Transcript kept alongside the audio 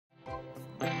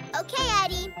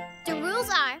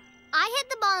I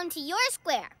hit the ball into your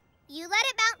square. You let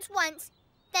it bounce once,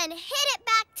 then hit it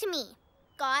back to me.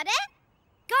 Got it?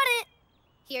 Got it.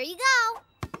 Here you go.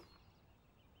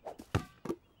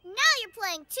 Now you're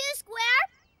playing two square,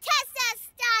 Tessa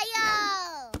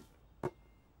style.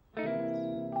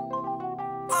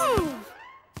 Ooh.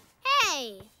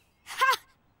 Hey. Ha!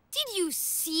 Did you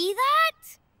see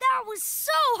that? That was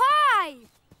so high.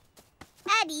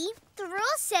 Eddie, the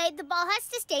rules say the ball has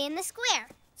to stay in the square.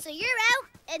 So you're out,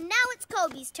 and now it's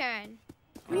Kobe's turn.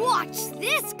 Watch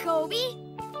this, Kobe.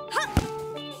 Huh.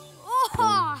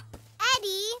 Oh.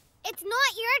 Eddie, it's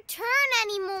not your turn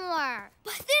anymore.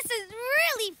 But this is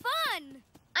really fun.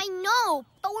 I know,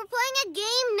 but we're playing a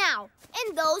game now,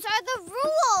 and those are the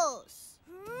rules.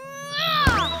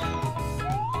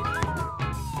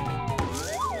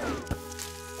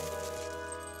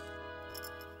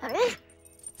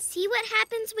 See what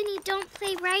happens when you don't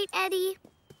play right, Eddie?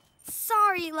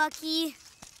 Sorry, Lucky.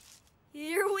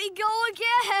 Here we go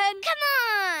again. Come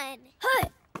on.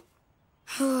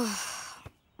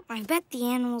 I bet the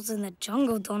animals in the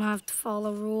jungle don't have to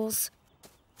follow rules.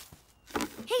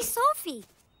 Hey, Sophie,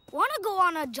 want to go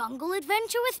on a jungle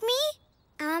adventure with me?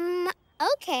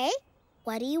 Okay.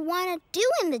 What do you want to do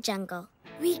in the jungle?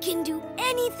 We can do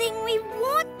anything we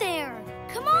want there.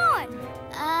 Come on.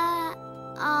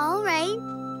 All right.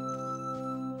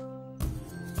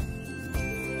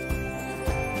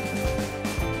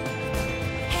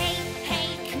 Hey,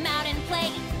 come out and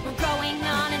play. We're going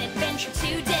on an adventure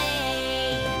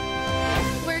today.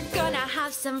 We're gonna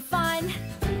have some fun.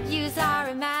 Use our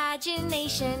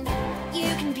imagination.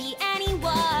 You can be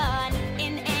anyone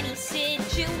in any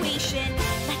situation.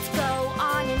 Let's go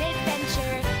on an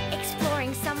adventure,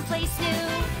 exploring someplace new.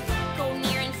 Go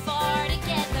near and far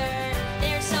together.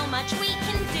 There's so much we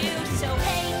can do. So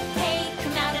hey,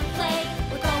 come out and play.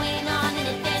 We're going on an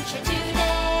adventure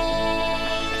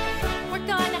today. We're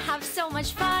gonna have so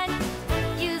much fun.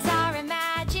 Use our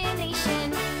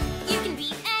imagination. You can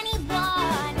be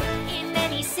anyone in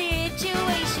any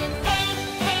situation. Hey,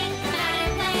 come out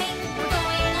and play. We're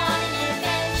going on an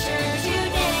adventure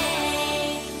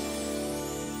today.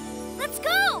 Let's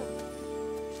go.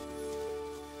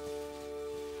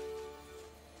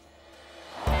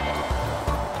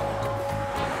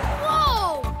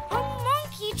 Whoa! A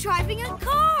monkey driving a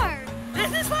car.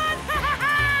 This is fun!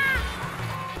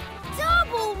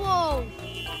 Double whoa!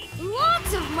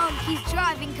 Lots of monkeys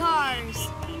driving cars.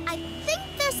 I think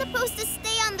they're supposed to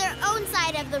stay on their own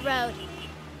side of the road.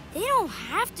 They don't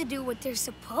have to do what they're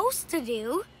supposed to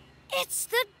do. It's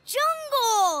the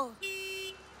jungle!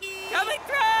 Coming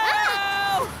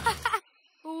through!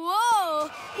 Whoa!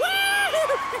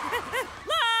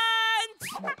 Lunch!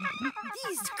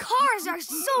 These cars are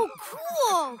so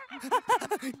cool!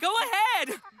 Go ahead!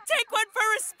 Take one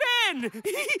for a spin!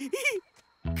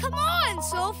 Come on,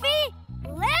 Sophie!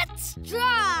 Let's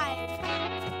drive!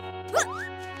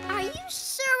 Are you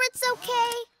sure it's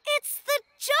okay? It's the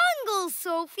jungle,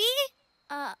 Sophie!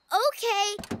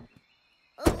 Okay.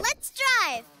 Let's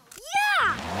drive.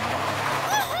 Yeah!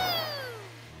 Woohoo!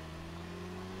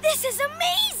 This is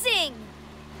amazing!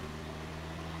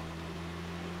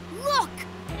 Look!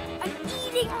 An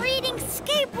eating, reading,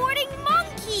 skateboarding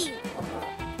monkey!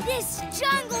 This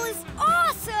jungle is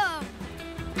awesome!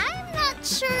 I'm not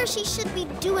sure she should be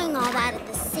doing all that at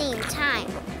the same time.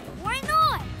 Why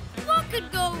not? What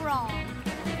could go wrong?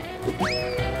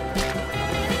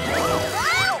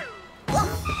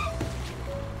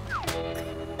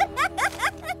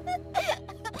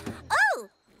 Oh!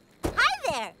 Hi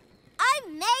there!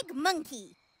 I'm Meg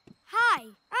Monkey. Hi,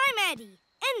 I'm Eddie,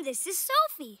 and this is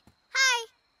Sophie. Hi.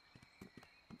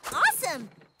 Awesome!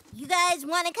 You guys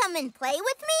want to come and play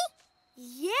with me?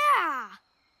 Yeah!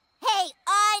 Hey,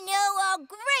 I know a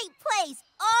great place.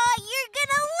 Oh, you're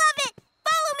gonna love it.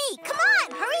 Follow me. Come on,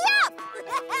 hurry up.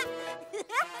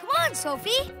 Come on,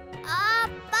 Sophie.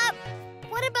 But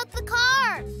what about the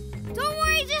car? Don't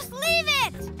worry, just leave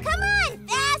it. Come on,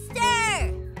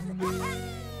 faster.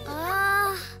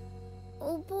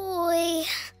 Oh boy.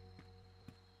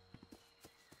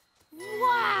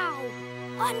 Wow!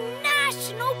 A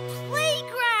national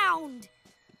playground!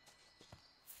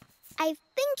 I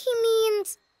think he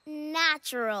means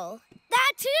natural.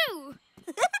 That too!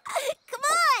 Come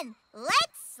on,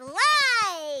 let's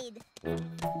slide.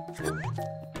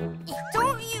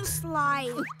 Don't you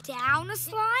slide down a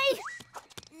slide?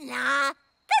 Nah,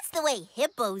 that's the way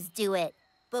hippos do it.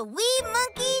 But we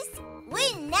monkeys,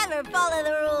 we never follow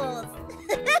the rules.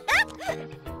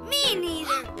 Me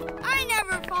neither. I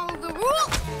never follow the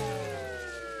rules.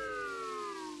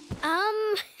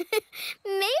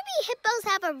 Maybe hippos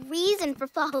have a reason for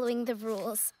following the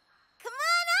rules. Come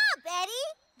on up, Eddie.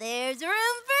 There's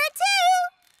room for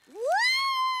two. Woo!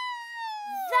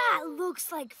 That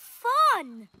looks like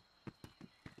fun.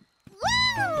 Woo!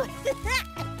 Woo!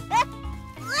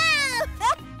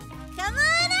 Come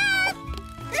on up!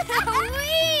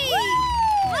 Whee!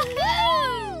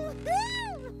 Woohoo!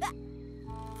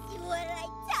 See what I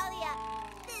tell ya?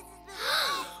 This is the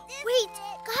best, Wait, isn't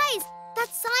it? guys,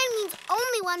 that sign means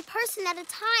only one person at a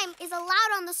time is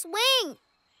allowed on the swing.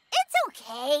 It's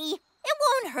okay. It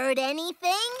won't hurt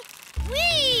anything.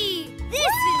 Whee! This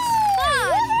is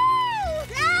fun.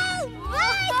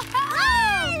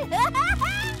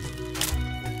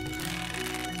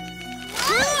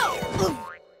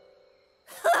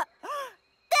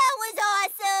 That was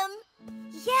awesome.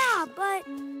 Yeah, but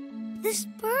this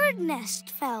bird nest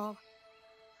fell.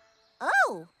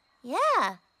 Oh,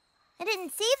 yeah. I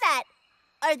didn't see that.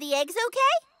 Are the eggs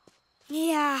okay?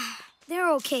 Yeah,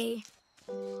 they're okay.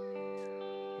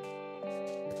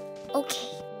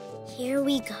 Okay, here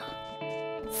we go.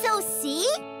 So see?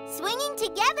 Swinging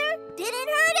together didn't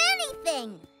hurt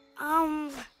anything.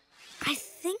 I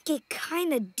think it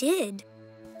kinda did.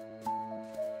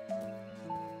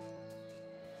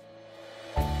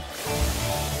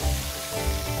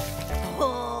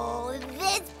 Oh,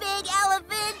 this big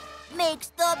elephant makes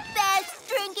the best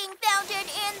drinking fountain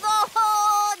in the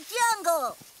whole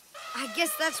jungle. I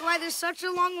guess that's why there's such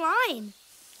a long line.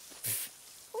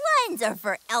 Lines are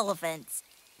for elephants.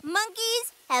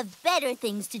 Monkeys have better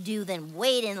things to do than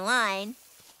wait in line.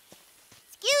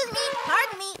 Excuse me,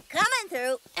 pardon me, coming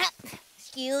through.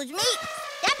 Excuse me,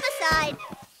 step aside.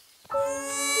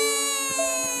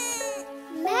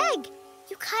 Meg,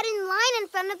 you cut in line in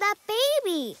front of that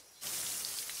baby.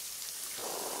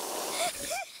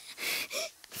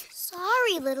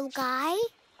 Sorry, little guy.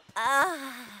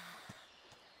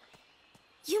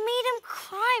 You made him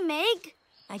cry, Meg.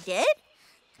 I did?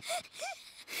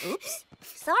 Oops,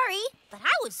 sorry, but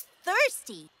I was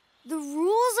thirsty. The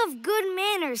rules of good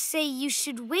manners say you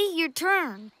should wait your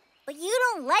turn. But you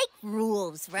don't like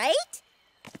rules, right?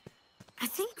 I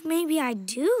think maybe I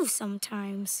do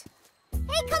sometimes.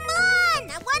 Hey, come on!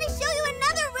 I want to show you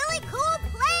another really cool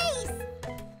place!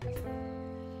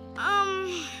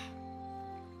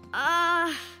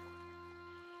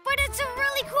 But it's a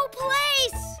really cool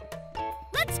place!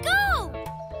 Let's go!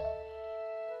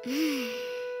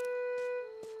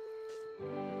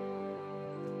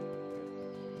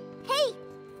 Hey,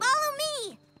 follow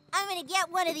me! I'm gonna get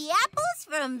one of the apples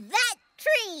from that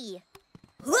tree!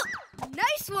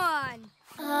 Nice one!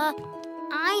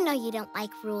 I know you don't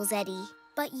like rules, Eddie,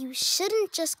 but you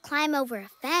shouldn't just climb over a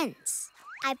fence.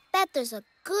 I bet there's a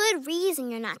good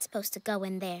reason you're not supposed to go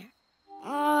in there.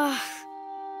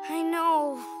 I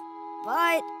know,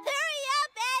 but... Hurry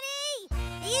up, Eddie!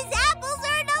 These apples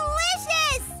are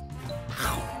delicious!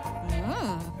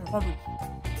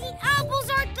 The apples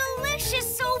are delicious,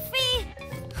 Sophie!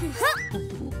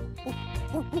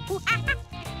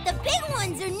 The big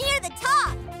ones are near the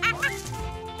top!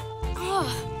 Oh,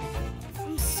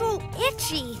 I'm so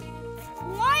itchy.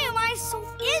 Why am I so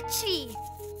itchy?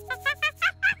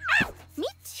 Me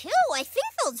too. I think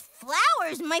those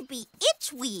flowers might be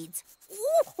itchweeds.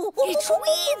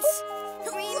 Itchweeds?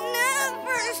 We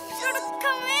never should have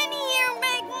come in here,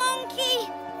 Meg Monkey.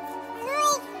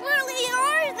 Rules really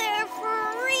are there for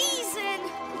a reason.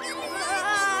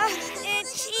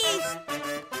 Itchy.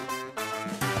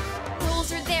 Rules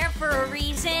are there for a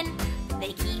reason.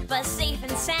 They keep us safe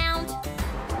and sound.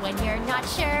 When you're not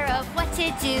sure of what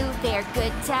to do, they're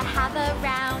good to have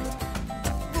around.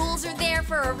 Rules are there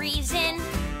for a reason.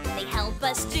 They help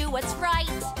us do what's right.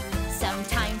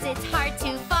 Sometimes it's hard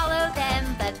to follow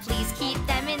them, but please keep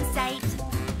them in sight.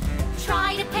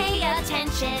 Try to pay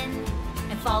attention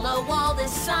and follow all the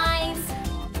signs.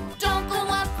 Don't go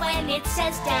up when it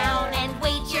says down and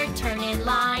wait your turn in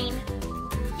line.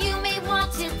 You may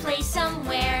want to play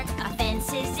somewhere, a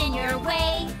fence is in your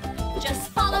way. Just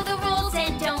follow the rules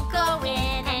and don't go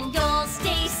in, and you'll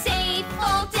stay safe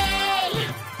all day.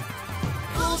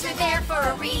 Rules are there for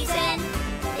a reason.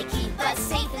 They keep us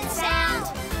safe and sound.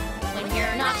 When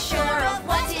you're not sure of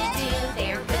what to do,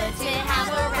 they're good to have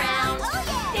around. Oh,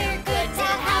 yeah. They're good to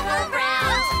have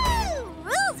around.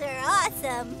 Woo! Rules are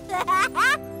awesome!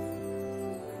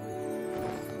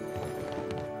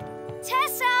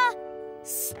 Tessa,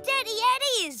 Steady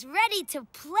Eddie is ready to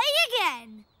play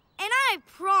again. And I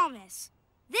promise,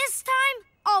 this time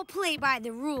I'll play by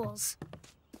the rules.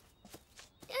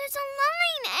 There's a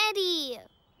line, Eddie.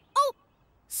 Oh,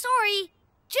 sorry,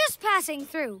 just passing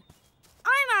through.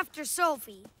 I'm after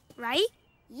Sophie, right?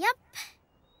 Yep.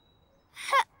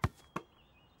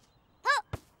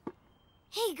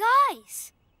 Hey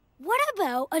guys, what What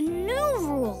about a new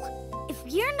rule? If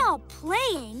you're not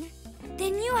playing,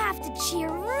 then you have to cheer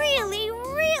really,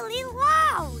 really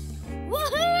loud.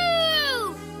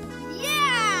 Woohoo!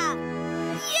 Yeah!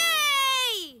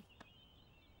 Yay!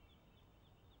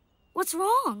 What's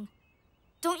wrong?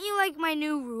 Don't you like my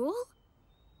new rule?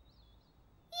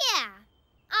 Yeah,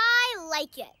 I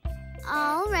like it.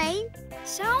 All right.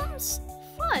 Sounds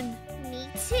fun. Me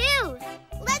too.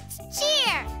 Let's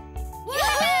cheer. Woohoo!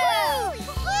 Yeah!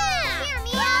 Cheer,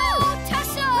 Mia! Oh,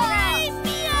 Tessa! Hooray,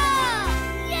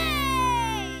 Yay!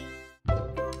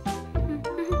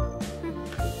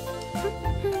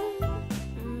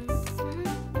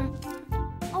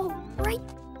 Oh, right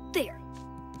there.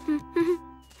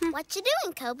 What you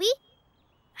doing, Kobe?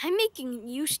 I'm making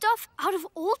new stuff out of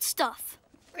old stuff.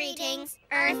 Greetings,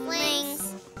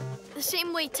 Earthlings. The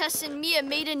same way Tess and Mia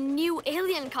made a new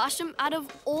alien costume out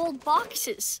of old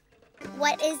boxes.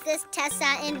 What is this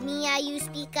Tessa and Mia you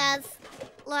speak of?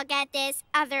 Look at this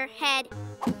other head.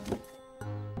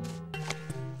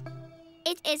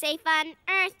 It is a fun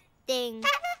Earth thing.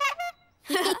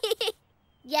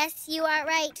 Yes, you are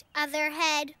right, other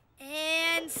head.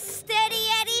 And steady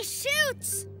Eddie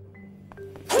shoots!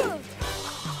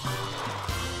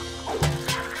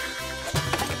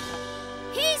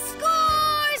 He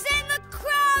scores and the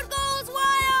crowd goes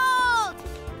wild!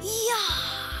 Yeah!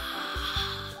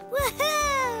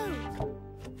 Woohoo!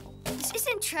 This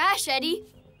isn't trash, Eddie.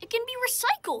 It can be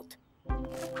recycled.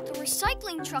 The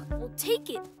recycling truck will take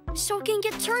it so it can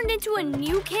get turned into a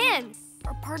new can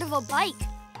or part of a bike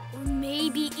or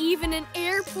maybe even an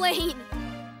airplane.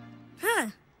 Huh.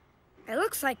 It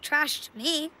looks like trash to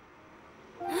me.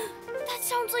 That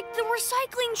sounds like the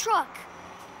recycling truck.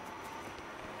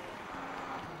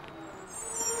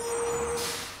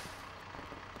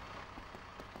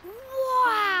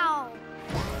 Wow!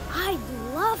 I'd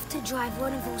love to drive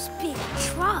one of those big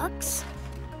trucks.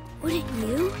 Wouldn't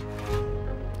you?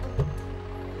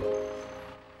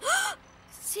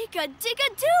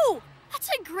 Zig-a-dig-a-doo! That's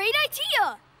a great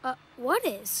idea! What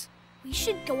is? We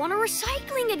should go on a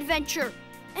recycling adventure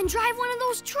and drive one of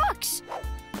those trucks.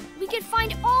 We could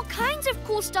find all kinds of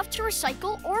cool stuff to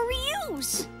recycle or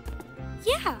reuse.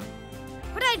 Yeah,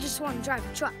 but I just want to drive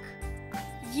a truck.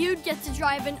 You'd get to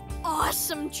drive an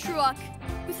awesome truck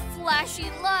with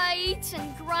flashy lights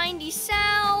and grindy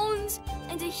sounds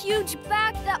and a huge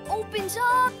back that opens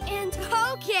up and...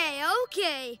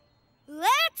 Okay.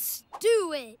 Let's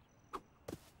do it.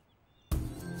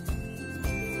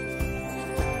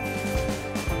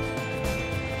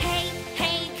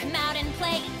 Hey, come out and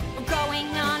play. We're going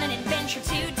on an adventure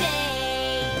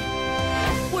today.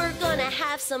 We're gonna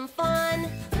have some fun.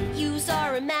 Use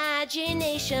our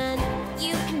imagination.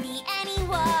 You can be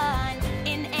anyone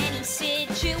in any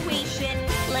situation.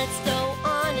 Let's go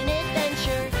on an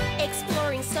adventure,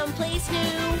 exploring someplace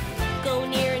new. Go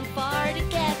near and far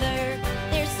together.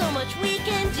 There's so much we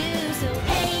can do. So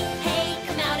hey,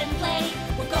 come out and play.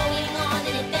 We're going on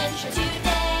an adventure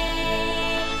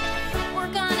today.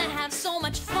 We're gonna have so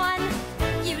much fun.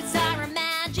 Use our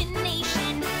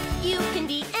imagination. You can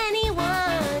be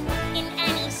anyone in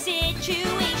any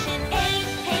situation. Hey,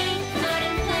 come out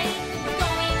and play. We're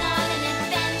going on an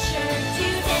adventure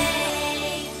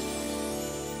today.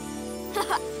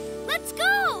 Let's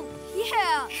go!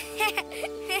 Yeah!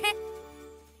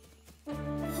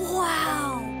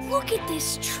 Wow! Look at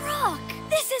this truck!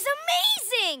 This is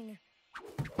amazing!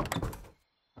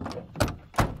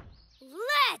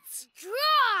 Let's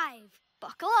drive!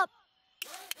 Buckle up.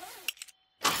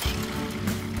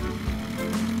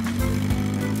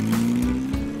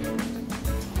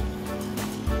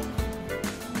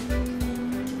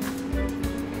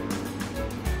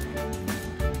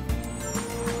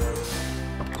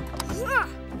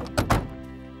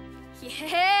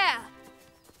 Yeah!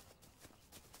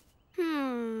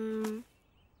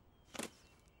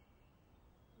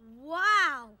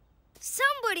 Wow!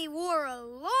 Somebody wore a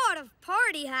lot of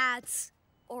party hats.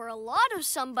 Or a lot of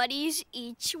somebodies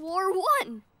each wore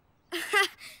one.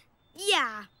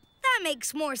 Yeah, that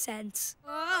makes more sense.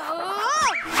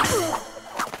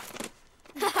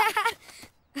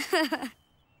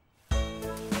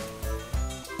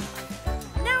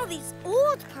 Now these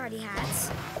old party hats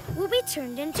will be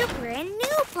turned into brand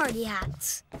new party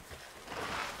hats.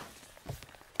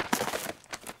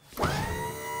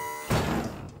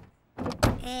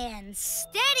 And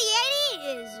Steady Eddie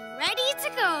is ready to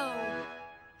go.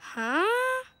 Huh?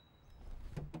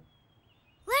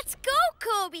 Let's go,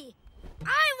 Kobe.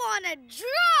 I want to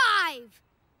drive.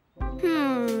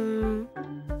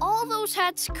 All those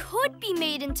hats could be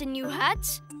made into new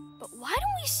hats, but why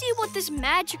don't we see what this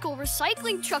magical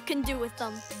recycling truck can do with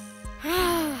them?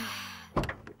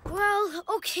 Well,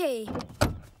 Okay.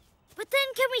 But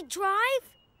then can we drive?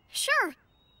 Sure.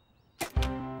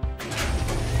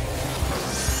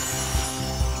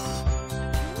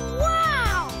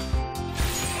 Wow!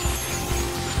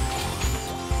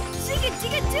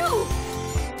 Zig-a-dig-a-doo!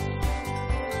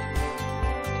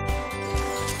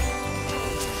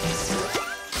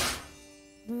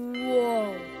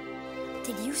 Whoa.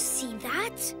 Did you see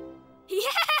that?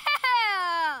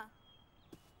 Yeah!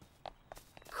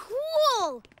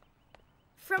 Cool!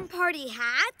 From party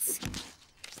hats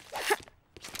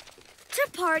to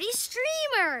party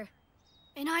streamer.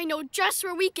 And I know just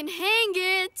where we can hang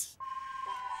it.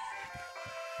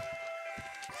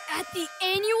 At the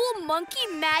annual Monkey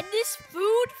Madness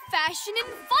Food, Fashion,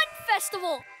 and Fun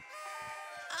Festival.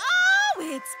 Oh,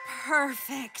 it's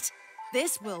perfect.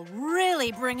 This will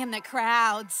really bring in the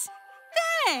crowds.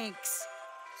 Thanks.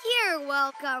 You're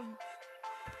welcome.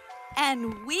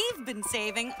 And we've been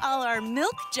saving all our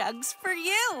milk jugs for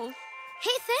you.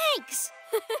 Hey, thanks.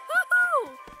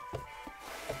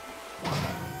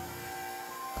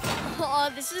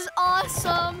 Oh, this is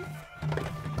awesome.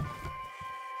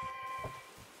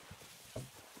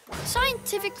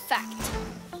 Scientific fact.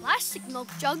 Plastic milk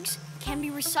jugs can be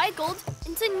recycled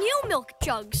into new milk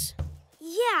jugs.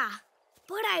 Yeah,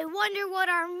 but I wonder what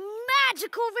our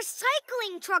magical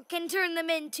recycling truck can turn them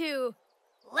into.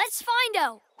 Let's find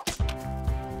out.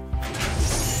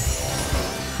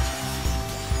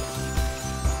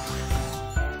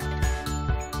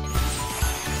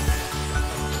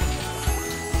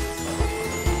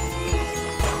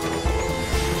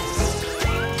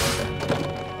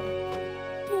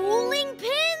 Bowling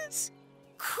pins?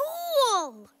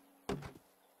 Cool!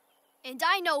 And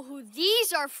I know who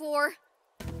these are for.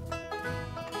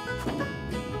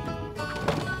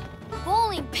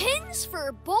 Bowling pins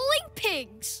for bowling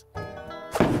pigs.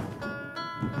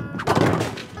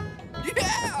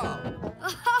 Yeah!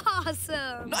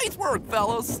 Awesome! Nice work,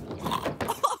 fellas.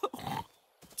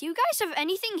 Do you guys have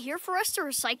anything here for us to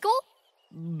recycle?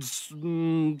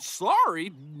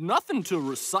 Sorry, nothing to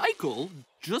recycle.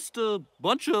 Just a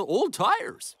bunch of old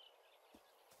tires.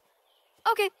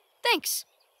 Okay, thanks.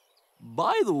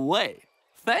 By the way,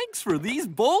 thanks for these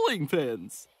bowling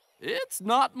pins. It's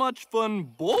not much fun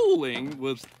bowling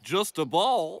with just a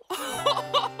ball.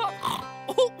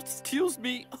 Oh, excuse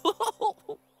me.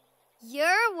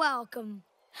 You're welcome.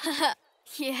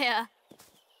 Yeah.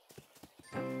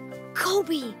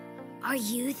 Kobe, are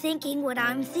you thinking what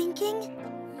I'm thinking?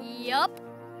 Yup.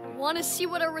 Want to see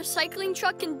what a recycling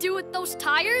truck can do with those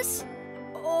tires?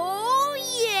 Oh,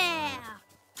 yeah!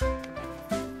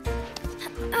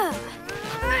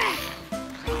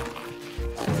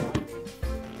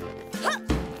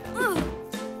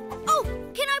 Oh,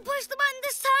 can I push the button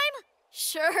this time?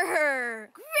 Sure.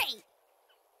 Great.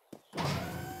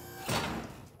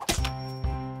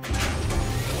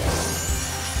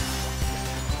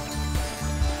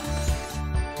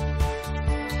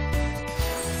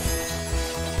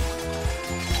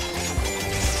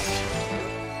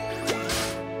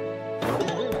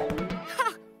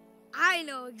 I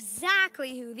know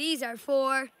exactly who these are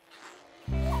for.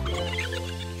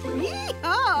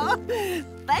 Yeehaw!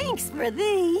 Thanks for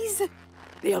these.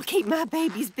 They'll keep my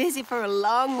babies busy for a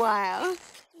long while.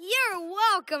 You're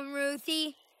welcome,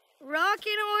 Ruthie.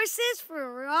 Rockin' horses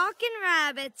for rockin'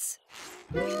 rabbits.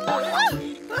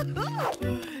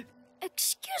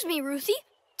 Excuse me, Ruthie.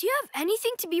 Do you have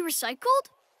anything to be recycled?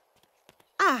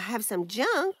 I have some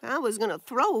junk I was gonna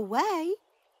throw away.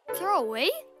 Throw away?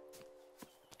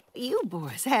 You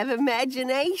boys have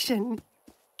imagination.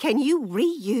 Can you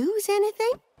reuse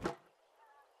anything?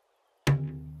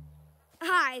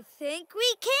 I think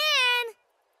we can.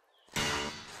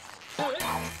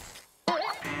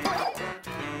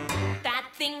 That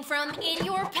thing from in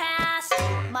your past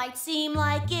might seem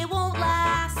like it won't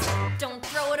last. Don't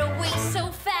throw it away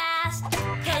so fast,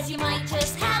 'cause you might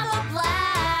just have a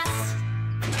blast.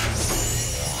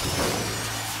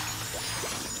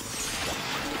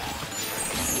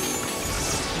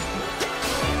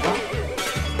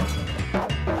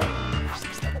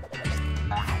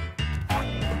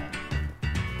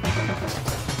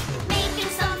 Making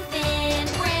something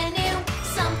brand new,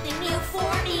 something new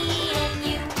for me and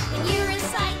you. When you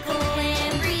recycle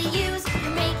and reuse,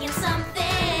 you're making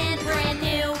something brand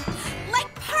new.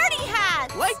 Like party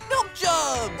hats! Like milk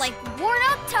jugs. Like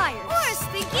worn-out tires. Or a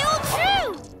stinky old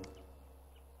shoe!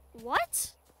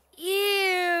 What?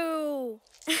 Ew.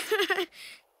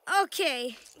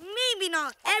 Okay, maybe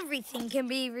not everything can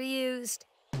be reused.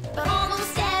 But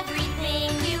almost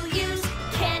everything you use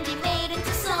can be made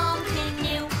into something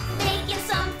new. Making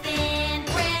something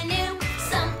brand new,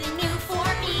 something new for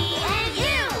me and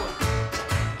you.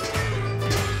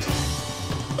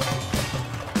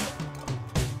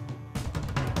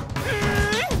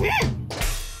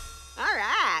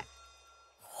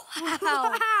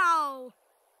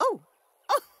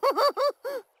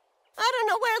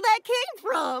 came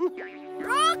from.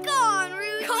 Rock on,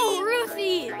 Ruthie! Go,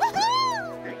 Ruthie!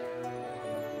 Woohoo!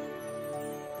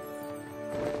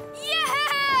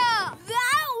 Yeah!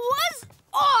 That was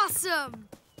awesome!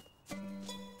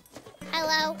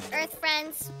 Hello, Earth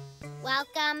friends.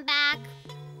 Welcome back.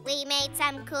 We made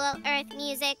some cool Earth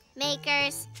music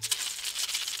makers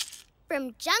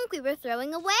from junk we were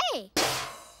throwing away.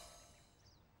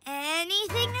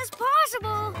 Anything is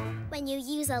possible When you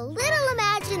use a little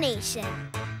imagination.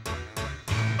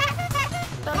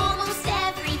 Almost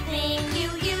everything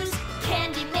you use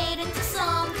can be made into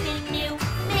something new.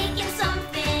 Making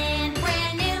something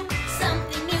brand new.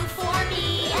 Something new for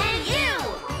me and you.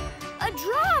 a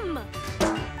drum!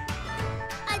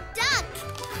 A duck.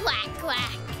 Quack,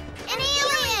 quack. An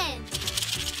alien.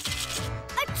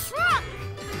 A truck!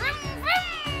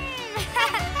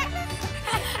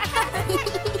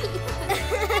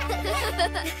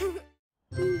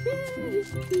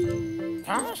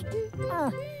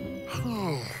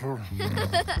 Vroom,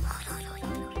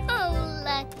 Oh,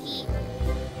 Lucky.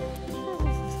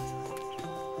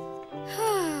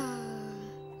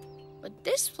 What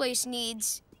this place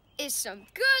needs is some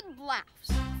good laughs.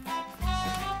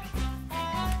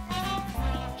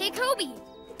 Hey, Kobe!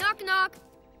 Knock, knock.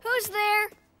 Who's there?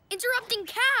 Interrupting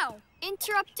cow.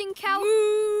 Interrupting cow.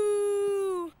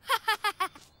 Moo!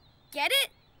 Get it?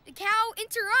 The cow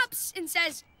interrupts and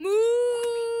says,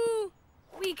 moo!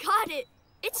 We got it.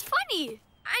 It's funny.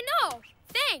 I know.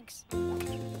 Thanks.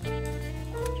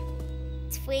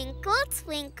 Twinkle,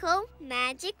 twinkle,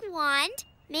 magic wand.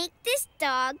 Make this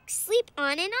dog sleep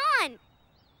on and on.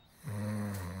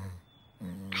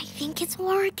 I think it's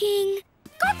working.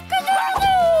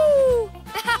 Cock-a-doodle-doo!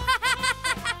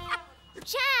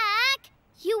 Jack,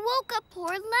 you woke up poor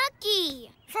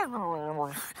Lucky.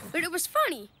 But it was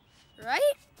funny,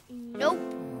 right? Nope.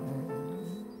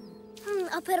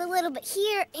 I'll put a little bit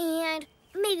here and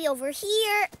maybe over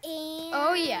here and...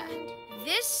 Oh, yeah.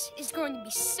 This is going to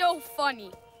be so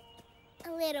funny.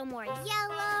 A little more yellow.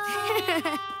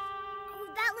 Oh,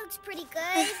 that looks pretty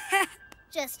good.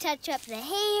 Just touch up the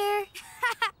hair.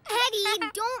 Eddie,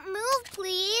 don't move,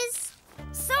 please.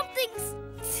 Something's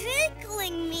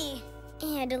tickling me.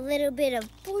 And a little bit of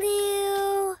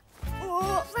blue.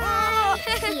 Right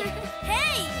here.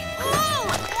 Hey! Oh!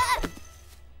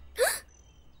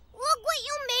 Look what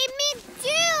you made me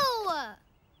do!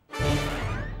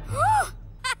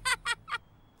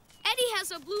 Eddie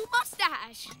has a blue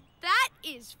mustache. That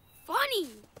is funny.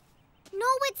 No,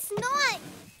 it's not.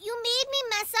 You made me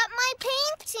mess up my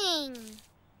painting.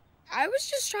 I was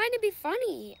just trying to be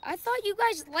funny. I thought you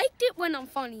guys liked it when I'm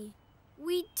funny.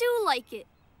 We do like it.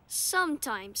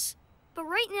 Sometimes. But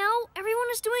right now, everyone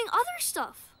is doing other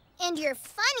stuff. And your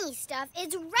funny stuff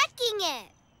is wrecking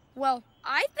it. Well,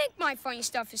 I think my funny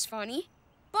stuff is funny.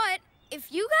 But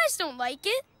if you guys don't like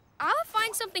it, I'll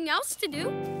find something else to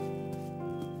do.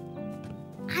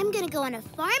 I'm gonna go on a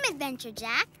farm adventure,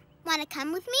 Jack. Wanna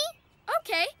come with me?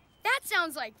 Okay, that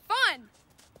sounds like fun.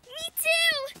 Me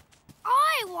too.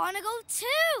 I want to go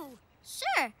too.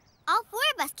 Sure. All four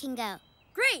of us can go.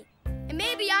 Great. And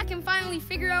maybe I can finally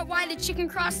figure out why the chicken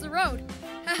crossed the road.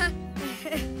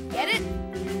 Get it?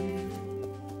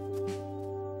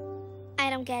 I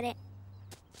don't get it.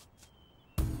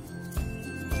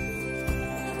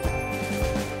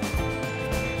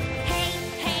 Hey,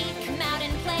 hey, come out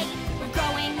and play. We're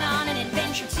going on an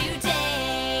adventure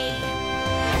today.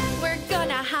 We're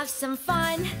gonna have some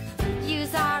fun.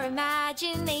 Use our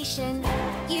imagination.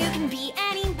 You can be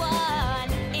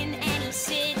anyone in any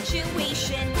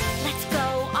situation. Let's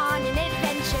go on an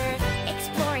adventure,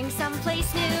 exploring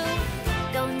someplace new.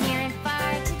 Go near and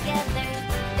far together.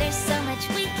 There's so much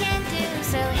we can do.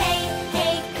 So hey,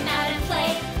 hey, come out and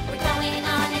play. We're going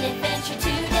on an adventure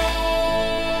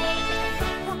today.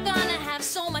 We're gonna have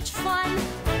so much fun.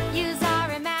 Use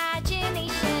our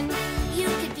imagination. You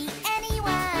could be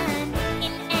anyone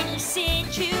in any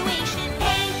situation.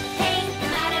 Hey, hey,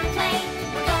 come out and play.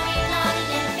 We're going on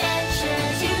an adventure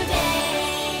today.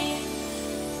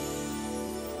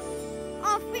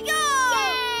 Off we go!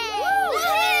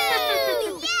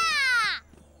 Woohoo! Yeah!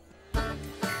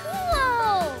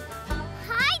 Cool!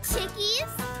 Hi,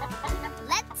 chickies.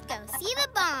 Let's go see the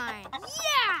barn.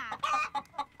 Yeah!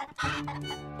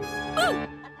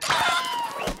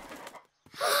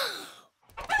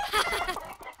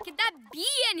 Could that be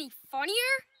any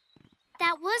funnier?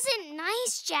 That wasn't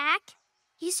nice, Jack.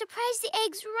 You surprised the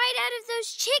eggs right out of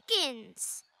those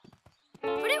chickens.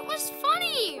 But it was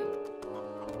funny.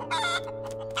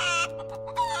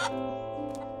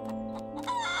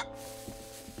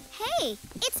 Hey,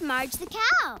 it's Marge the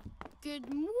cow. Good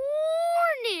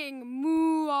morning,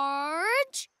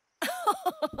 Marge.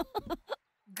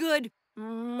 good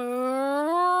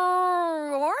morning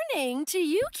to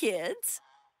you kids.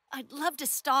 I'd love to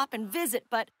stop and visit,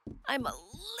 but I'm a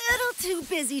little too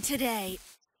busy today.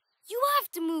 You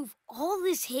have to move all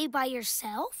this hay by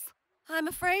yourself? I'm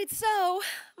afraid so.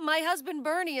 My husband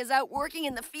Bernie is out working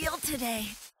in the field today.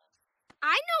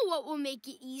 I know what will make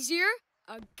it easier.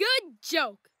 A good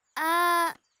joke.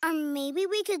 Or maybe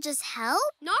we could just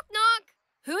help? Knock, knock.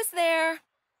 Who's there?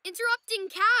 Interrupting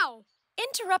cow.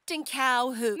 Interrupting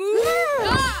cow who? Moo!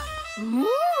 Ah! Moo!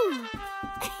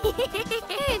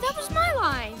 Hey, that was my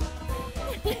line.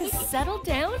 Settle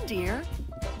down, dear.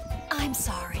 I'm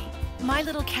sorry. My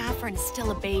little Catherine is still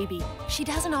a baby. She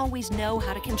doesn't always know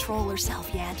how to control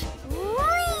herself yet.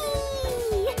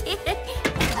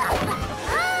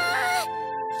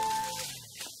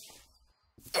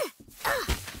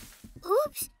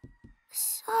 Oops.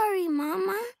 Sorry,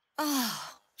 Mama.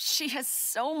 Oh, she has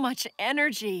so much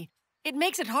energy. It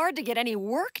makes it hard to get any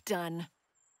work done.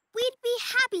 We'd be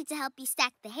happy to help you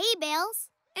stack the hay bales.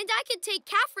 And I could take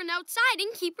Catherine outside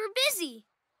and keep her busy.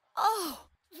 Oh,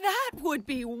 that would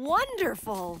be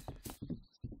wonderful.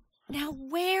 Now,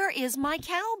 where is my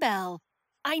cowbell?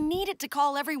 I need it to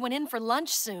call everyone in for lunch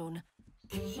soon.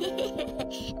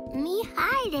 Me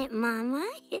hide it, Mama.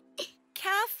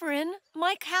 Catherine,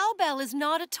 my cowbell is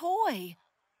not a toy.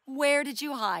 Where did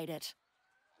you hide it?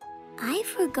 I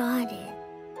forgot it.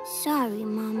 Sorry,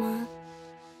 Mama.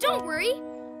 Don't worry.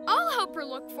 I'll help her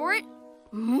look for it.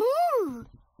 Moo!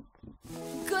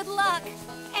 Good luck,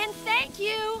 and thank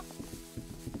you.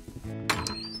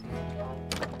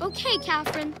 Okay,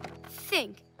 Catherine.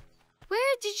 Think.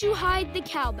 Where did you hide the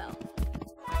cowbell?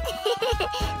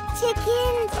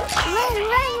 Chickens! Run,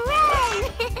 run, run!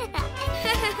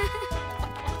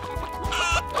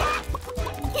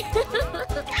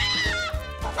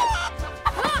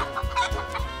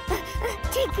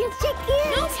 Chickens,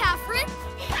 chickens! No, Catherine!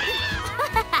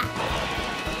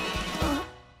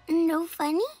 No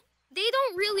funny? They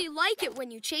don't really like it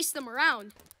when you chase them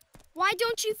around. Why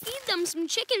don't you feed them some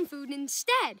chicken food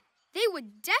instead? They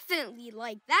would definitely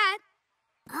like that.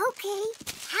 Okay,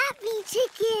 happy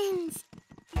chickens!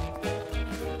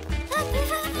 Happy,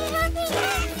 happy, happy,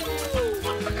 happy!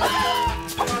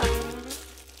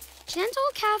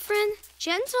 Gentle, Catherine,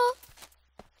 gentle.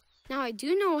 Now I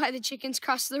do know why the chickens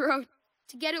crossed the road.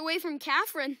 To get away from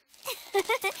Catherine.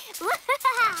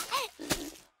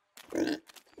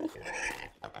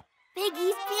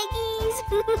 Piggies, piggies!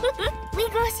 We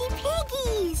go see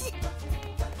piggies!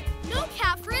 No,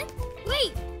 Catherine!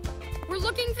 Wait! We're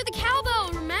looking for the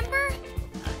cowbell, remember?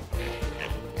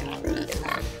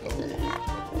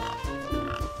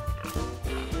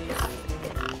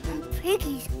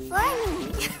 Piggies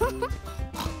funny!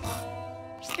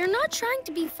 They're not trying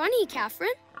to be funny,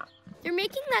 Catherine. They're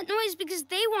making that noise because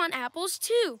they want apples,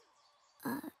 too.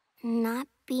 Not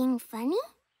being funny?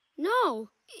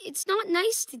 No, it's not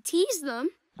nice to tease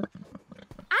them.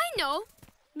 I know.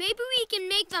 Maybe we can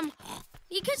make them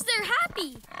because they're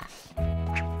happy.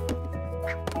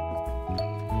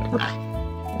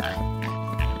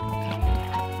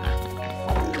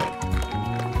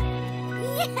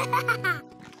 Yeah!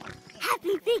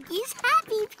 Happy piggies,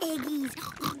 happy piggies!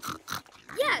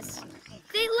 Yes,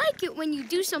 they like it when you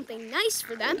do something nice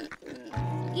for them.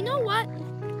 You know what?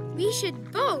 We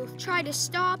should both try to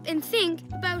stop and think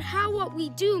about how what we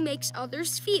do makes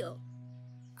others feel.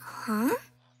 Huh?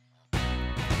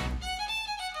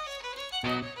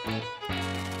 You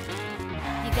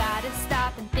gotta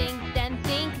stop and think, then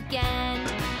think again.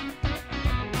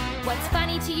 What's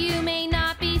funny to you may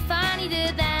not be funny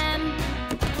to them.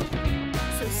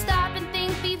 So stop and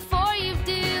think before you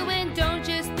do, and don't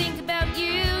just think about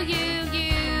you.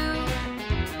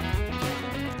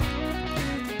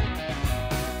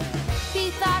 Be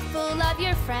thoughtful of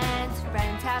your friends.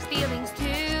 Friends have feelings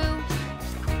too.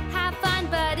 Have fun,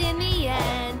 but in the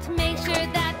end, make sure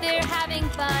that they're having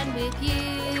fun with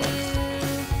you.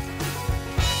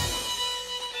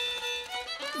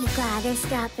 You gotta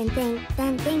stop and think,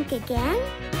 then think again?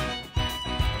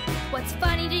 What's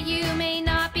funny to you may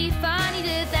not be funny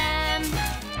to them.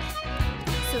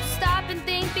 So stop and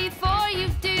think before you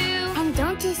do. And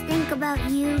don't just think about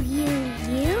you.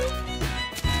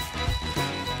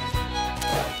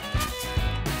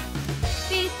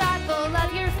 Be thoughtful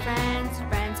of your friends.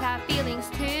 Friends have feelings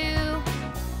too.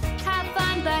 Have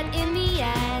fun, but in the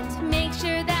end, make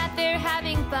sure that they're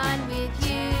having fun with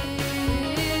you.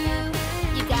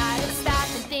 You gotta stop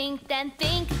and think, then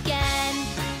think again.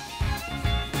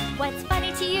 What's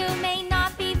funny to you may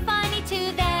not be funny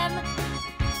to them.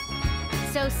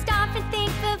 So stop and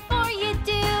think before you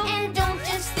do. And don't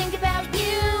just think about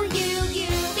you.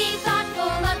 Be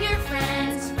thoughtful of your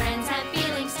friends. Friends have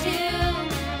feelings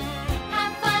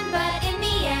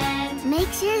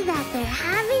sure that they're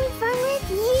having fun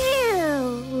with you.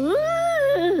 Ooh.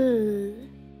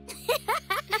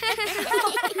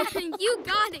 You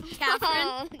got it, Catherine.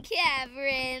 Oh,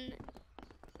 Catherine.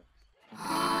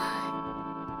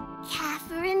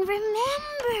 Catherine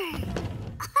remembered.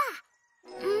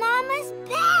 Mama's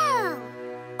bell.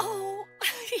 Oh,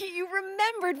 you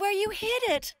remembered where you hid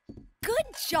it.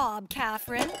 Good job,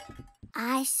 Catherine.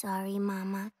 I'm sorry,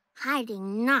 Mama.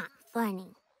 Hiding not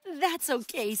funny. That's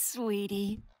okay,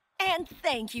 sweetie. And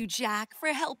thank you, Jack, for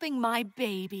helping my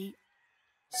baby.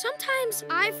 Sometimes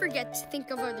I forget to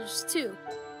think of others, too.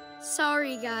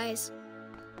 Sorry, guys.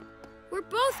 We're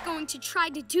both going to try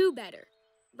to do better.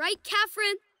 Right,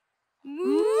 Catherine?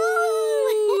 Moo!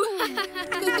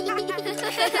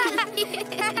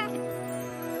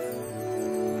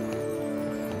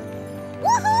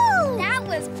 Woohoo! That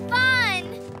was fun!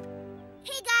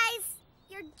 Hey, guys.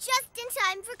 You're just in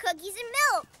time for cookies and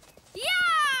milk.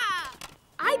 Yeah!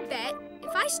 I bet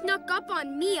if I snuck up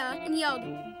on Mia and yelled,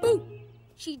 boo,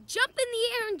 she'd jump in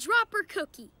the air and drop her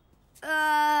cookie.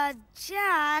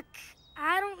 Jack,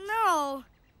 I don't know.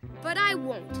 But I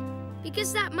won't,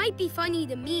 because that might be funny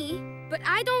to me, but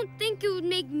I don't think it would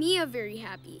make Mia very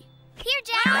happy. Here,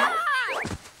 Jack.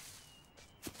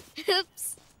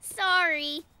 Oops,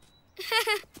 sorry.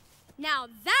 Now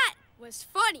that was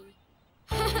funny.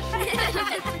 Green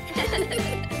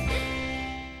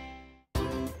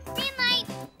light.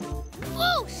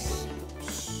 Whoosh.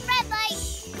 Red light.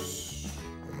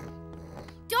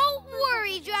 Don't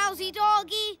worry, drowsy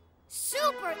doggy.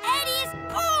 Super Eddie is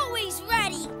always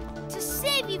ready to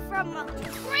save you from a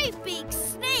great big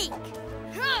snake.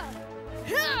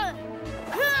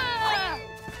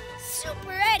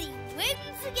 Super Eddie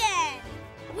wins again.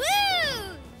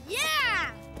 Woo!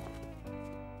 Yeah!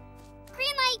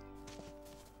 Green light.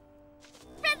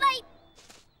 Red light.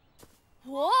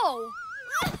 Whoa!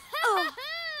 Oh,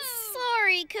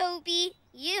 sorry, Kobe.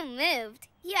 You moved.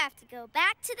 You have to go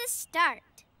back to the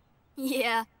start.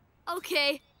 Yeah,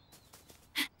 okay.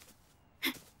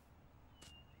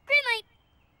 Green light.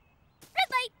 Red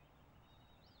light.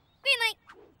 Green light.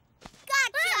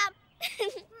 Gotcha.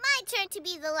 My turn to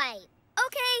be the light.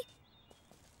 Okay.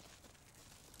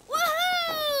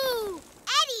 Woohoo!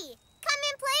 Eddie, come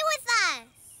and play with us.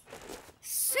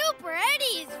 Super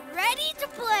Eddie is ready to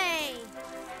play.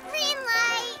 Green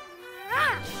light.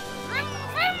 Yeah.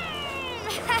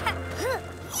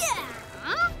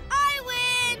 I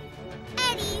win.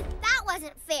 Eddie, that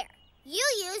wasn't fair. You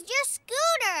used your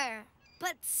scooter.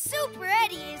 But Super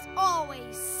Eddie is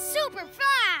always super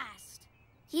fast.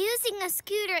 Using a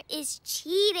scooter is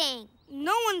cheating.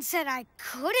 No one said I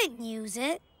couldn't use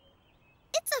it.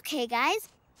 It's okay, guys.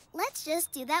 Let's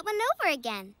just do that one over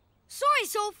again. Sorry,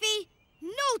 Sophie.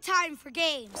 No time for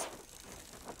games.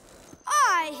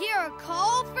 I hear a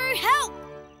call for help.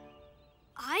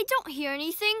 I don't hear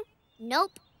anything.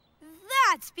 Nope.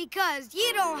 That's because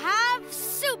you don't have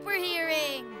super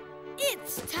hearing.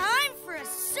 It's time for a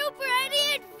Super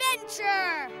Eddie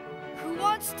adventure. Who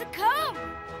wants to come?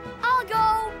 I'll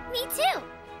go. Me too.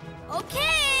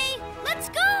 Okay, let's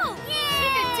go.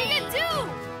 Yay! Ticket.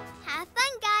 Have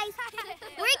fun, guys.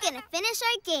 We're gonna finish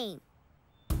our game.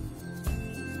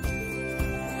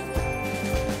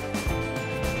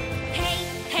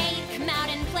 Hey, come out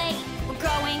and play. We're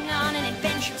going on an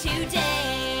adventure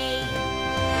today.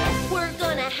 We're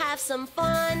gonna have some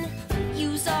fun.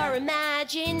 Use our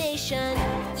imagination.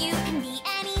 You can be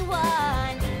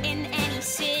anyone in any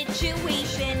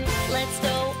situation. Let's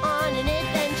go on an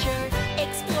adventure,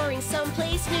 exploring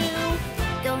someplace new.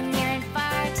 Go near and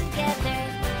far together.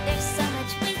 There's so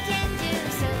much we can do.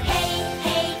 So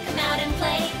hey, come out and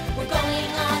play. We're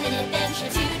going on an adventure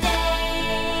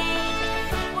today.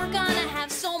 We're gonna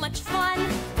have so much fun.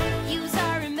 Use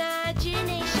our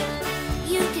imagination.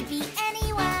 You could be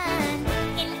anyone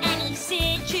in any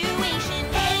situation.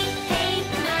 Hey,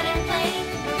 come out and play.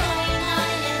 We're going on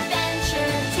an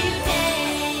adventure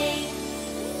today.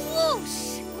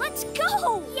 Whoosh! Let's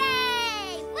go!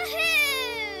 Yay!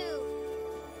 Woohoo!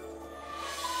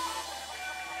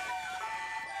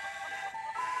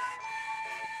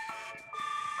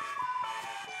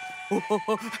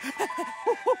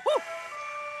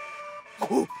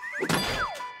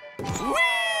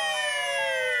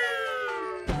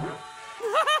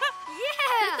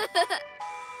 Yeah!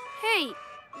 Hey,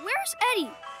 where's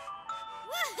Eddie?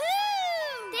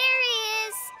 Woohoo! There he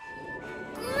is!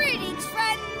 Greetings,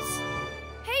 friends!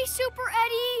 Hey, Super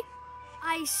Eddie!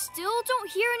 I still don't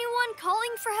hear anyone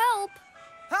calling for help.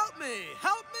 Help me!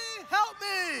 Help me! Help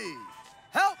me!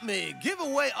 Help me give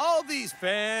away all these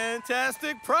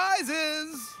fantastic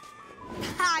prizes!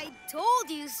 I told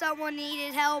you someone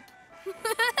needed help.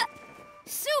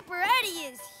 Super Eddie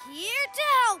is here to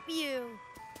help you.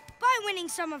 By winning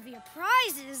some of your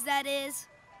prizes, that is.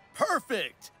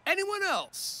 Perfect. Anyone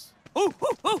else? Ooh,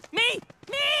 me!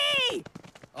 Me!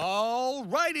 All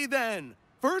righty then.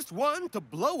 First one to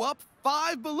blow up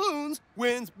 5 balloons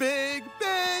wins big,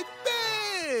 big,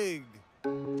 big!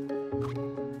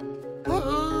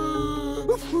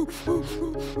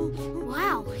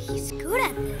 Wow, he's good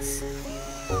at this.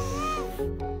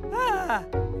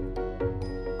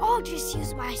 I'll just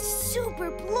use my super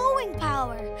blowing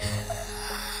power.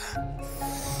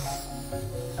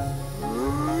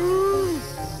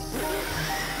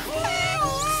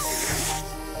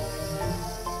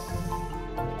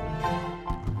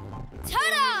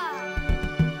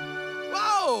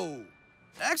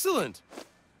 Excellent.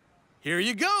 Here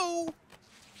you go.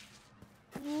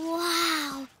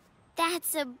 Wow,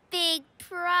 that's a big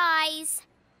prize.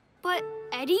 But,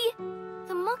 Eddie,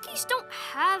 the monkeys don't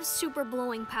have super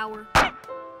blowing power.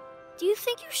 Do you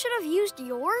think you should have used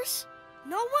yours?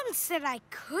 No one said I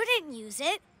couldn't use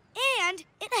it, and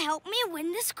it helped me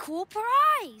win this cool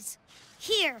prize.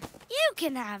 Here, you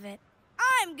can have it.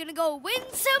 I'm gonna go win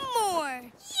some more.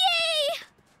 Yay!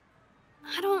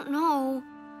 I don't know.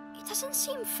 It doesn't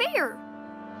seem fair.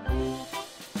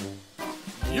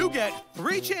 You get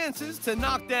 3 chances to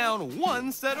knock down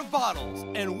 1 set of bottles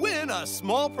and win a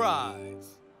small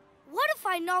prize. What if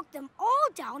I knock them all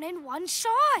down in one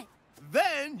shot?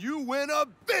 Then you win a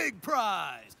big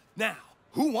prize. Now,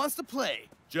 who wants to play?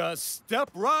 Just step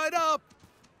right up.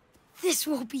 This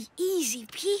will be easy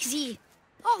peasy.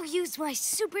 I'll use my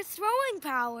super throwing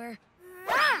power.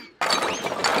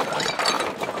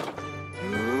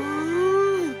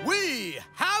 We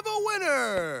have a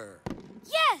winner!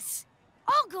 Yes!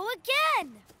 I'll go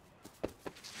again!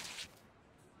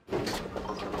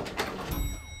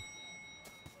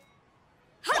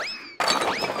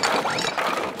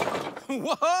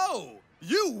 Whoa!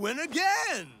 You win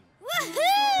again!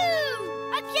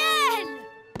 Woohoo! Again!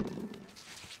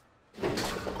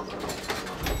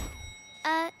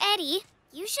 Eddie,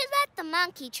 you should let the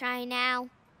monkey try now.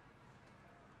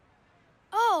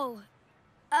 Oh,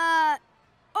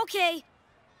 okay.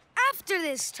 After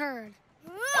this turn.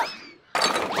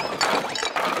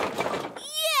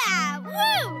 Yeah!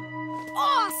 Woo!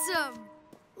 Awesome!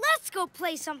 Let's go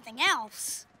play something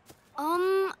else.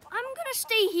 I'm gonna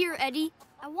stay here, Eddie.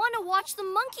 I want to watch the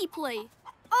monkey play.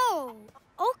 Oh,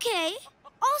 okay.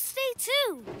 I'll stay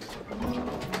too.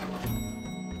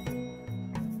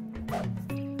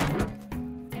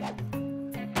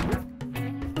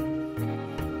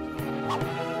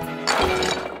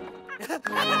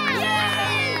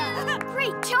 Yeah!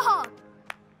 Great job!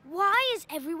 Why is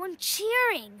everyone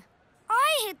cheering?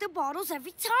 I hit the bottles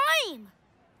every time.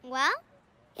 Well,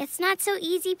 it's not so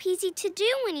easy peasy to do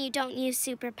when you don't use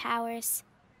superpowers.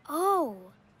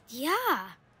 Oh,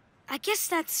 yeah. I guess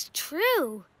that's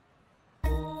true.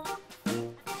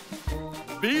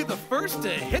 Be the first to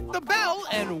hit the bell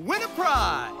and win a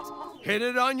prize. Hit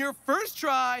it on your first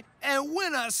try and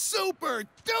win a super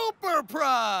duper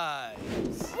prize.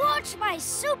 Watch my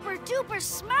super duper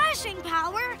smashing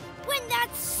power win that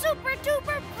super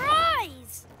duper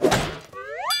prize.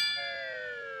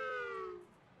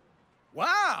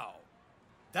 Wow,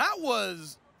 that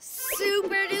was...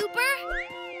 Super duper?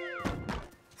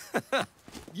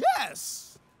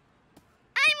 Yes!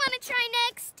 I want to try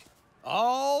next.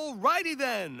 All righty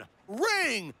then.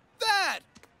 Ring that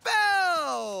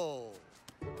bell!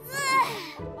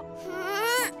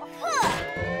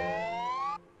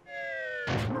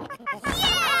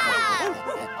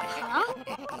 Huh?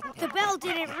 The bell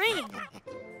didn't ring.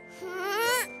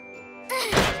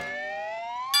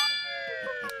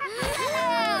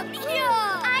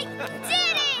 I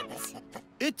did it!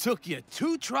 It took you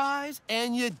 2 tries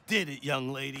and you did it,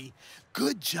 young lady.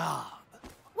 Good job.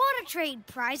 Want to trade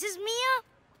prizes, Mia?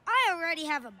 I already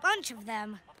have a bunch of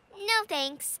them. No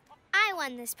thanks. I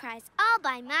won this prize all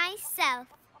by myself.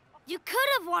 You could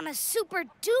have won a super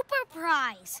duper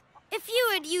prize if you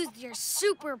had used your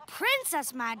super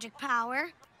princess magic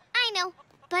power. I know,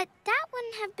 but that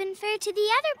wouldn't have been fair to the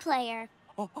other player.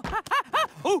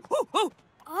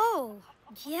 Oh,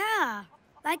 yeah.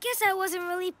 I guess I wasn't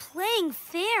really playing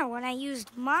fair when I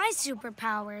used my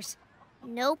superpowers.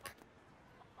 Nope.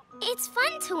 It's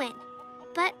fun to win,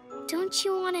 but don't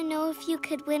you want to know if you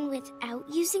could win without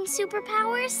using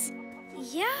superpowers?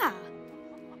 Yeah.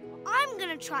 I'm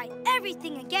gonna try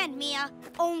everything again, Mia.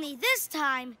 Only this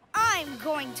time, I'm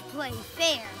going to play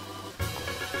fair.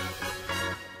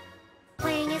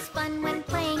 Playing is fun when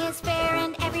playing is fair,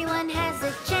 and everyone has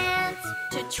a chance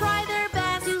to try their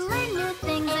best, to learn new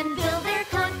things and build their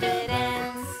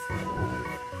confidence.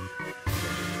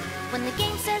 When the game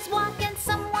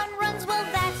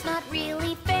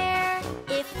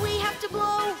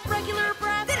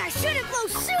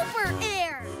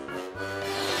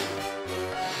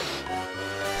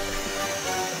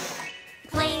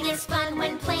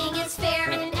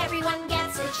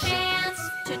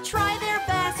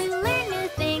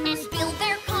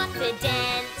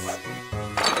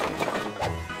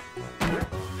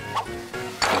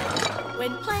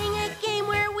Playing a game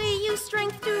where we use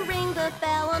strength to ring the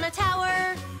bell on a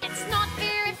tower. It's not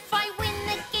fair if I win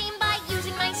the game by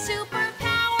using my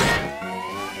superpower.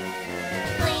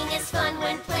 Playing is fun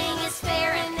when playing is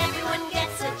fair, and everyone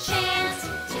gets a chance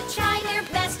to try their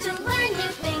best to learn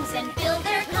new things and build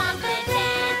their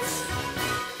confidence.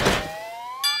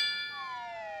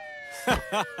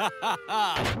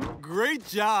 Great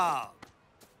job!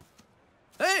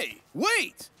 Hey,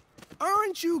 wait!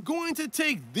 Aren't you going to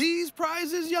take these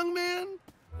prizes, young man?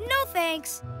 No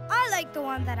thanks. I like the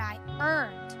one that I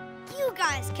earned. You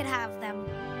guys can have them.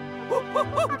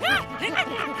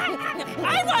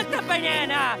 I want the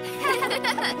banana!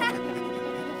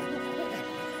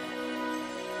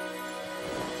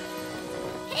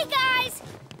 Hey, guys!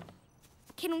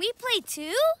 Can we play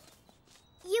too?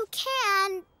 You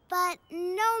can, but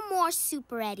no more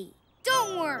Super Eddie.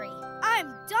 Don't worry.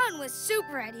 I'm done with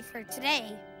Super Eddie for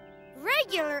today.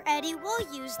 Regular Eddie will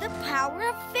use the power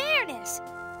of fairness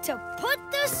to put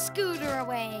the scooter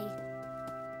away.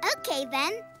 Okay,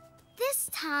 then. This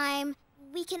time,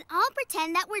 we can all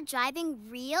pretend that we're driving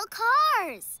real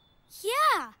cars.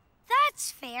 Yeah,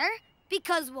 that's fair,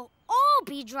 because we'll all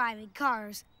be driving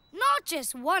cars, not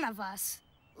just one of us.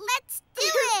 Let's do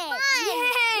it!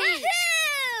 Yay!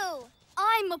 Woohoo!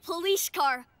 I'm a police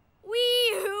car.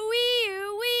 Wee-oo,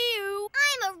 wee-oo, wee-oo.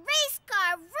 I'm a race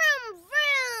car. Vroom,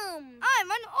 vroom.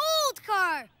 I'm an old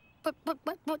car.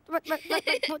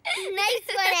 Nice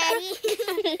one,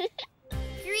 Eddie.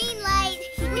 Green light.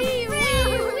 Wee,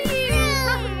 Vroom,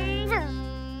 wee, vroom.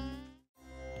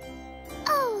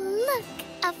 Oh, look,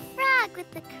 a frog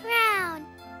with a crown.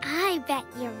 I bet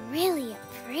you're really a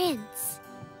prince.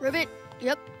 Ribbit,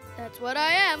 yep, that's what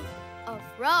I am. A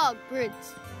frog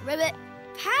prince. Ribbit.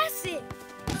 Pass it.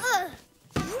 Ugh.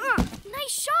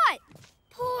 Nice shot.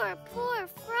 Poor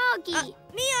Froggy.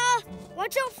 Mia,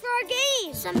 watch out,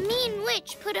 Froggy. Some mean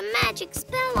witch put a magic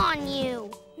spell on you.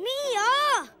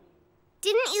 Mia!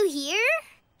 Didn't you hear?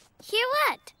 Hear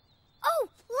what? Oh,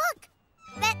 look!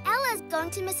 Bet Ella's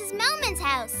going to Mrs. Melman's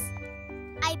house.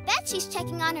 I bet she's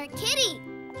checking on her kitty.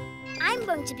 I'm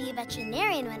going to be a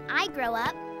veterinarian when I grow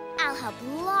up. I'll help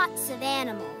lots of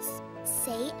animals.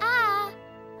 Say ah.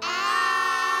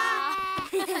 Ah!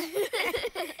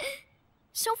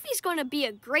 Sophie's gonna be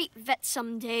a great vet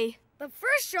someday. But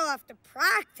first she'll have to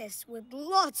practice with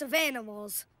lots of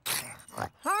animals.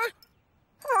 Huh?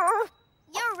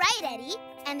 You're right, Eddie.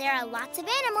 And there are lots of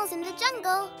animals in the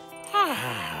jungle.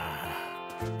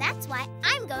 That's why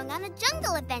I'm going on a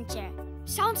jungle adventure.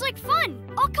 Sounds like fun.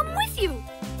 I'll come with you.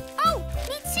 Oh,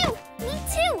 me too. Me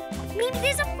too. Maybe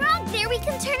there's a frog there we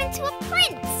can turn into a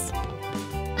prince.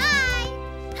 Bye.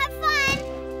 Have fun.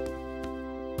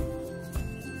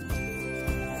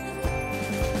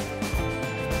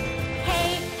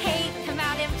 Hey, hey, come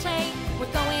out and play.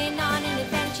 We're going on an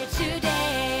adventure today.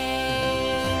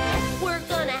 We're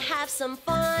gonna have some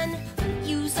fun.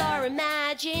 Use our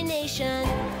imagination.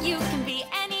 You can be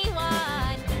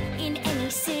anyone in any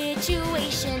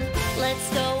situation. Let's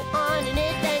go on an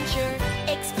adventure,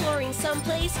 exploring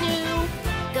someplace new.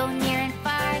 Go near and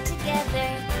far together.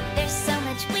 There's so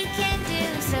much we can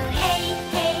do. So hey,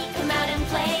 hey, come out and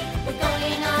play. We're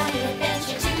going on an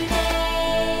adventure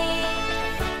today.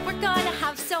 We're gonna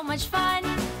have so much fun.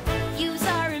 Use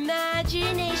our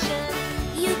imagination.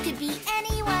 You could be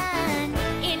anyone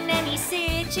in any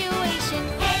situation.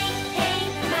 Hey, hey,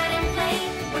 come out and play.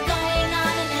 We're going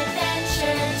on an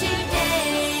adventure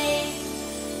today.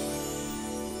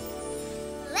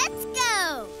 Let's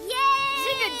go. Yay!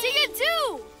 Zigga-digga-doo!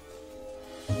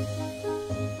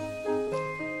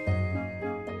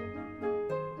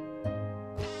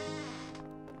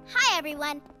 Hi,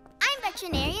 everyone. I'm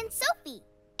veterinarian Sophie.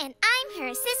 And I'm her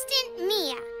assistant,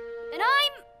 Mia. And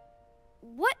I'm...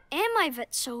 What am I,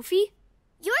 Vet Sophie?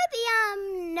 You're the,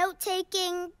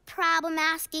 note-taking,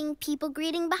 problem-asking,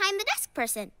 people-greeting behind-the-desk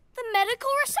person. The medical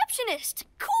receptionist.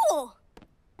 Cool!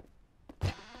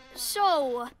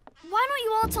 So, why don't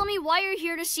you all tell me why you're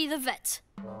here to see the vet?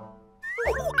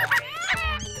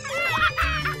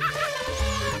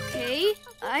 Okay,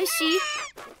 I see.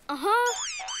 Uh-huh,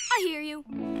 I hear you.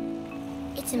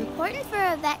 It's important for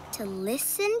a vet to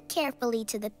listen carefully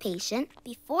to the patient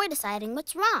before deciding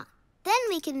what's wrong. Then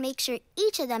we can make sure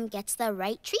each of them gets the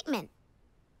right treatment.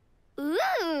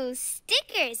 Ooh,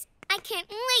 stickers! I can't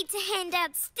wait to hand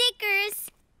out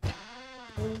stickers.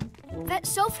 Vet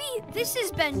Sophie, this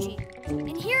is Benji.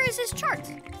 And here is his chart.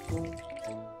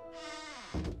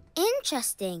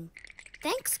 Interesting.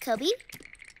 Thanks, Kobe.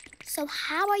 So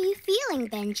how are you feeling,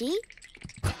 Benji?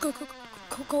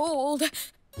 Cold.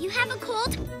 You have a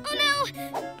cold? Oh, no!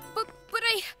 But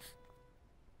I...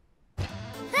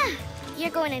 You're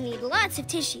going to need lots of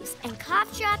tissues and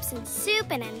cough drops and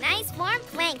soup and a nice warm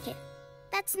blanket.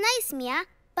 That's nice, Mia,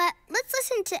 but let's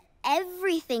listen to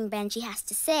everything Benji has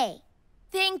to say.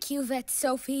 Thank you, Vet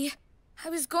Sophie. I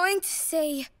was going to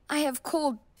say I have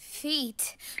cold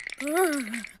feet.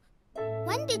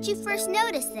 When did you first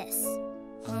notice this?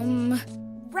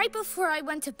 Right before I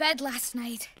went to bed last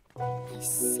night. I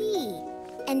see.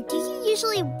 And do you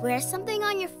usually wear something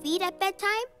on your feet at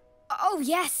bedtime? Oh,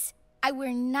 yes. I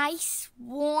wear nice,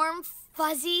 warm,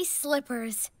 fuzzy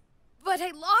slippers. But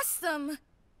I lost them.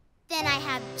 Then I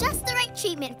have just the right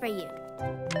treatment for you.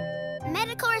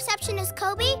 Medical receptionist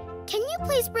Kobe, can you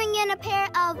please bring in a pair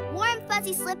of warm,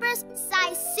 fuzzy slippers,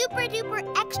 size super duper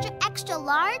extra, extra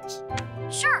large?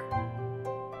 Sure.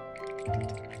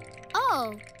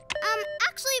 Oh,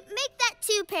 actually, make that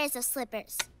 2 pairs of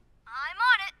slippers. I'm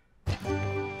on it.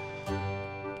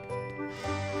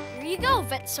 Here you go,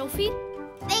 Vet Sophie.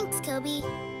 Thanks, Kobe.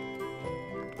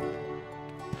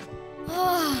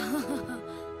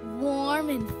 Warm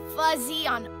and fuzzy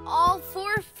on all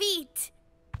 4 feet.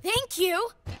 Thank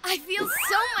you. I feel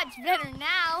so much better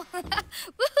now.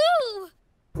 Woohoo!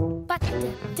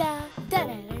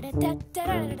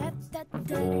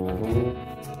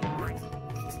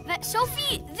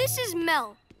 Sophie, this is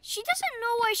Mel. She doesn't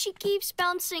know why she keeps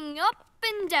bouncing up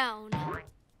and down.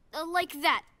 Like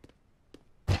that.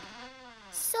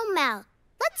 So, Mel,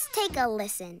 let's take a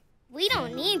listen. We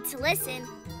don't need to listen.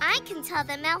 I can tell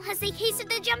that Mel has a case of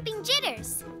the jumping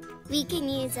jitters. We can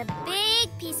use a big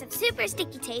piece of super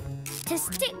sticky tape to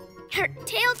stick her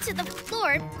tail to the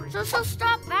floor so she'll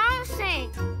stop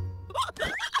bouncing.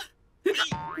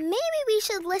 Maybe we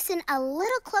should listen a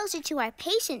little closer to our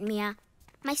patient, Mia.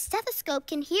 My stethoscope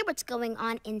can hear what's going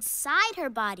on inside her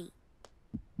body.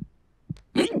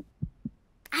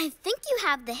 I think you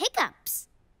have the hiccups.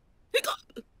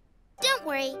 Don't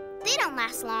worry, they don't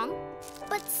last long.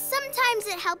 But sometimes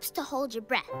it helps to hold your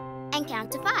breath and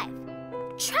count to 5.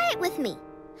 Try it with me.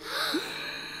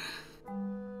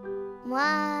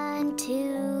 1,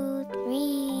 2,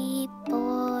 3,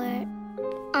 4.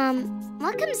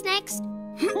 What comes next?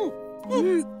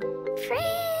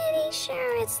 Pretty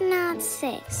sure it's not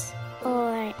 6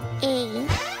 or 8.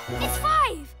 It's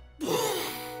 5.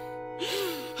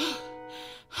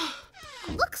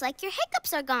 Looks like your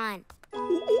hiccups are gone.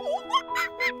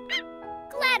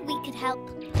 Glad we could help.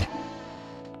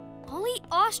 Ollie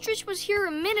Ostrich was here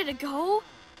a minute ago.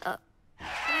 But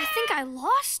I think I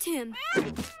lost him.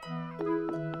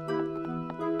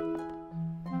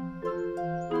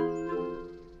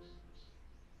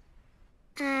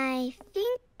 I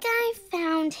think I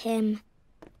found him.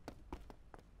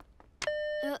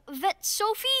 Vet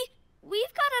Sophie,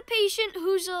 we've got a patient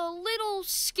who's a little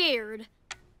scared.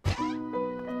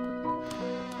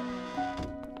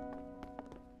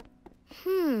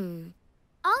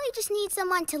 Ollie just needs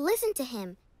someone to listen to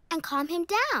him and calm him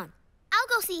down. I'll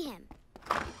go see him.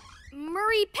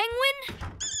 Murray Penguin?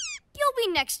 You'll be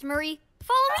next, Murray.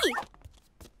 Follow me.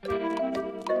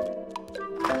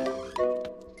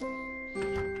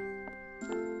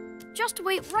 Just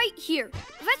wait right here.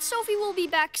 Vet Sophie will be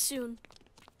back soon.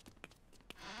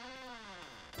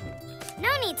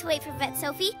 No need to wait for Vet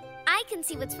Sophie. I can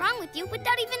see what's wrong with you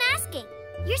without even asking.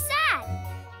 You're sad.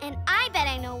 And I bet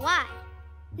I know why.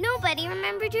 Nobody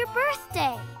remembered your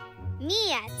birthday.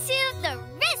 Mia to the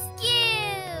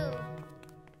rescue!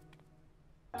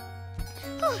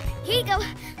 Oh, here you go.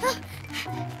 Oh.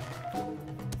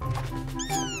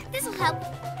 This'll help.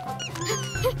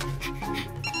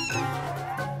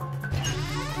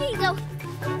 Here you go.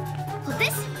 Hold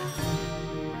this.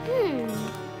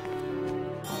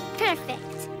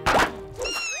 Perfect.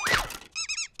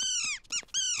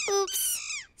 Oops.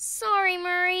 Sorry,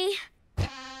 Murray.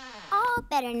 All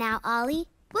better now, Ollie.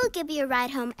 We'll give you a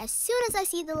ride home as soon as I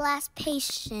see the last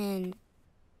patient.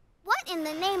 What in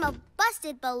the name of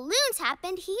busted balloons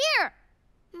happened here?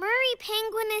 Murray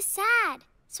Penguin is sad,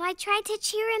 so I tried to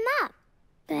cheer him up.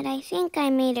 But I think I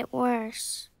made it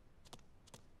worse.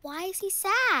 Why is he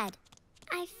sad?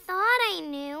 I thought I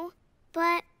knew,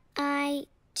 but I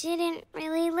didn't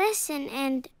really listen,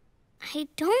 and I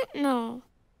don't know.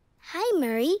 Hi,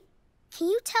 Murray. Can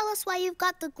you tell us why you've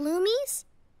got the gloomies?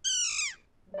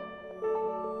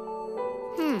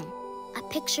 A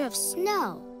picture of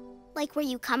snow. Like where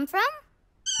you come from?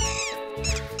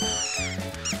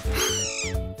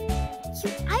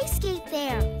 You ice skate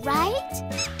there, right?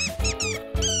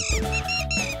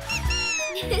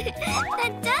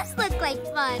 That does look like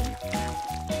fun.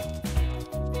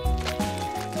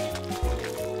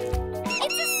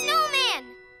 It's a snowman!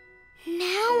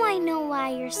 Now I know why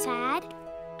you're sad.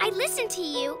 I listened to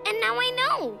you, and now I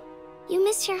know. You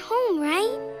miss your home,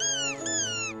 right?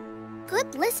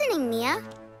 Good listening, Mia.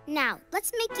 Now,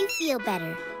 let's make you feel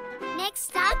better. Next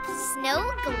stop,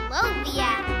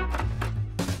 Snowglobia.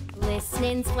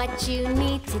 Listening's what you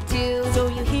need to do, so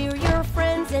you hear your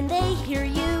friends and they hear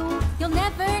you. You'll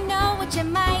never know what you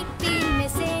might be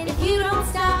missing if you don't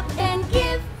stop and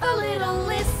give a little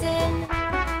listen.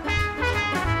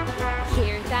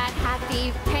 Hear that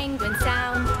happy penguin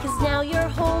sound, 'cause now you're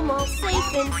home all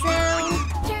safe and sound.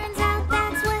 Turns out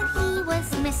that's what he was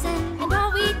missing. And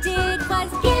all we did was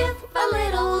give a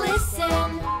little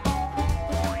listen.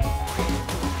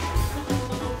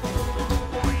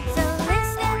 So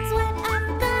listening's what I'm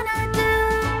gonna do.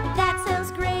 That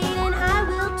sounds great and I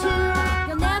will too.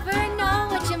 You'll never know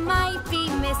what you might be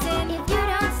missing if you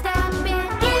don't stop and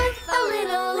give a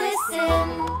little listen.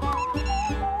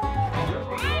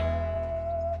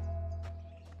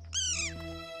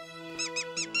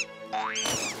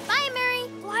 Bye, Murray.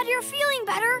 Glad you're feeling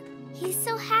better. He's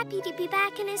so happy to be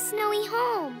back in his snowy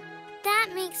home. That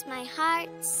makes my heart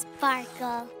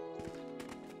sparkle.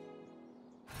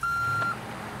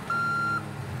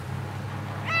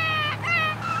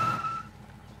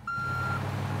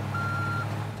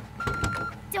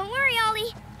 Don't worry,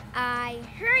 Ollie. I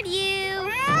heard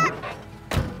you.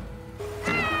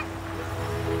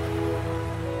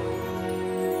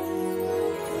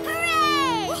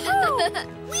 Hooray!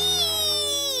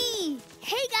 Whee!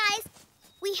 Hey, guys.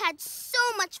 We had so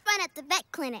much fun at the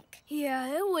vet clinic. Yeah,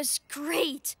 it was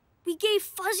great. We gave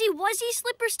fuzzy wuzzy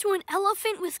slippers to an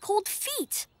elephant with cold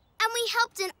feet. And we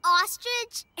helped an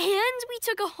ostrich. And we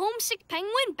took a homesick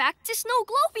penguin back to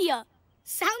Snowglobia.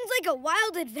 Sounds like a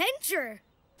wild adventure.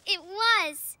 It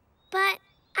was. But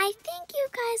I think you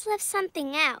guys left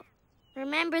something out.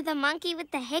 Remember the monkey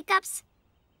with the hiccups?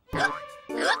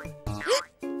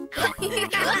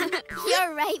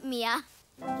 You're right, Mia.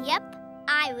 Yep,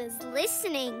 I was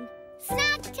listening.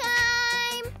 Snack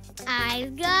time!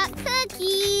 I've got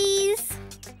cookies.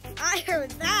 I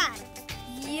heard that.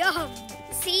 Yum.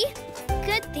 See?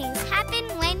 Good things happen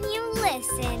when you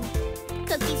listen.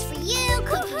 Cookies for you,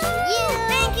 cookies for you.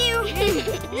 Thank you.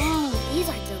 These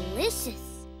are delicious.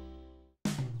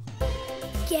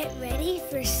 Get ready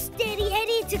for Steady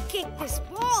Eddie to kick this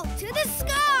ball to the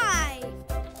sky.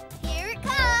 Here it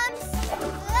comes.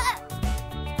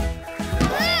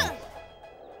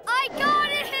 I got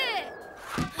it!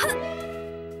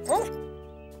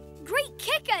 Great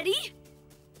kick, Eddie.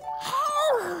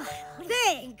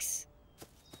 Thanks.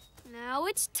 Now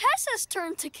it's Tessa's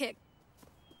turn to kick.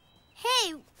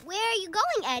 Hey, where are you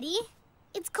going, Eddie?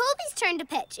 It's Colby's turn to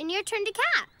pitch and your turn to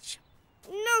catch.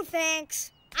 No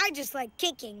thanks. I just like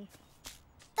kicking.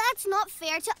 That's not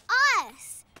fair to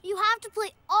us. You have to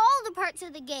play all the parts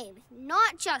of the game,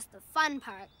 not just the fun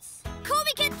parts.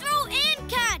 Colby can throw and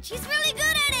catch. He's really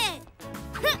good at it.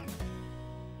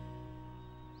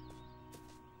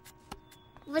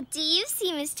 What do you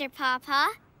see, Mr.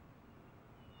 Pawpaw?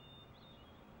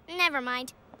 Never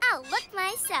mind. I'll look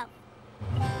myself.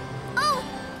 Oh,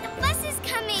 the bus is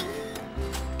coming.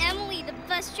 Emily, the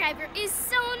bus driver, is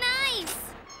so nice.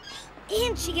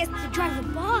 And she gets to drive a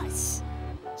bus.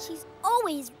 She's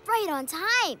always right on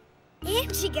time.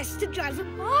 And she gets to drive a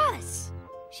bus.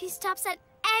 She stops at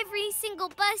every single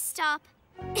bus stop.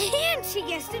 And she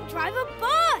gets to drive a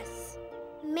bus.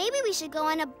 Maybe we should go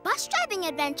on a bus driving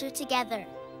adventure together.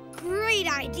 Great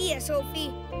idea,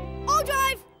 Sophie. I'll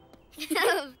drive.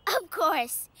 Of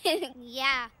course.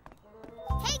 Yeah.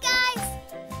 Hey, guys.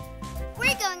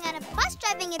 We're going on a bus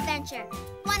driving adventure.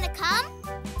 Want to come?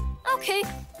 Okay,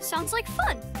 sounds like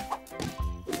fun.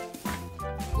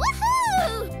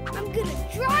 Woohoo! I'm gonna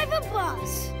drive a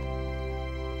bus.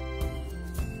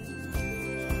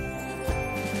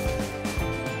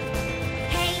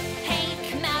 Hey, hey,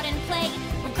 come out and play.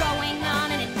 We're going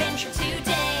on an adventure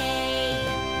today.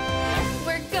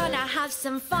 We're gonna have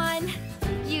some fun.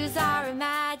 Use our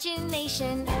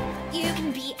imagination. You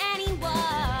can be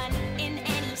anyone in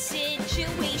any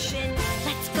situation.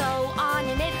 Let's go on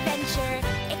an adventure,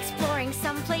 exploring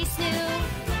someplace new.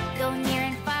 Go near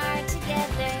and far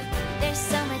together. There's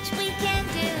so much we can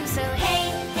do. So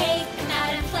hey, hey, come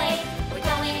out and play. We're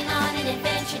going on an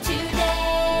adventure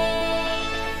today.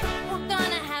 We're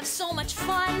gonna have so much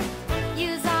fun.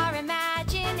 Use our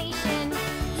imagination.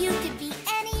 You could be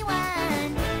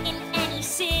anyone in any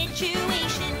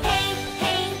situation. Hey,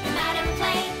 hey, come out and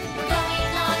play. We're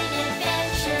going on an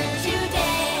adventure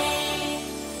today.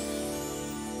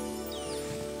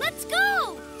 Let's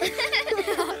go!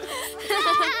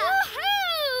 Woohoo!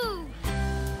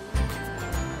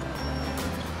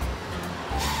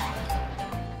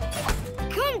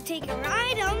 Come take a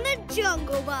ride on the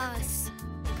Jungle Bus.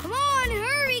 Come on,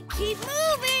 hurry, keep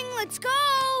moving. Let's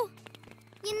go.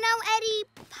 You know, Eddie,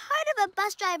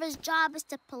 bus driver's job is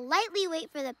to politely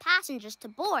wait for the passengers to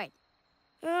board.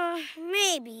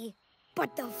 Maybe.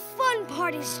 But the fun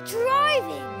part is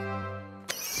driving.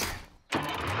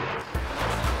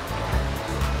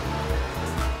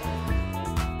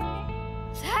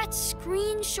 That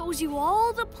screen shows you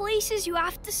all the places you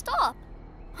have to stop.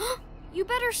 You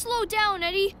better slow down,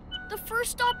 Eddie. The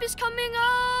first stop is coming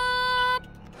up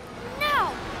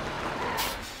now.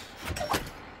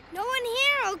 No one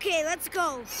here? Okay, let's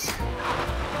go.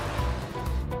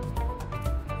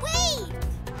 Wait!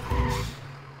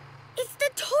 It's the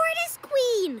Tortoise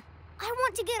Queen! I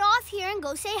want to get off here and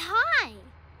go say hi.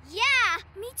 Yeah,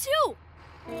 me too.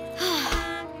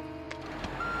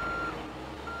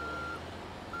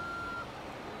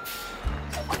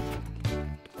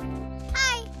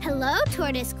 Hi. Hello,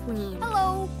 Tortoise Queen.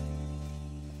 Hello.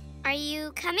 Are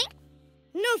you coming?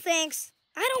 No thanks.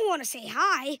 I don't want to say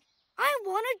hi. I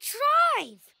want to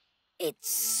drive. It's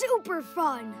super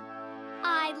fun.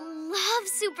 I love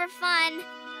super fun.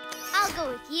 I'll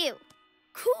go with you.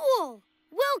 Cool.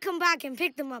 We'll come back and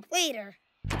pick them up later.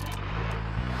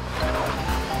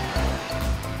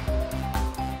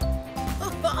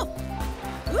 Oh,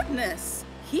 goodness.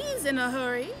 He's in a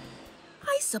hurry.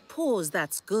 I suppose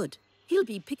that's good. He'll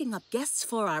be picking up guests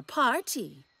for our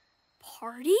party.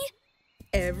 Party?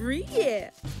 Every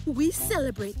year, we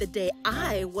celebrate the day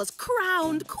I was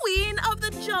crowned Queen of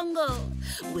the Jungle.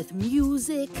 With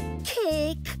music,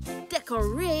 cake,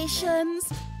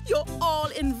 decorations. You're all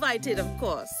invited, of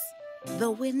course.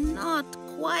 Though we're not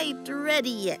quite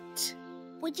ready yet.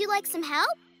 Would you like some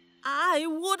help? I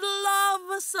would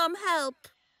love some help.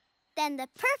 Then the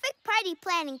perfect party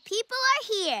planning people are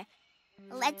here.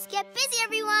 Let's get busy,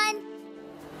 everyone.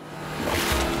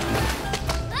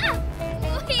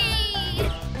 Whee!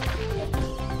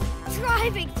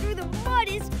 Driving through the mud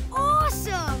is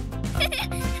awesome.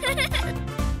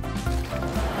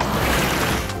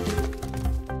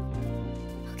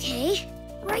 Okay,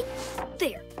 right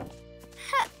there.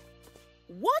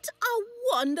 What a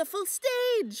wonderful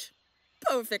stage.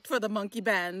 Perfect for the monkey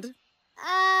band.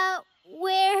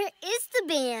 Where is the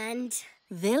band?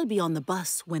 They'll be on the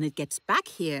bus when it gets back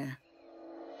here.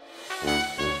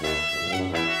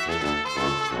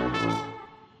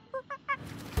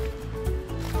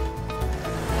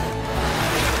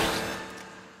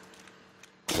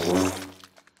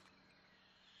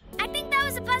 I think that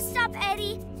was a bus stop,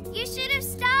 Eddie. You should have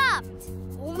stopped.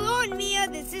 Hold on, Mia.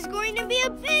 This is going to be a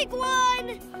big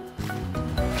one.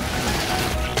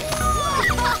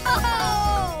 Whoa!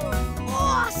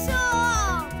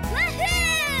 Awesome!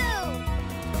 Woohoo!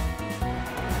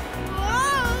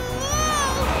 Whoa!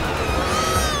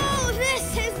 This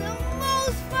is the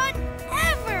most fun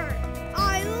ever!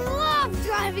 I love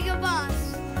driving a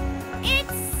bus.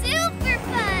 It's super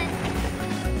fun.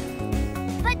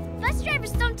 But bus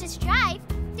drivers don't just drive.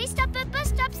 They stop at bus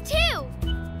stops too.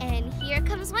 And here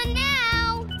comes one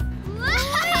now.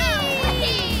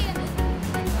 Whee!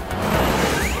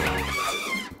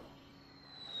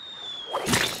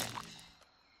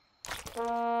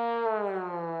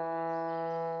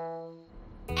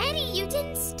 Eddie, you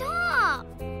didn't stop.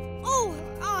 Oh,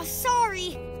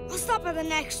 sorry. I'll stop at the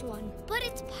next one. But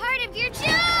it's part of your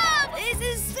job. This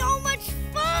is so much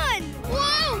fun!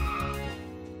 Whoa!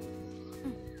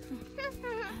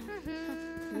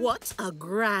 What a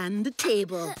grand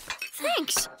table.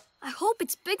 Thanks. I hope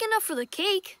it's big enough for the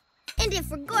cake. And if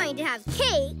we're going to have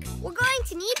cake, we're going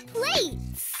to need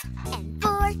plates. And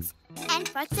forks. And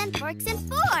forks and forks and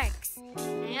forks.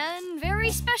 And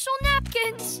very special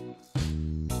napkins.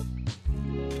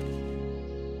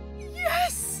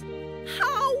 Yes!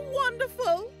 How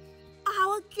wonderful!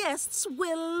 Our guests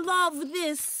will love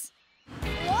this.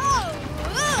 Whoa!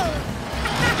 Whoa.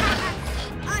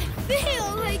 I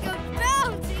feel like a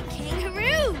bouncing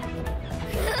kangaroo.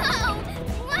 Wow!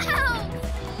 Wow!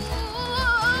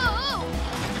 Whoa!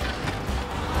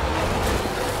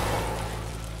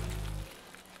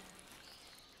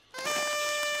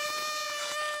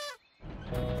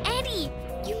 Eddie,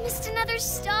 you missed another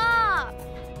stop.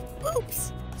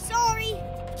 Oops! Sorry.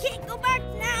 Can't go back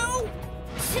now.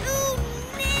 Too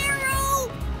narrow.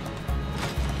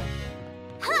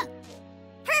 Huh!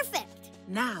 Perfect.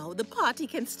 Now the party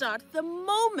can start the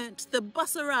moment the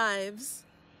bus arrives.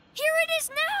 Here it is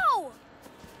now!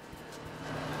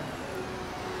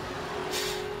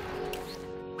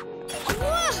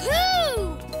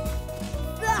 Woohoo!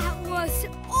 That was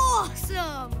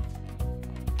awesome.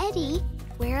 Eddie,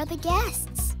 where are the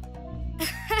guests?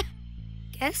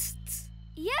 Guests?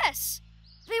 Yes,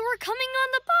 they were coming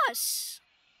on the bus.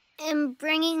 And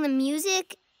bringing the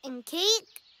music and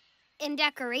cake and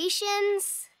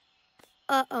decorations.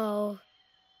 Uh-oh.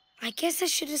 I guess I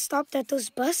should have stopped at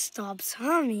those bus stops,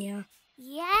 huh, Mia?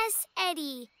 Yes,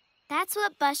 Eddie. That's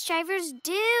what bus drivers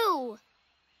do.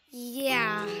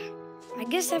 Yeah. I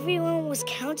guess everyone was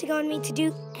counting on me to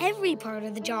do every part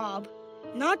of the job,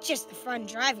 not just the fun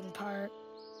driving part.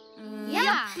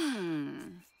 Yeah.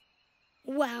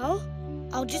 Well,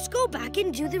 I'll just go back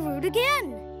and do the route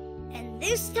again. And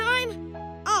this time,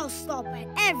 I'll stop at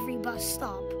every bus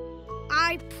stop.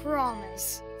 I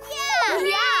promise. Yeah!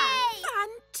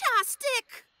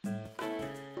 Fantastic!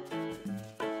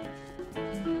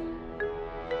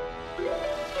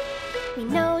 We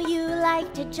know you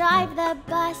like to drive the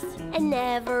bus and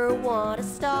never want to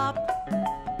stop.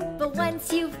 But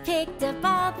once you've picked up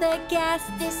all the gas,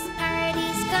 this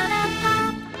party's gonna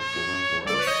pop.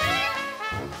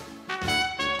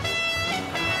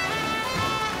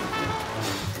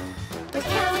 We're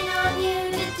counting on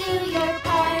you to do your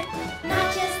part,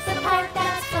 not just the part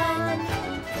that's fun.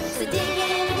 So dig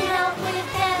in and help with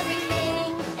everything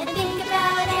and think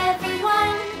about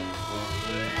everyone.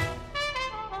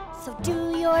 So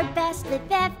do your best with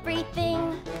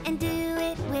everything and do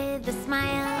it with a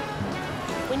smile.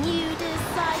 When you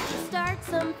decide to start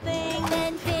something,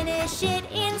 then finish it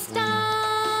in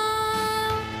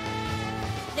style.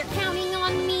 They're counting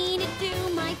on me to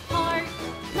do my part,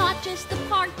 not just the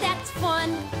part that's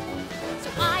fun.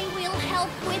 So I will help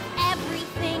with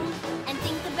everything and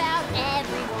think about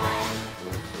everyone.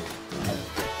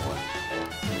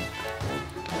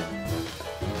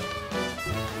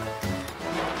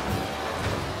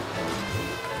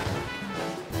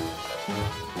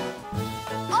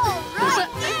 All right!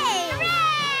 Yay!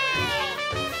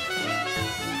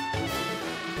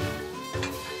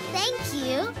 Thank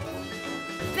you.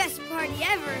 Best party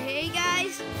ever, hey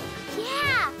guys?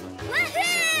 Yeah!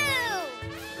 Woohoo!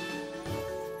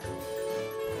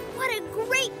 What a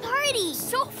great party!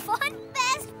 So fun!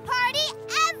 Best party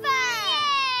ever!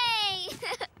 Yay!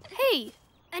 Hey,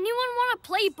 anyone want to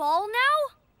play ball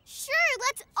now? Sure,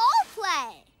 let's all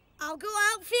play. I'll go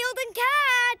outfield and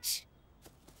catch.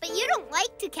 But you don't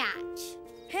like to catch.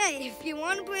 Hey, if you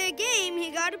want to play a game,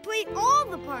 you gotta play all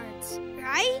the parts,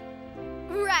 right?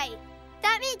 Right.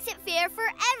 That makes it fair for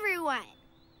everyone.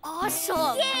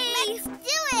 Awesome! Yay! Let's do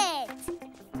it!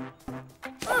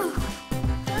 Yes!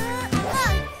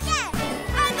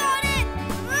 I got it!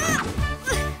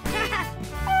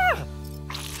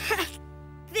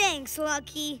 Thanks,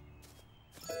 Lucky.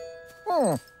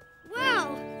 Wow,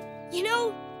 you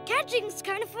know, catching's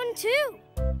kind of fun too.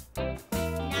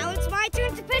 Now it's my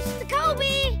turn to pitch to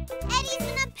Kobe. Eddie's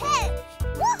gonna pitch!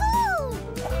 Woohoo!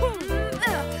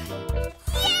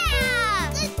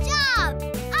 Yeah! Good job!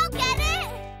 I'll get it!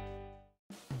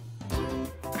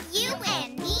 You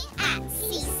and me at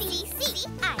CCC.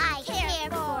 I care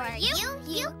for you,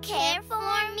 you care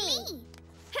for me.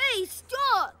 Hey,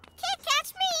 stop! Can't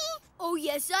catch me! Oh,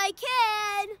 yes, I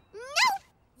can. Nope!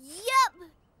 Yup.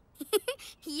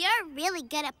 You're really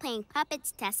good at playing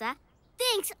puppets, Tessa.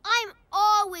 Thanks, I'm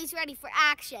always ready for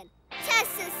action.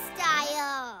 Tessa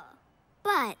style.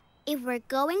 But if we're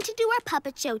going to do our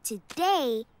puppet show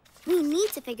today, we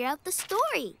need to figure out the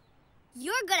story.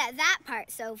 You're good at that part,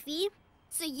 Sophie.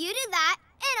 So you do that,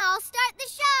 and I'll start the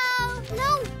show.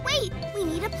 No, wait, we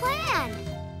need a plan.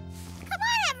 Come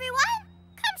on, everyone.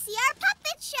 Come see our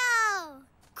puppet show.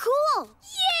 Cool.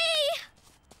 Yay!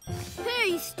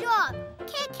 Hey, stop.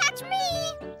 Can't catch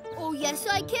me. Oh, yes,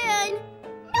 I can.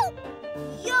 Nope.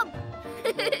 Yup.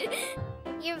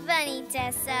 You're funny,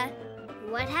 Tessa.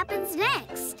 What happens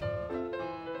next?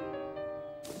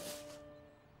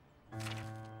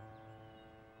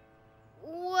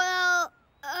 Well,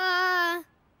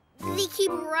 they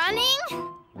keep running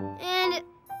and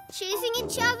chasing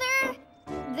each other.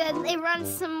 Then they run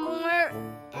some more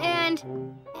and...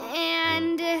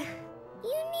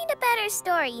 You need a better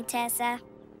story, Tessa.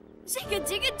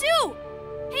 Zig-a-dig-a-doo!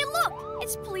 Hey, look!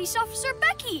 It's Police Officer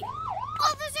Becky!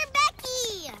 Officer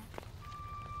Becky!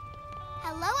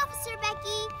 Hello, Officer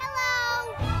Becky.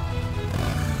 Hello.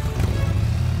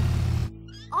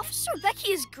 Officer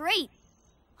Becky is great.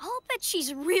 I'll bet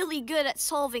she's really good at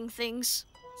solving things.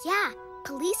 Yeah,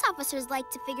 police officers like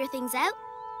to figure things out,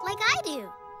 like I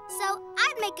do. So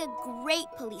I'd make a great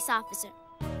police officer.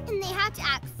 And they have to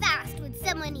act fast when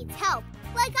someone needs help,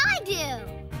 like I do.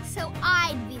 So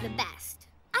I'd be the best.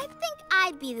 I think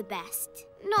I'd be the best.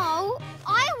 No,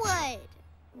 I would.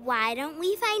 Why don't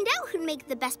we find out who'd make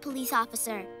the best police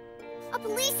officer? A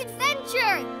police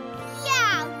adventure!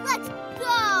 Yeah, let's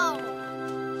go!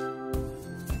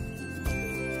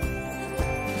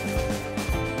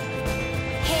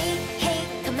 Hey, hey,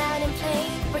 come out and play.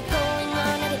 We're going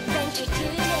on an adventure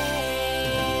today.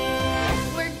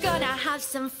 We're gonna have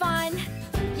some fun.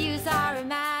 Use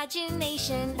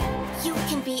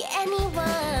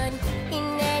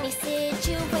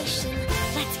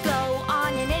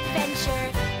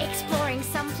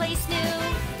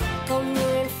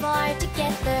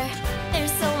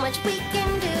much we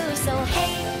can do. So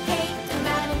hey, hey, come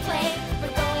out and play.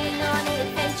 We're going on an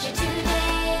adventure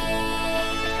today.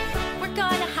 We're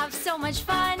gonna have so much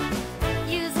fun.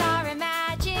 Use our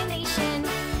imagination.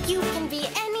 You can be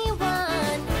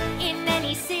anyone in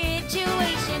any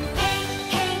situation. Hey,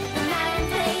 hey, come out and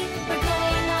play. We're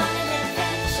going on an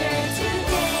adventure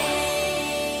today.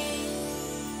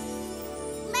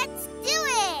 Let's do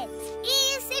it!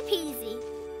 Easy peasy.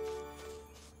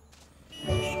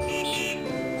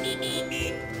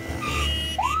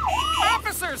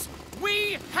 Officers,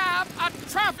 we have a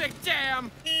traffic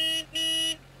jam.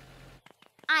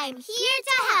 I'm here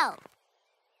to help.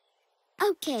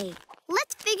 Okay,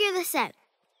 let's figure this out.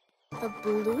 The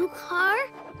blue car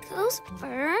goes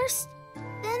first,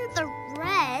 then the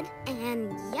red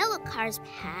and yellow cars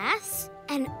pass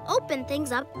and open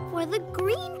things up for the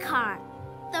green car.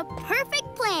 The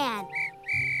perfect plan.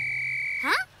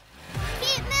 Huh?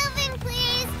 Keep moving,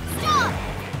 please. Stop.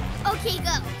 Okay,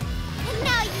 go. And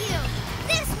now you.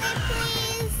 This way,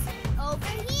 please.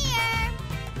 Over here.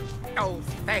 Oh,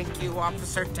 thank you,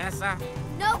 Officer Tessa.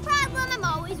 No problem. I'm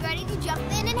always ready to jump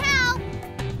in and help.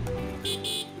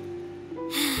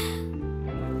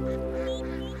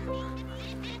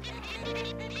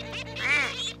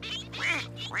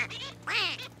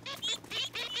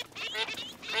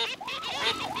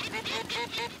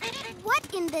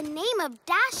 What in the name of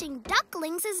dashing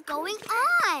ducklings is going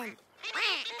on?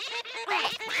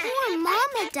 Poor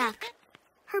Mama Duck.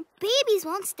 Her babies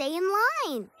won't stay in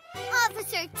line.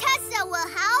 Officer Tessa will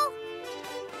help.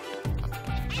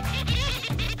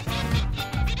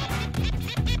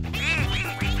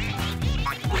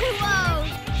 Whoa!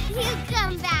 You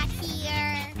come back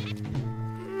here.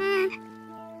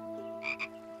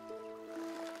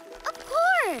 Of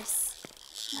course.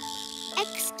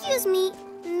 Excuse me,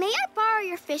 may I borrow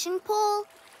your fishing pole?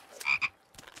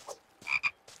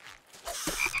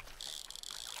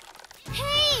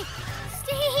 Hey!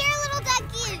 Stay here, little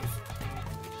duckies!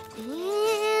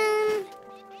 And...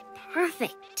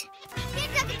 perfect. Here,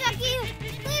 ducky,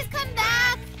 please come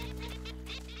back!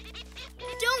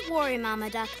 Don't worry, Mama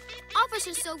Duck.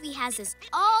 Officer Sophie has this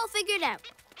all figured out.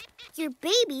 Your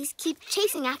babies keep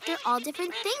chasing after all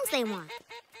different things they want.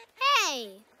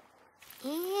 Hey!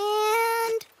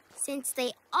 And since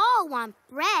they all want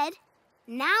bread,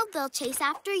 now they'll chase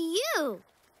after you.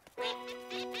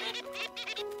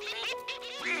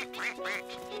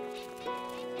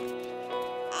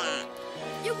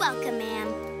 You're welcome,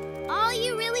 ma'am. All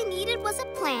you really needed was a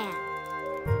plan.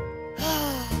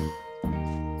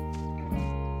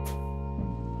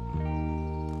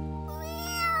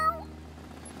 Meow.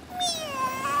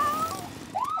 Meow.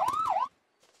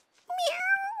 Meow.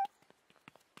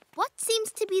 What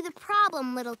seems to be the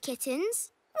problem, little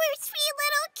kittens? We're 3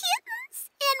 little kittens,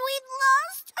 and we've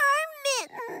lost our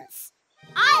mittens.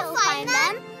 I'll find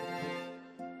them.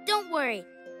 Don't worry.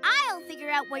 I'll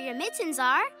figure out where your mittens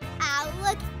are. I'll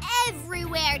look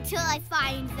everywhere till I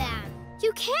find them.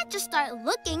 You can't just start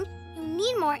looking. You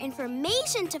need more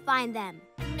information to find them.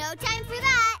 No time for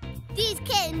that. These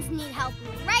kittens need help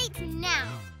right now.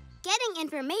 Getting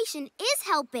information is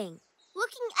helping.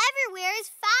 Looking everywhere is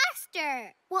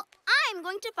faster. Well, I'm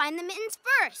going to find the mittens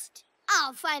first.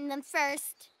 I'll find them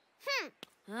first.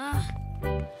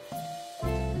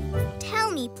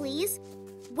 Tell me, please.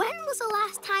 When was the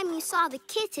last time you saw the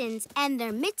kittens and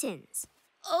their mittens?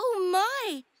 Oh,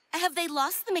 my. Have they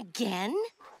lost them again?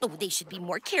 Oh, they should be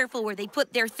more careful where they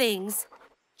put their things.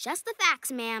 Just the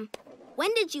facts, ma'am.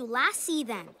 When did you last see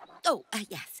them? Oh,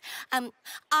 yes.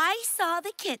 I saw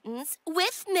the kittens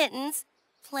with mittens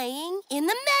playing in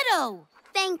the meadow.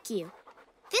 Thank you.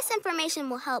 This information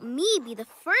will help me be the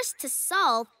first to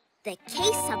solve the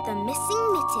case of the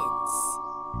missing mittens.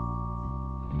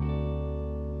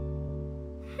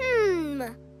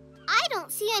 I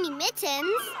don't see any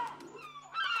mittens.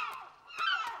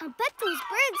 I bet those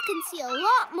birds can see a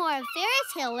lot more of Fairy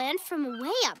Tale Land from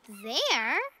way up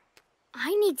there.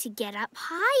 I need to get up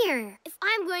higher if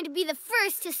I'm going to be the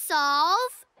first to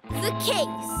solve the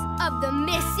case of the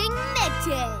missing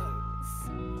mittens.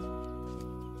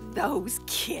 Those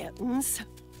kittens.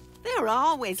 They're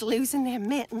always losing their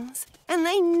mittens, and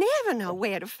they never know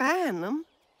where to find them.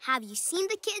 Have you seen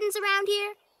the kittens around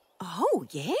here? Oh,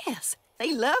 yes.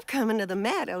 They love coming to the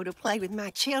meadow to play with my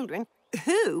children,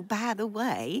 who, by the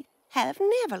way, have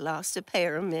never lost a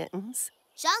pair of mittens.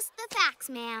 Just the facts,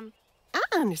 ma'am. I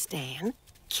understand.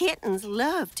 Kittens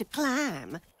love to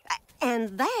climb,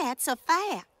 and that's a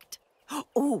fact.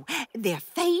 Oh, their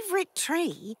favorite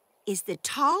tree is the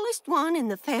tallest one in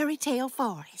the fairy tale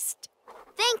forest.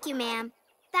 Thank you, ma'am.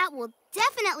 That will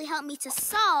definitely help me to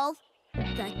solve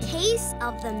the case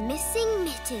of the missing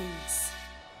mittens.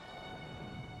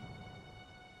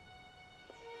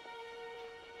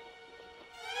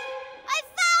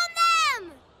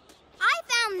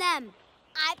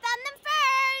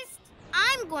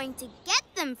 going to get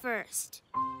them first.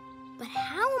 But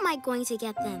how am I going to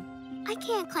get them? I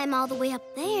can't climb all the way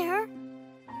up there.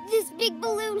 This big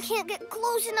balloon can't get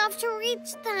close enough to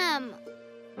reach them.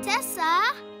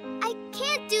 Tessa, I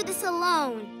can't do this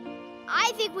alone.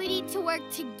 I think we need to work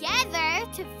together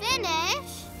to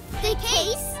finish the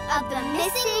case of the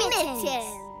missing mittens.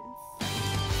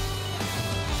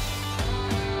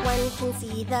 One can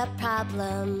see the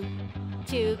problem,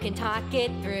 two can talk it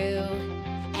through.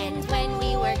 And when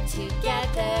we work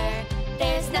together,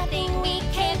 there's nothing we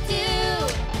can't do.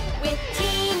 With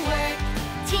teamwork,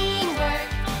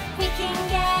 we can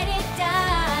get it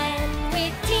done.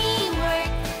 With teamwork,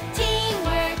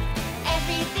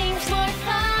 everything's more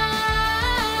fun.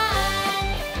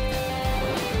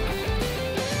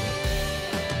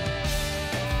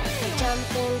 I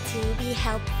jump in to be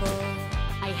helpful.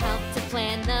 I help to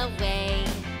plan the way.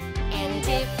 And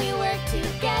if we work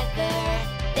together,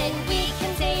 then we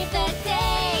can save the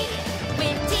day.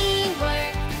 With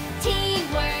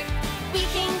teamwork, we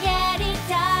can get it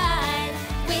done.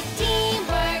 With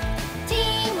teamwork,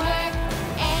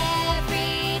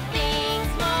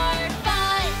 everything's more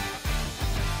fun.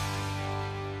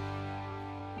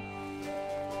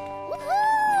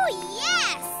 Woohoo!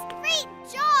 Yes! Great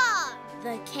job!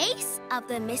 The case of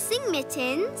the missing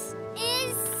mittens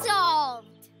is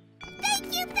solved. Thank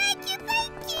you!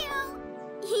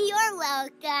 You're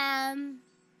welcome.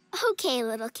 Okay,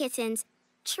 little kittens,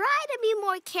 try to be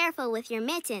more careful with your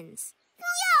mittens. Yo!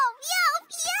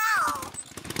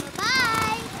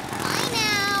 Bye-bye. Bye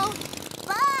now.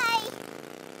 Bye.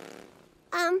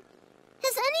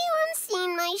 Has anyone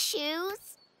seen my shoes?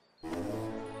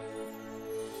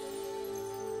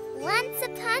 Once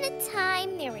upon a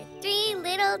time, there were 3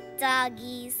 little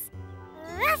doggies.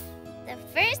 Ruff! The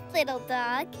first little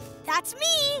dog, that's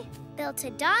me, built a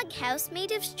doghouse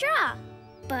made of straw.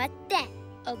 But then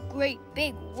a great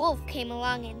big wolf came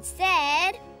along and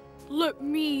said, Let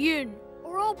me in,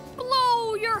 or I'll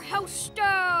blow your house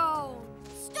down.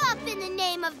 Stop in the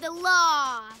name of the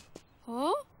law.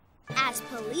 Huh? As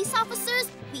police officers,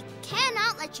 we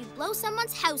cannot let you blow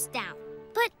someone's house down.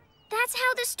 But that's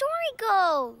how the story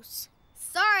goes.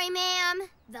 Sorry, ma'am.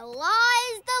 The law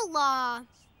is the law.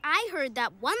 I heard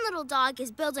that one little dog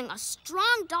is building a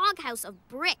strong doghouse of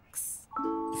bricks.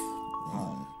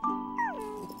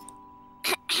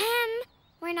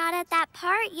 We're not at that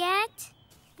part yet.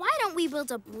 Why don't we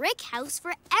build a brick house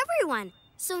for everyone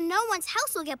so no one's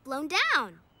house will get blown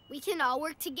down? We can all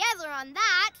work together on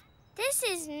that. This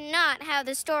is not how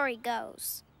the story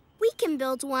goes. We can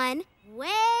build one way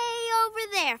over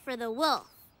there for the wolf.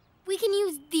 We can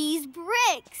use these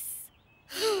bricks.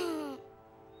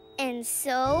 And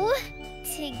so,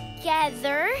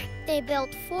 together, they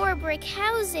built 4 brick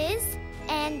houses,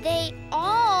 and they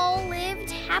all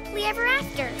lived happily ever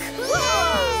after.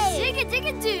 Whoa!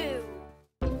 Dig-a-dig-a-doo!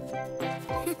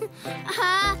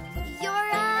 You're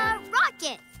a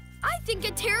rocket. I think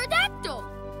a pterodactyl.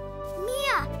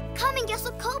 Mia, come and guess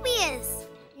what Kobe is.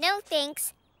 No,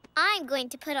 thanks. I'm going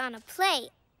to put on a play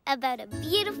about a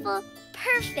beautiful,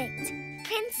 perfect,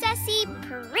 princessy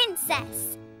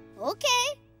princess.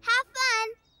 Okay. Have fun.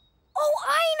 Oh,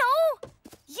 I know!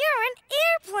 You're an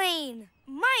airplane.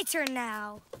 My turn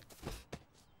now.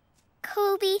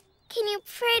 Kobe, can you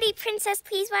pretty princess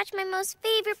please watch my most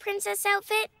favorite princess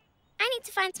outfit? I need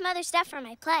to find some other stuff for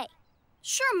my play.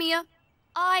 Sure, Mia.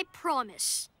 I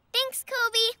promise. Thanks,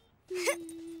 Kobe.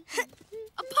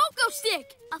 A pogo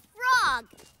stick. A frog.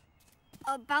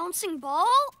 A bouncing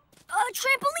ball. A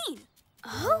trampoline.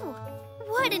 Oh,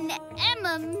 what an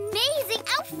amazing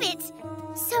outfit.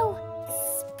 So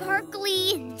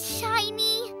sparkly and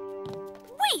shiny.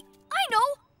 Wait, I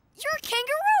know. You're a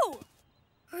kangaroo.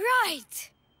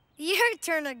 Right. Your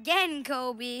turn again,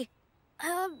 Kobe.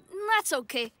 That's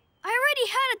okay. I already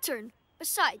had a turn.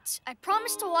 Besides, I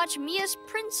promised to watch Mia's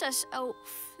princess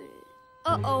outfit.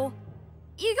 Uh-oh.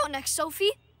 You go next,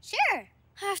 Sophie. Sure.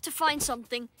 I have to find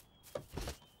something.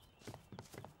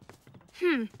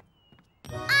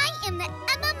 I am the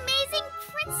amazing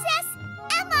Princess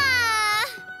Emma!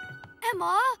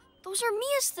 Emma, those are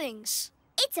Mia's things.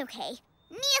 It's okay.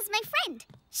 Mia's my friend.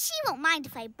 She won't mind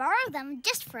if I borrow them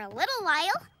just for a little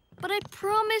while. But I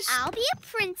promise... I'll be a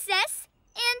princess,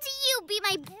 and you'll be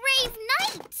my brave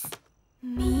knight.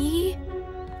 Me?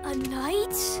 A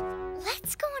knight?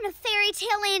 Let's go on a fairy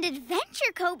tale land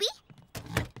adventure, Kobe.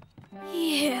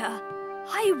 Yeah,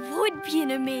 I would be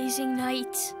an amazing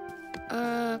knight.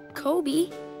 Kobe,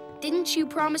 didn't you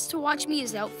promise to watch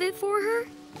Mia's outfit for her?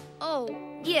 Oh,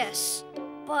 yes.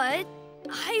 But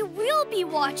I will be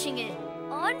watching it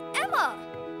on Emma.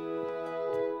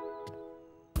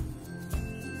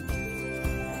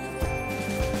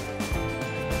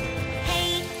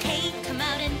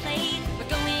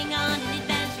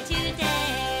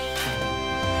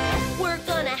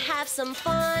 some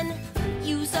fun.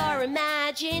 Use our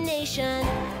imagination.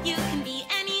 You can be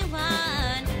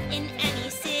anyone in any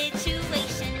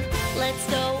situation. Let's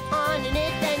go on an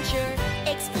adventure,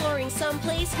 exploring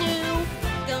someplace new.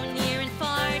 Go near and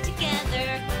far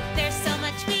together. There's so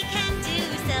much we can do.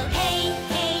 So hey,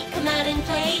 hey, come out and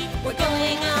play. We're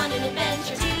going on an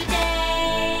adventure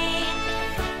today.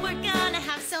 We're gonna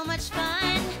have so much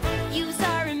fun. Use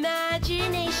our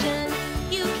imagination.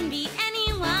 You can be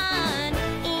anyone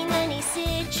in any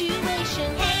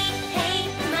situation. Hey, hey,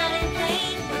 come out and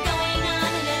play. We're going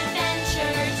on an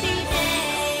adventure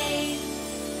today.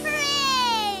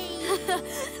 Hooray!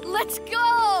 Let's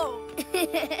go!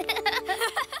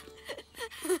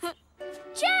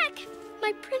 Jack,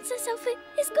 my princess outfit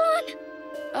is gone.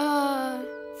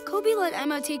 Kobe let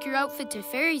Emma take your outfit to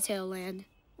Fairy Tale Land.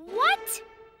 What?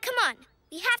 Come on,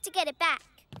 we have to get it back.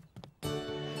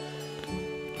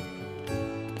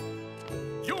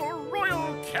 Your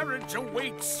royal carriage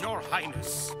awaits, Your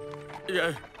Highness.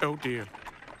 Oh dear.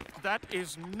 That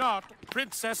is not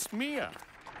Princess Mia.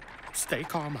 Stay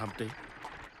calm, Humpty.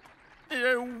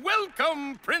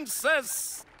 Welcome,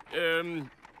 Princess... Emma.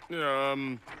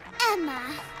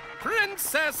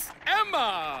 Princess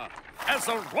Emma! As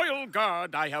a royal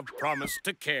guard, I have promised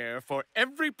to care for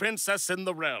every princess in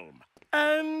the realm.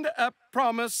 And a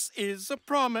promise is a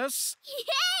promise.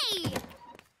 Yay!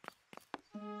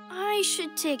 I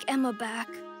should take Emma back.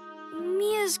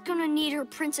 Mia's gonna need her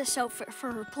princess outfit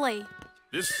for her play.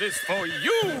 This is for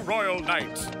you, Royal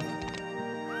Knight.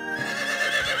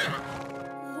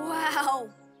 Wow!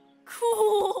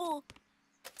 Cool!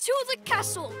 To the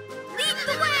castle! Lead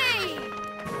the way!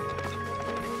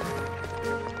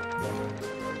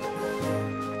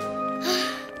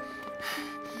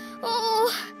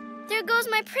 Oh, there goes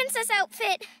my princess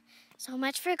outfit. So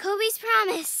much for Kobe's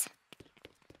promise.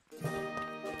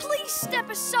 Please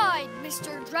step aside,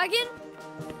 Mr. Dragon,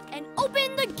 and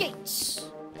open the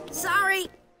gates. Sorry.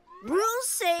 Rules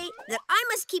say that I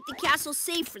must keep the castle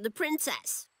safe for the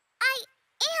princess. I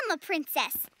am a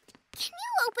princess. Can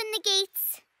you open the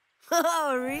gates?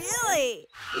 Oh, really?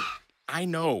 I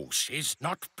know she's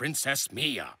not Princess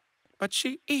Mia, but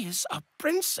she is a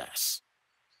princess.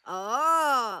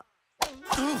 Oh.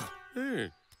 Hmm.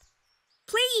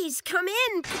 Please come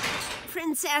in,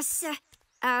 Princess.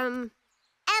 Emma.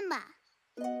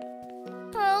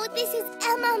 Oh, this is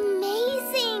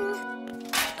amazing.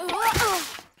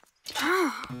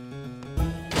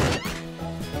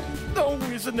 Oh,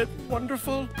 isn't it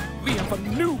wonderful? We have a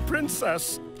new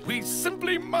princess. We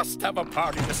simply must have a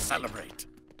party to celebrate.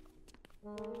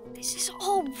 This is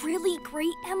all really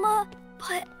great, Emma,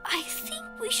 but I think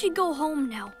we should go home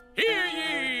now. Hear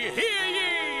ye! Hear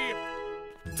ye!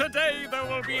 Today there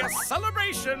will be a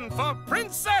celebration for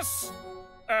Princess...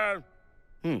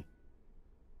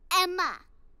 Emma.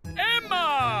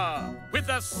 Emma! With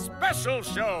a special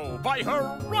show by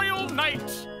her royal knight.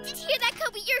 Did you hear that,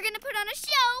 Kobe? You're gonna put on a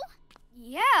show?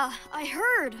 Yeah, I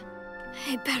heard.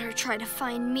 I better try to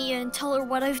find Mia and tell her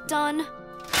what I've done.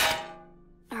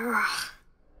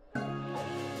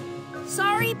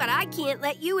 Sorry, but I can't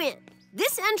let you in.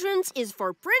 This entrance is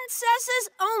for princesses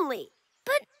only.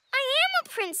 But I am a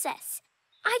princess.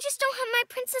 I just don't have my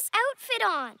princess outfit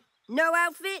on. No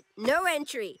outfit, no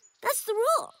entry. That's the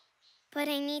rule. But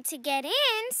I need to get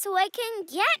in so I can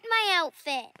get my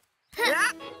outfit. No.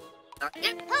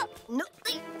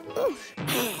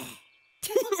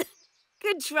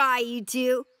 Good try, you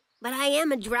two. But I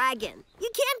am a dragon. You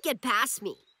can't get past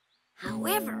me.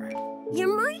 However, you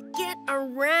might get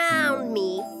around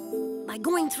me by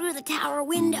going through the tower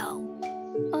window.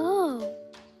 Oh.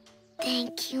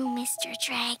 Thank you, Mr.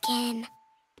 Dragon.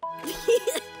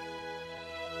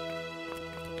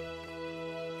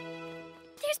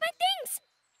 There's my things.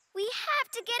 We have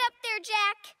to get up there,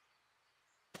 Jack.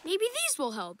 Maybe these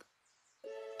will help.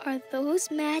 Are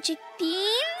those magic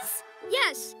beans?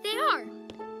 Yes, they are.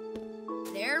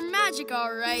 They're magic,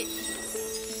 all right.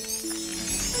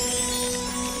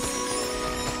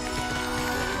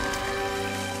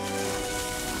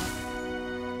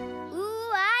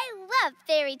 Ooh, I love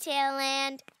Fairy Tale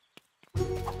Land.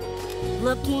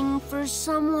 Looking for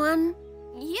someone?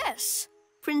 Yes.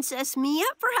 Princess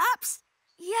Mia, perhaps?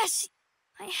 Yes.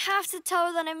 I have to tell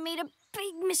her that I made a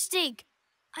big mistake.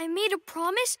 I made a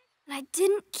promise, and I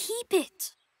didn't keep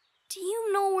it. Do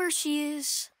you know where she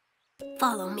is?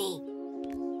 Follow me.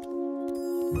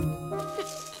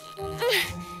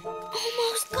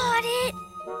 Almost got it.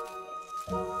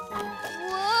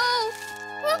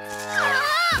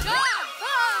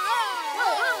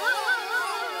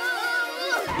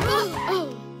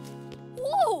 Whoa.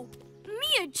 Whoa!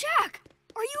 Mia, Jack,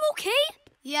 are you okay?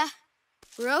 Yeah,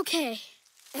 we're okay.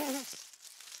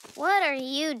 What are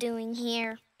you doing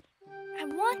here? I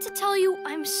want to tell you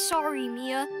I'm sorry,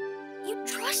 Mia. You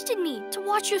trusted me to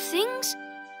watch your things,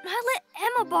 and I let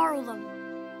Emma borrow them.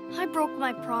 I broke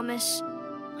my promise.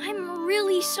 I'm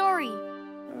really sorry.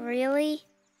 Really?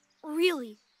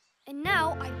 Really. And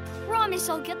now I promise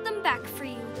I'll get them back for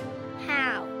you.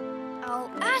 How? I'll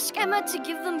ask Emma to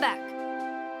give them back.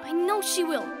 I know she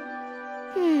will.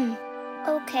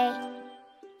 Okay.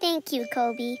 Thank you,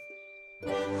 Kobe.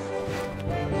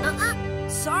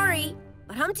 Sorry,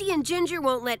 but Humpty and Ginger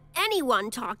won't let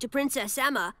anyone talk to Princess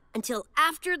Emma until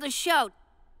after the show.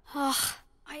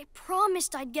 I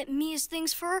promised I'd get Mia's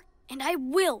things for her, and I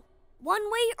will, one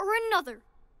way or another.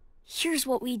 Here's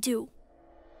what we do.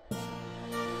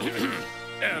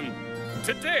 And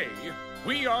today,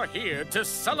 we are here to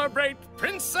celebrate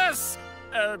Princess...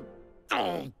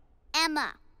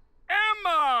 Emma.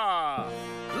 Emma!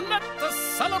 Let the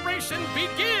celebration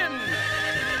begin!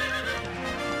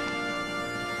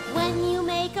 When you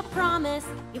make a promise,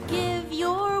 you give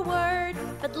your word.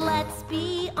 But let's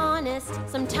be honest,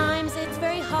 sometimes it's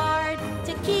very hard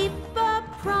to keep a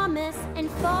promise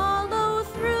and follow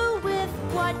through with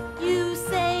what you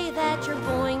say that you're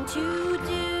going to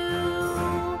do.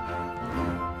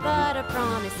 But a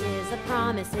promise is a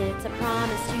promise, it's a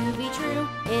promise to be true.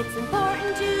 It's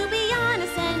important to be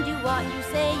honest and do what you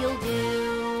say you'll do.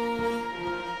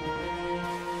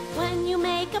 When you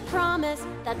make a promise,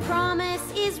 that promise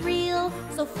is real.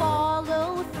 So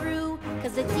follow through,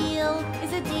 'cause a deal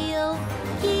is a deal.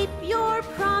 Keep your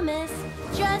promise,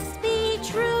 just be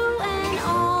true, and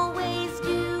always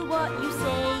do what you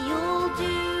say you'll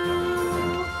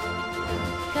do.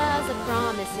 'Cause a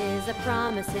promise is a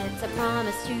promise, it's a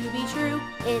promise to be true.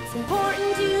 It's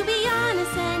important to be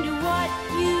honest and do what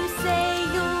you say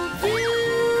you'll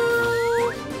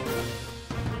do.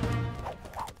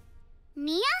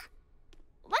 Mia?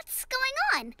 What's going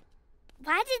on?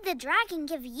 Why did the dragon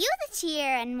give you the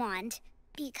tiara and wand?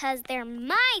 Because they're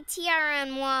my tiara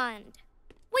and wand.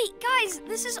 Wait, guys,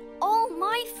 this is all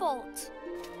my fault.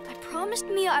 I promised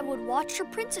Mia I would watch her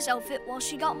princess outfit while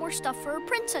she got more stuff for her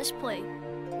princess play.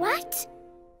 What?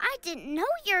 I didn't know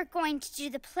you were going to do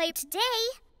the play today.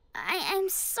 I'm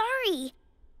sorry.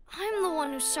 I'm the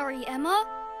one who's sorry, Emma.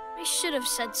 I should have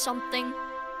said something.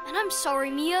 And I'm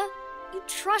sorry, Mia. You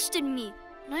trusted me,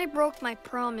 and I broke my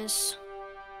promise.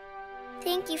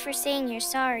 Thank you for saying you're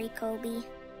sorry, Kobe.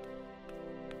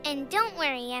 And don't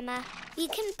worry, Emma. We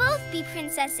can both be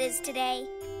princesses today.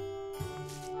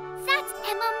 That's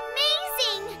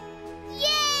amazing!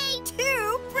 Yay!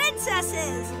 2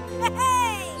 princesses!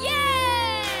 Hey!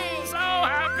 Yay! So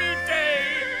happy day!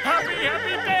 Happy,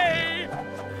 happy day!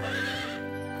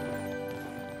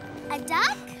 A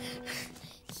duck?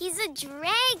 He's a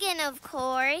dragon, of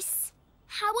course.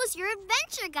 How was your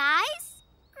adventure, guys?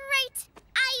 Great!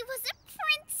 I was a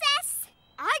princess!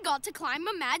 I got to climb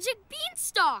a magic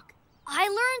beanstalk. I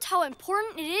learned how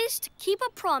important it is to keep a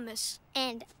promise.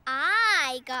 And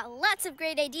I got lots of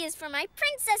great ideas for my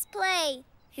princess play.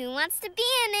 Who wants to be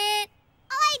in it?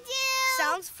 I do!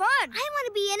 Sounds fun. I want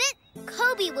to be in it.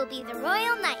 Kobe will be the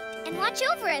royal knight and watch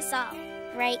over us all.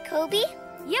 Right, Kobe?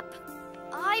 Yep,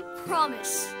 I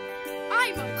promise.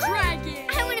 I'm a dragon.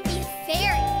 I want to be a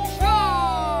fairy.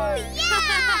 Roar!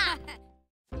 Yeah!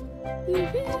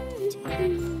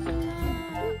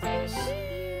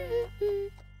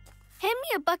 Hand me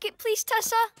a bucket, please,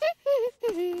 Tessa.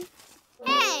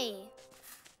 Hey!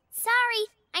 Sorry,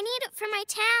 I need it for my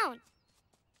town.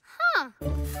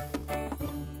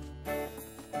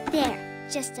 There,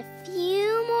 just a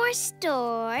few more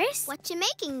stores. What you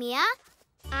making, Mia?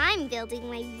 I'm building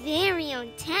my very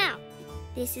own town.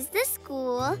 This is the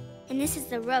school, and this is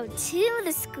the road to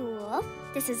the school.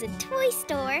 This is a toy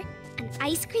store, an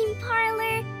ice cream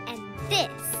parlor, and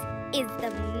this is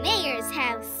the mayor's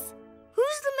house.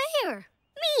 Who's the mayor?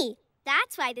 Me.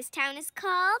 That's why this town is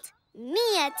called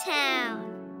Mia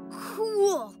Town.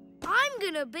 Cool. I'm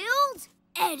gonna build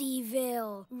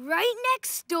Eddyville right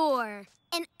next door.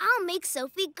 And I'll make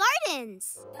Sophie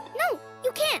Gardens. No,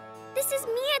 you can't. This is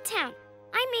Mia Town.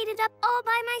 I made it up all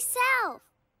by myself.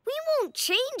 We won't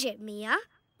change it, Mia.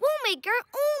 We'll make our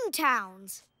own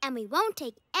towns. And we won't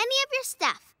take any of your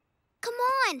stuff. Come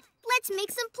on, let's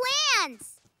make some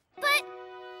plans. But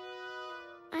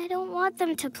I don't want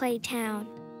them to play town.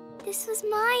 This was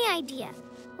my idea.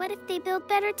 What if they build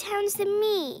better towns than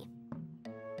me?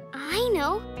 I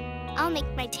know. I'll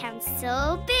make my town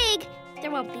so big,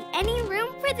 there won't be any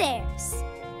room for theirs.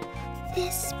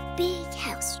 This big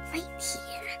house right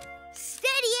here.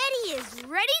 Steady Eddie is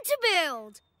ready to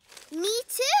build. Me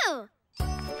too.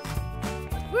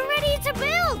 We're ready to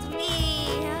build,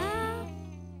 Mia.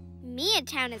 Mia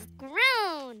Town has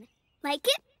grown. Like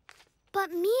it?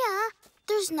 But Mia,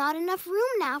 there's not enough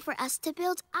room now for us to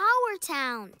build our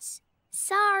towns.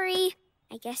 Sorry.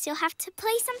 I guess you'll have to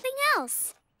play something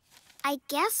else. I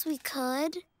guess we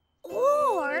could.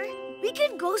 Or we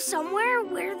could go somewhere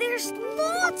where there's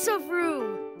lots of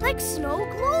room, like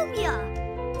Snowglobia.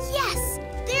 Yes,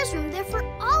 there's room there for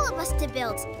all of us to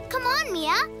build. Come on,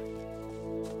 Mia.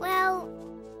 Well,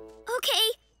 okay.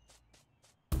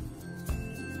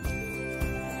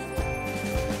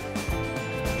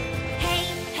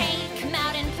 Hey, come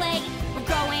out and play. We're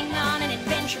going on an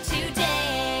adventure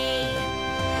today.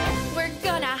 We're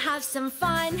gonna have some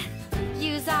fun.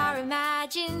 Use our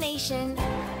imagination.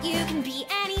 You can be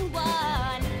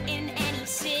anyone in any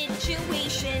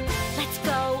situation. Let's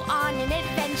go on an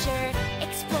adventure,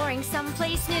 exploring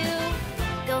someplace new.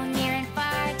 Go near and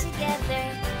far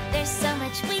together. There's so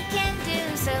much we can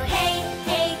do. So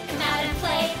hey, come out and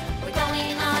play. We're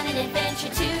going on an adventure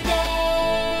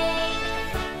today.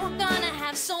 We're gonna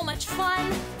have so much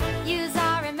fun. Use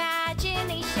our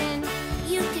imagination.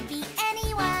 You could be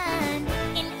anyone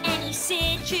in any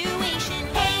situation.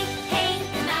 Hey,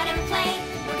 come out and play.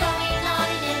 We're going on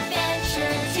an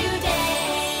adventure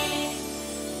today.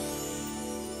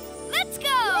 Let's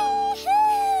go!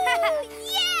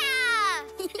 Yeah!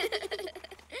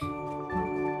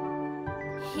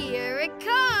 Here it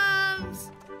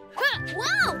comes.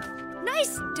 Whoa!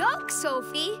 Nice duck,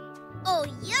 Sophie. Oh,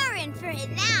 you're in for it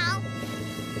now.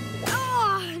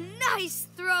 Oh, nice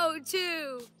throw,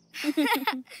 too.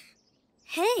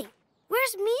 Hey,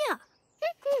 where's Mia?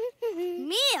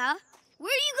 Mia,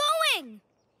 where are you going?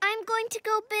 I'm going to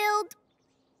go build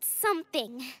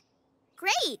something.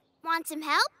 Great. Want some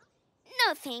help?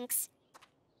 No, thanks.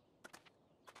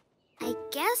 I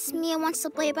guess Mia wants to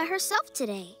play by herself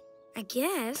today. I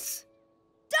guess.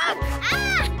 Duck!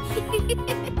 Ah!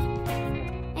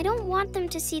 I don't want them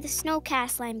to see the snow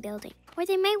castle I'm building, or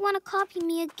they may want to copy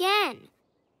me again.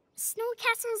 Snow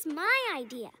castle's my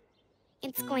idea.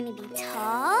 It's going to be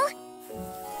tall,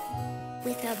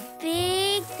 with a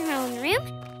big throne room,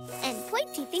 and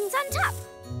pointy things on top.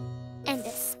 And a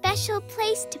special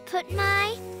place to put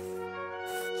my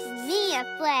Mia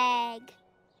flag.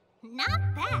 Not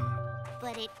bad,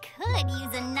 but it could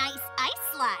use a nice ice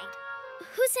slide.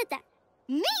 Who said that?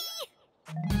 Me!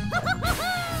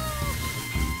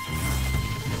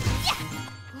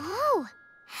 Whoa,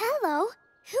 hello.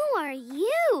 Who are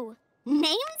you?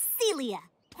 Name's Celia.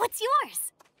 What's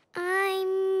yours?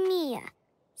 I'm Mia.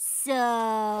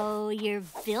 So, you're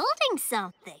building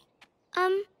something?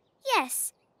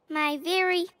 Yes. My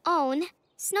very own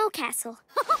snow castle.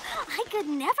 I could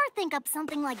never think up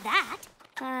something like that.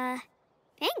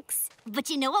 Thanks. But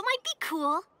you know what might be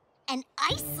cool? An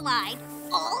ice slide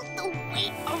all the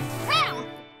way around.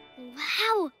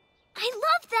 Wow, I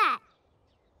love that.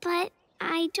 But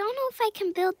I don't know if I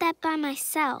can build that by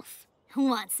myself.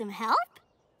 Want some help?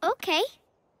 Okay.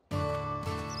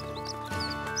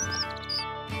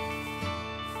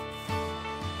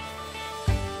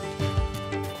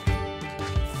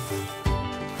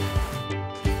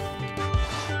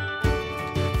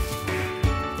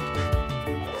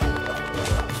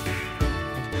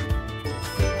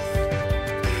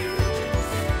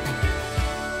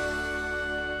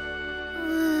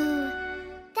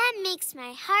 Makes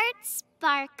my heart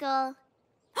sparkle.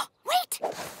 Wait!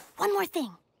 One more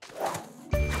thing.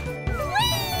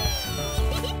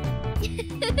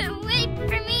 Wait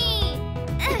for me!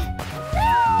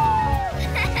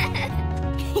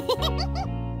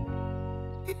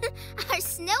 Our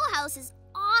snow house is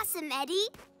awesome, Eddie.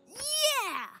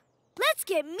 Yeah! Let's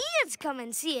get Mia to come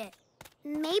and see it.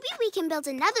 Maybe we can build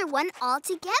another one all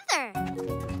together.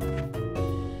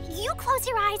 You close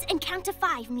your eyes and count to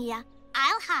 5, Mia.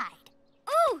 I'll hide.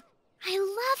 Ooh, I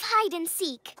love hide and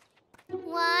seek.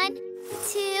 1,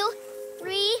 2,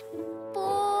 3,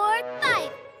 4,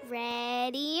 5.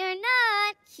 Ready or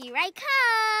not, here I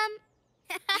come.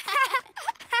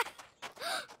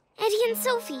 Eddie and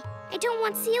Sophie, I don't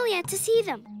want Celia to see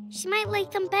them. She might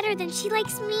like them better than she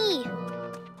likes me.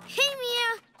 Hey,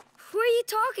 Mia, who are you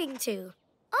talking to?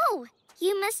 Oh,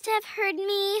 you must have heard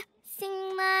me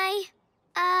sing my,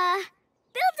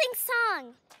 building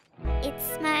song.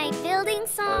 It's my building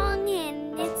song,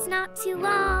 and it's not too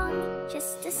long,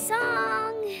 just a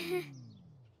song.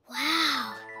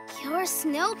 Wow, your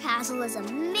snow castle is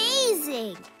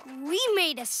amazing. We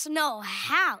made a snow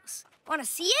house. Want to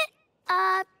see it?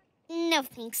 No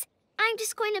thanks. I'm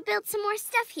just going to build some more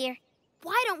stuff here.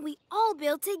 Why don't we all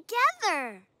build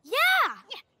together? Yeah!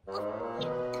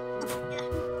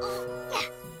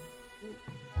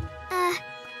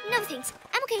 No thanks.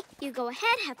 I'm okay. You go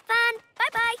ahead, have fun.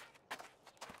 Bye-bye.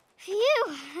 Phew.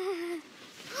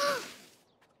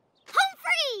 Home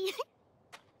free!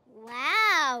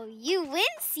 Wow, you win,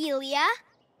 Celia.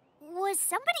 Was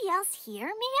somebody else here,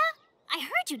 Mia? I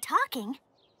heard you talking.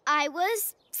 I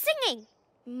was singing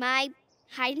my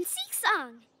hide-and-seek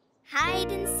song.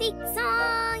 Hide-and-seek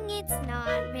song, it's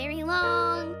not very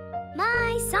long.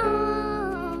 My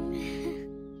song.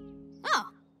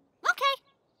 Oh, okay.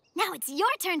 Now it's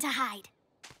your turn to hide.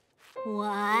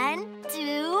 1,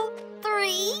 2,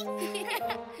 3.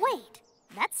 Wait,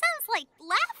 that sounds like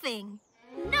laughing.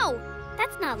 No,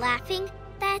 that's not laughing.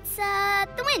 That's,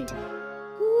 the wind.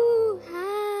 Ooh,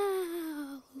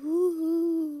 ah,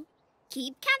 ooh.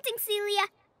 Keep counting, Celia.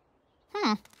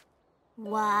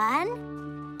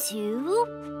 1,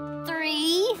 2,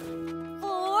 3,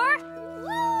 4.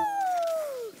 Woo!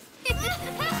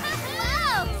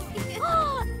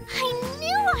 Whoa! I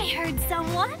knew I heard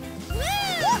someone.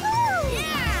 Yeah!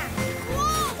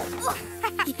 Whoa!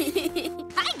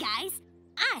 Hi, guys.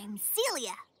 I'm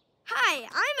Celia. Hi,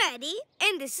 I'm Eddie,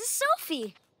 and this is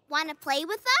Sophie. Wanna play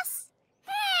with us?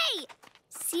 Hey!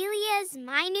 Celia's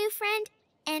my new friend,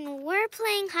 and we're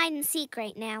playing hide-and-seek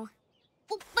right now.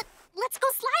 Oh, but let's go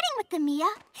sliding with them, Mia.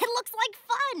 It looks like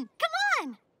fun. Come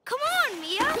on. Come on,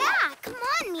 Mia. Yeah, come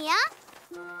on, Mia.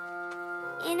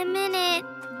 In a minute.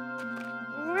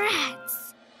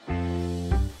 Rats.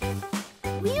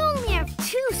 We only have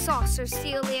 2 saucers,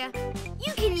 Celia.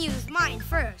 You can use mine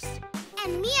first.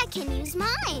 And Mia can use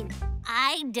mine.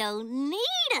 I don't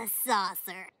need a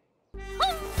saucer.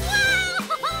 Oh,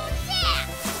 wow! Yeah!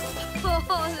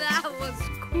 Oh, that was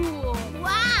cool.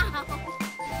 Wow!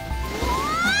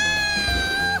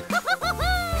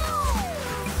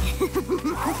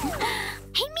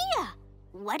 Hey, Mia,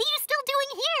 what are you still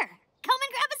doing here? Come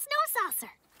and grab a snow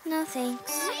saucer. No,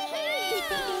 thanks.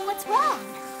 What's wrong?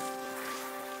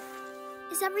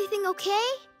 Is everything okay?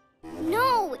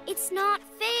 No, it's not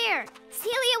fair.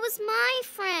 Celia was my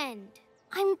friend.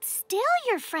 I'm still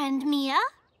your friend, Mia.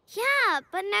 Yeah,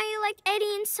 but now you like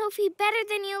Eddie and Sophie better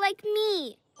than you like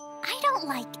me. I don't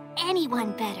like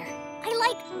anyone better. I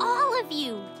like all of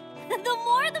you. The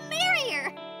more the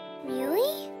merrier.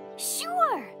 Really?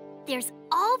 Sure. There's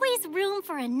always room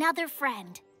for another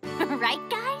friend. Right,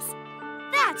 guys?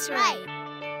 That's right.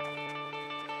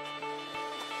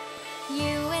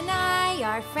 You and I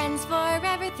are friends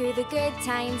forever through the good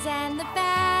times and the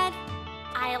bad.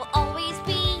 I'll always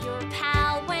be your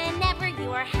pal whenever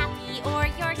you are happy or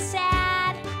you're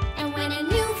sad. And when a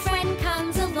new friend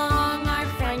comes along, our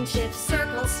friendship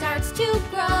circle starts to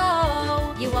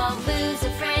grow. You won't lose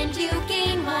a friend, you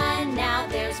gain one. Now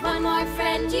there's one more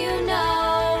friend you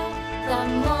know. The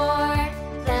more,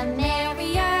 the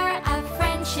merrier. A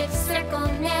friendship circle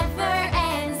never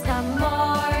ends. The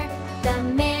more, the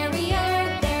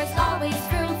merrier. There's always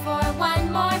room for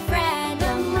one more friend.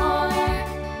 The more,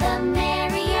 the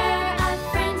merrier. A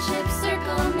friendship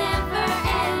circle never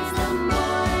ends. The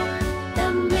more,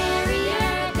 the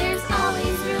merrier. There's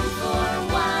always room for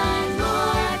one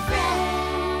more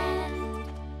friend.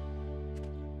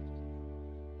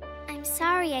 I'm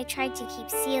sorry I tried to keep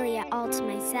Celia all to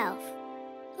myself.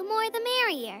 The more the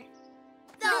merrier.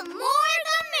 The more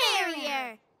the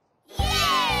merrier.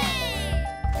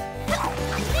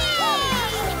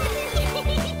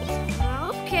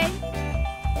 Okay.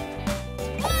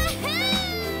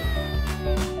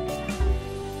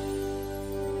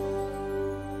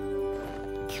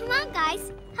 Come on, guys.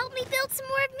 Help me build some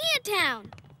more of Mia Town.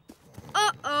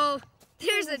 Uh-oh.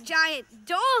 There's a giant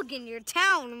dog in your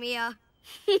town, Mia.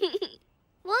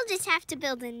 We'll just have to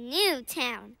build a new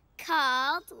town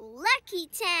called Lucky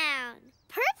Town.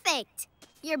 Perfect.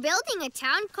 You're building a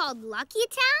town called Lucky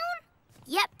Town?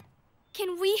 Yep.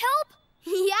 Can we help?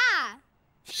 Yeah.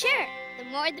 Sure. The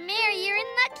more the merrier in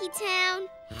Lucky Town.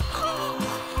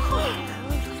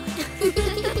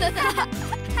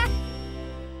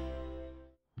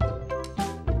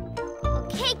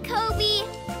 Okay, Kobe.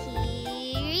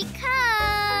 Here he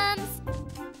comes.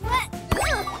 What?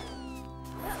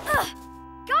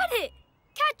 Got it.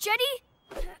 Catch, Eddie.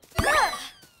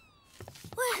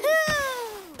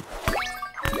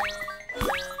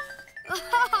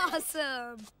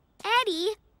 Awesome.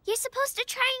 Eddie, you're supposed to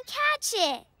try and catch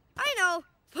it. I know,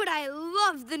 but I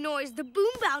love the noise the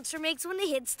boom bouncer makes when it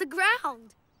hits the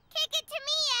ground. Kick it to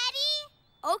me, Eddie.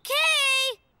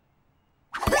 Okay.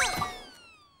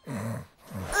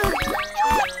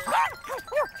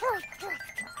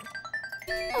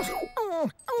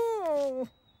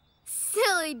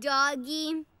 Silly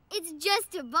doggy. It's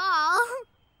just a ball.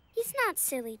 He's not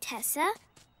silly, Tessa.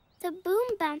 The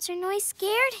boom bouncer noise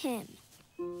scared him.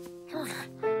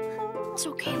 It's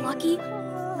okay, Lucky.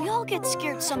 We all get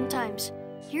scared sometimes.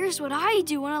 Here's what I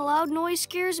do when a loud noise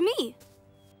scares me.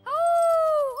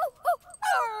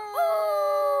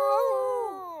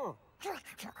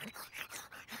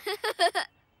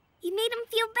 You made him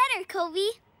feel better, Kobe.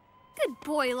 Good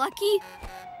boy, Lucky.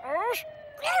 A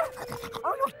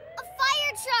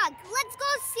fire truck! Let's go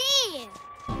see!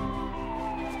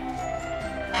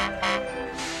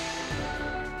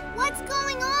 What's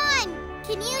going on?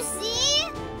 Can you see?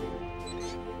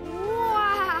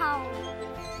 Wow!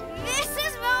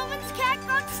 Mrs. Melvin's cat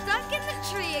got stuck in the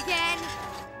tree again.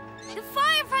 The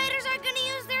firefighters are gonna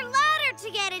use their ladder to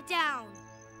get it down.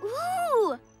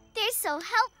 Ooh! They're so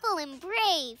helpful and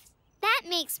brave. That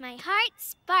makes my heart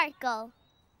sparkle.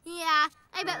 Yeah,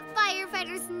 I bet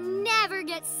firefighters never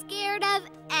get scared of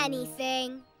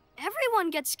anything. Everyone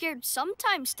gets scared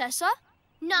sometimes, Tessa.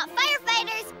 Not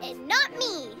firefighters and not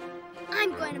me.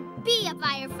 I'm going to be a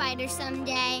firefighter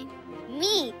someday.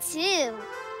 Me too.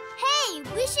 Hey,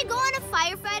 we should go on a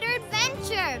firefighter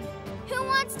adventure. Who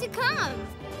wants to come?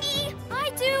 Me, I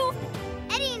do.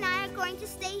 Eddie and I are going to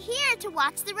stay here to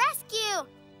watch the rescue.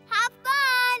 Have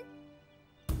fun!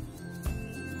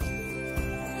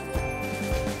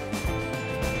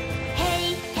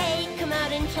 Hey, hey, come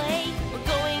out and play. We're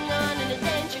going on an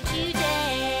adventure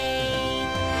today.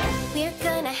 We're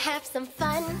gonna have some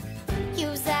fun.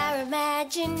 Use our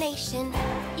imagination.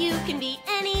 You can be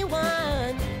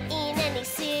anyone in any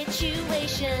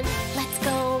situation. Let's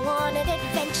go on an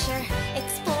adventure,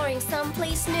 exploring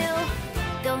someplace new.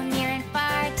 Go near and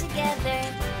far together.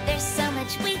 There's so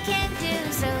much we can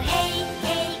do. So hey,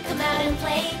 hey, come out and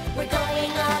play. We're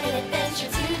going on an adventure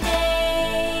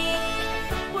today.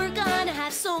 We're gonna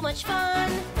have so much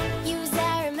fun. Use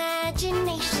our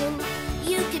imagination.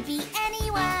 You could be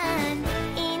anyone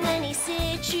in any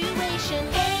situation.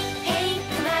 Hey, hey,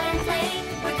 come out and play.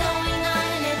 We're going on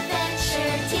an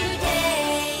adventure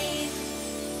today.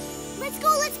 Let's go,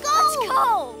 let's go! Let's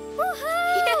go!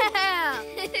 Woohoo! Yeah!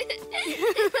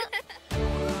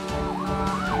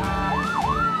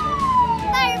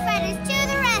 Firefighters to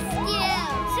the rescue!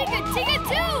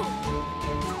 Tigga-tigga-doo!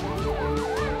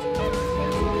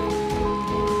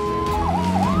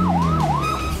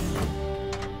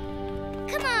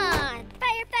 Come on,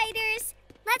 firefighters.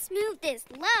 Let's move this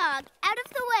log out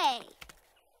of the way.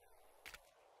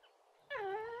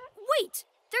 Wait!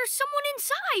 There's someone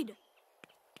inside!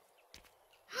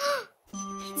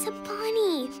 It's a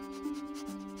bunny.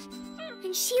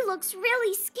 And she looks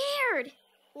really scared.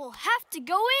 We'll have to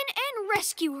go in and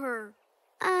rescue her.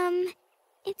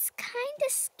 It's kind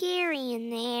of scary in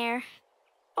there.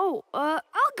 Oh, I'll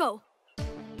go.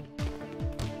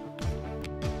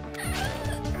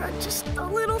 Just a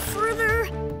little further.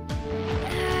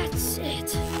 That's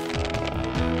it.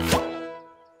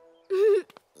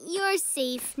 You're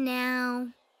safe now.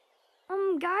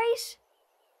 Guys,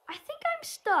 I think I'm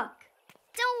stuck.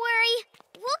 Don't worry,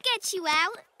 we'll get you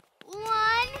out. 1,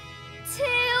 2,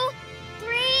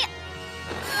 3.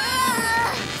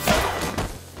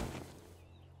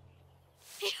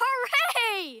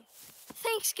 Hooray!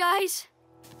 Thanks, guys.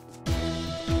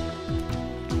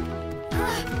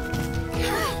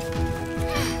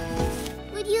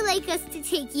 Would you like us to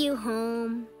take you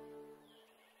home?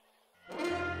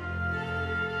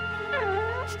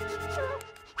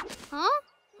 Huh?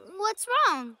 What's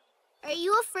wrong? Are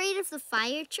you afraid of the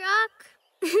fire truck?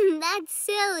 That's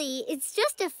silly. It's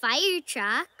just a fire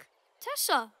truck.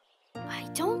 Tessa, I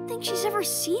don't think she's ever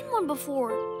seen one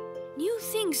before. New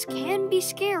things can be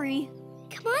scary.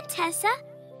 Come on, Tessa.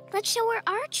 Let's show her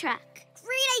our truck.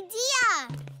 Great idea!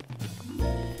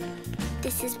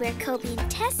 This is where Kobe and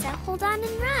Tessa hold on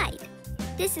and ride.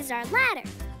 This is our ladder.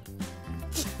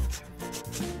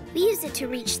 We use it to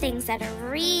reach things that are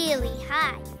really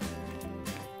high.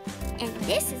 And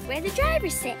this is where the driver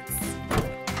sits.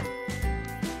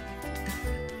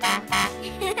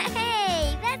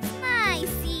 Hey, that's my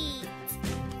seat.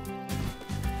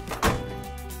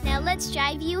 Now let's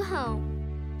drive you home.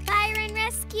 Fire and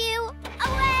rescue,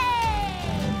 away!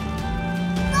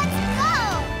 Let's go!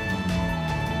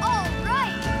 All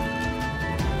right!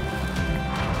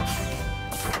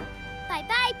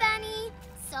 Bye-bye, Bunny.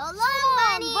 So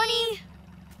long, Bunny.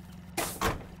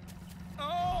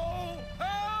 Oh,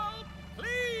 help!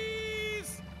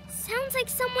 Please! Sounds like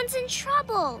someone's in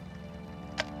trouble.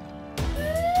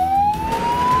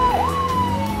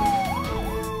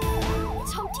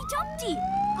 It's Humpty Dumpty,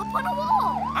 up on a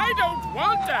wall. I don't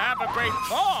want to have a great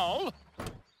fall.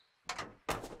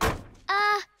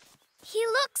 He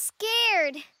looks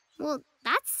scared. Well,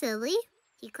 that's silly.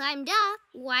 He climbed up.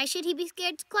 Why should he be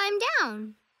scared to climb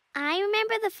down? I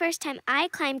remember the first time I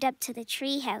climbed up to the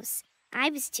treehouse. I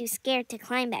was too scared to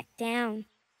climb back down.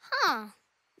 Huh.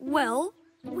 Well,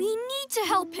 We need to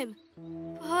help him.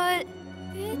 But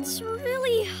it's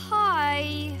really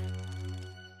high.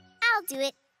 I'll do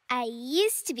it. I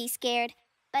used to be scared,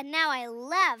 but now I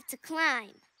love to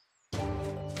climb.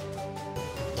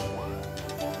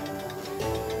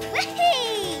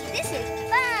 Whee! This is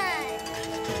fun!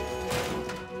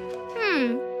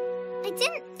 I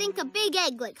didn't think a big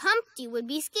egg like Humpty would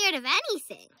be scared of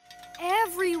anything.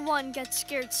 Everyone gets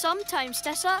scared sometimes,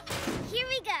 Tessa. Here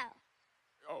we go.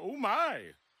 Oh,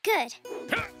 my. Good.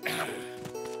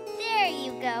 There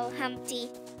you go, Humpty.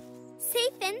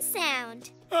 Safe and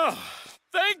sound. Oh,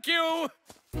 thank you.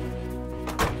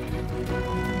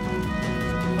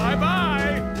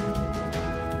 Bye-bye.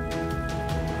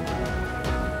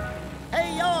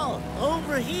 Hey, y'all,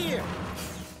 over here.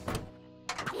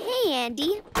 Hey,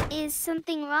 Andy. Is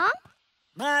something wrong?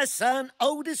 My son,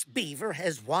 Otis Beaver,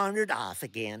 has wandered off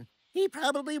again. He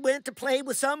probably went to play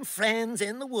with some friends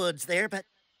in the woods there, but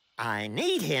I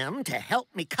need him to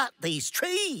help me cut these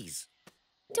trees.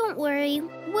 Don't worry.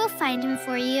 We'll find him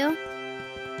for you.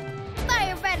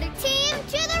 Firefighter team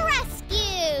to the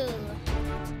rescue!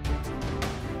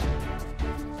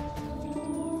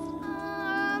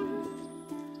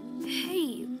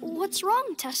 Hey, what's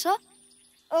wrong, Tessa?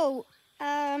 Oh,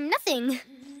 nothing.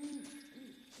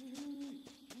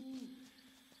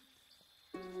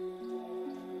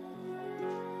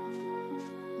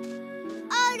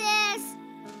 Otis!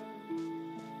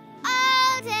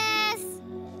 Otis!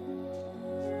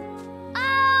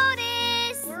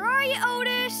 Otis! Where are you,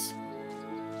 Otis?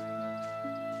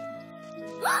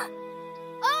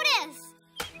 Otis!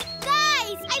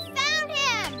 Guys, I found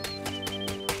him!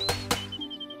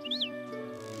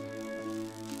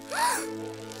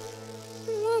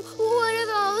 What are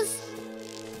those?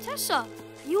 Tessa, are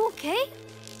you okay?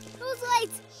 Those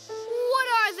lights, what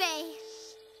are they?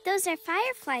 Those are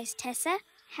fireflies, Tessa.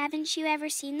 Haven't you ever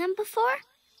seen them before?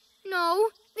 No,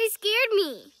 they scared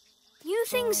me. New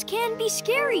things can be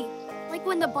scary, like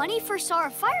when the bunny first saw a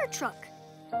fire truck.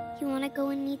 You want to go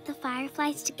and meet the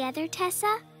fireflies together,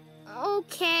 Tessa?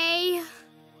 Okay.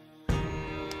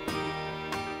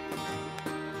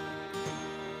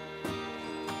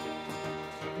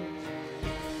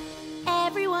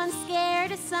 Everyone's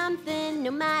scared of something,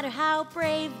 no matter how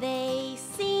brave they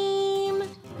seem.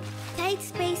 Tight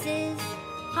spaces,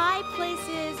 high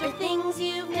places, or things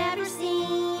you've never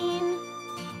seen.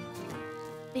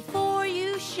 Before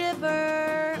you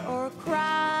shiver or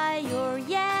cry or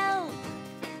yell,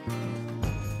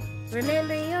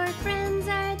 remember your friends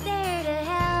are there to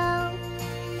help.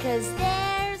 'Cause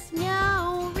there's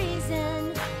no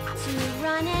reason to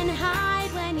run and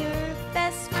hide when your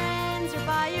best friends are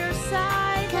by your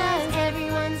side. 'Cause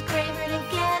everyone's braver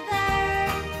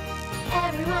together.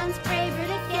 Everyone's braver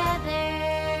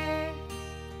together.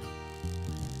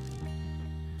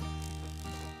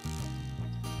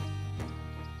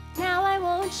 Now I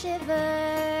won't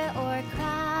shiver or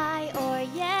cry or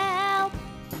yell,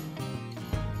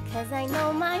 'cause I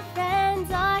know my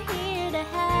friends are here to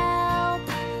help.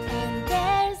 And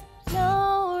there's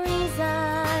no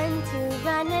reason to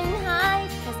run and hide,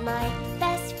 'cause my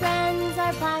best friends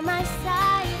are by my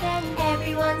side. And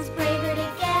everyone's braver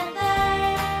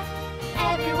together.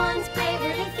 Everyone's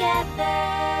braver together.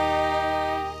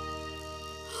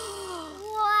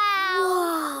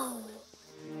 Wow!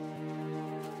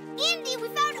 Andy, we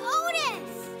found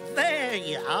Otis! There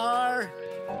you are.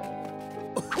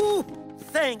 Ooh,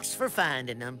 thanks for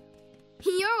finding them.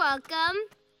 You're welcome.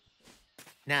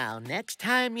 Now, next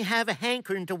time you have a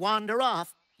hankering to wander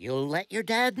off, you'll let your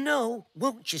dad know,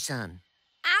 won't you, son?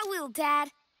 I will,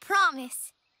 Dad.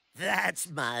 Promise. That's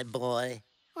my boy.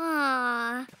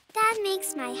 Aw, that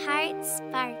makes my heart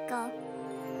sparkle.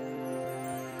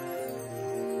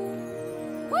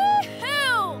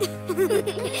 Woohoo!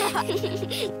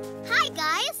 Hi,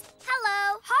 guys.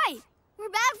 Hello. Hi. We're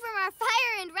back from our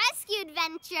fire and rescue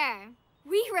adventure.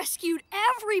 We rescued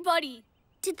everybody.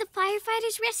 Did the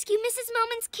firefighters rescue Mrs.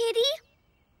 Moment's kitty?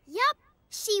 Yup.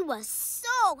 She was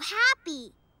so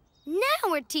happy. Now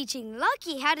we're teaching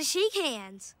Lucky how to shake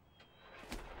hands.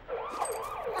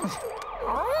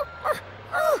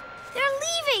 They're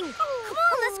leaving. Come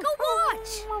on, let's go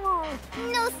watch.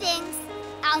 No thanks.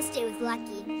 I'll stay with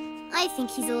Lucky. I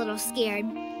think he's a little scared.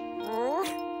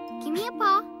 Give me a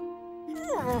paw.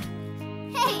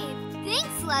 Hey,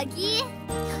 thanks, Lucky.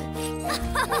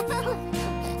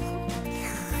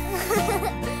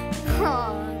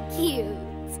 Oh, cute.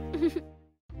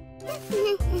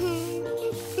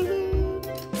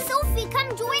 Sophie, come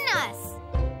join us.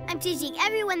 I'm teaching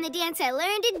everyone the dance I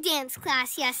learned in dance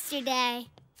class yesterday.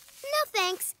 No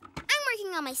thanks. I'm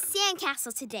working on my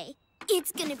sandcastle today.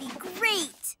 It's gonna be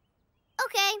great.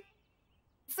 Okay.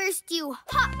 First, you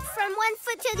hop from one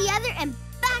foot to the other and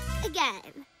back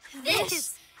again.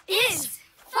 This is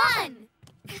fun!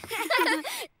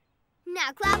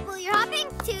 Now clap while you're hopping.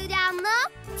 2 down low,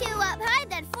 2 up high,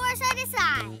 then 4 side to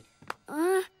side.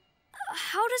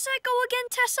 How does that go again,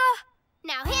 Tessa?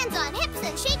 Now hands on hips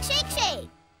and shake, shake, shake.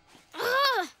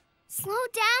 Ugh. Slow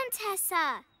down,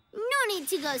 Tessa. No need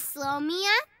to go slow,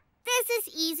 Mia. This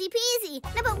is easy peasy.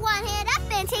 Now put one hand up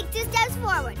and take 2 steps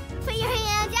forward. Put your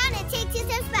hand down and take 2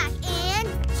 steps back and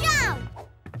jump.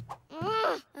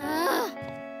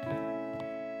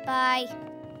 Bye.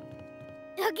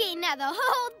 Okay, now the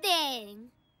whole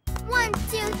thing. 1, 2,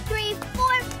 3,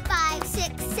 4, 5,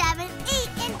 6, 7, 8,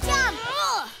 and jump.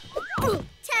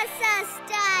 Tessa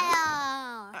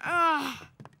style.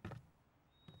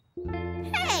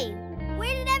 Hey,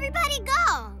 where did everybody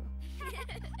go?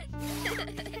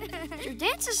 Your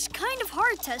dance is kind of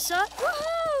hard, Tessa.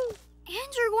 Woohoo!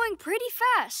 And you're going pretty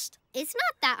fast. It's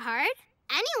not that hard.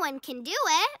 Anyone can do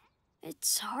it.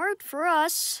 It's hard for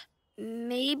us.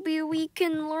 Maybe we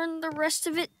can learn the rest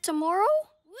of it tomorrow?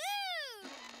 Woo!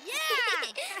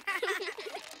 Yeah!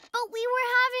 But we were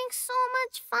having so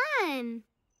much fun.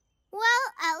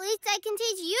 Well, at least I can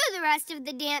teach you the rest of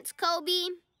the dance,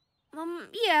 Kobe.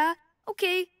 Yeah,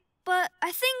 okay. But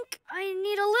I think I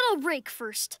need a little break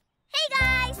first. Hey,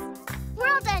 guys! We're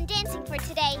all done dancing for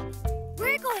today.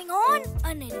 We're going on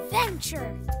an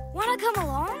adventure. Wanna come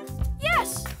along?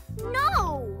 Yes!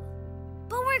 No!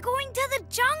 But we're going to the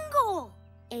jungle.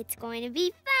 It's going to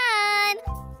be fun.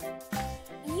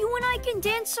 You and I can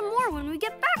dance some more when we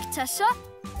get back, Tessa.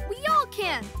 We all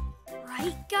can.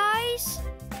 Right, guys?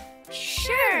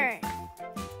 Sure.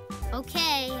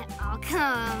 Okay, I'll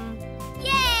come.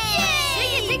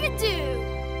 Yay! Dig it, do.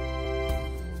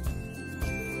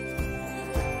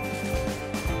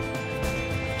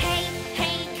 Hey,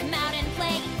 hey, come out and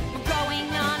play. We're going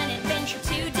on an adventure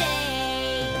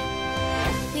today.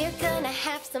 We're gonna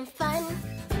have some fun.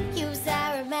 Use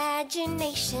our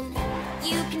imagination.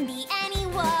 You can be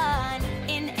anyone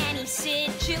in any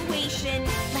situation.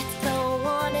 Let's go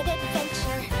on an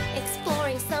adventure,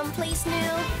 exploring someplace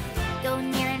new. Go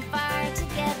near and far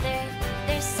together.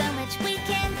 There's so much we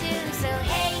can do. So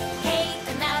hey, hey,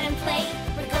 come out and play.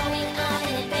 We're going on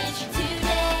an adventure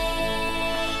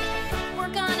today.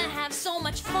 We're gonna have so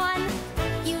much fun.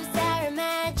 Use our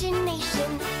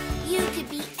imagination. You could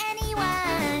be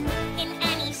anyone in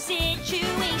any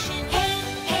situation. Hey,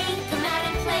 hey, come out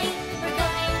and play. We're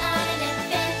going on an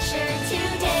adventure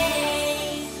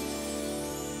today.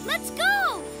 Let's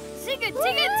go!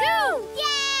 Zig-a-dig-a-doo!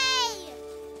 Yay!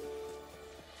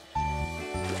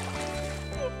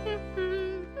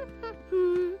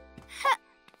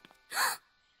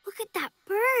 Look at that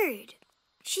bird.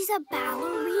 She's a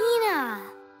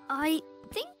ballerina. I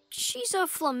think she's a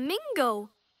flamingo.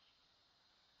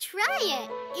 Try it.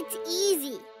 It's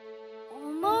easy.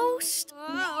 Almost.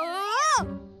 Oh,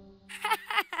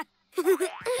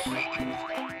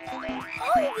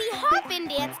 we hop in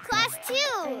dance class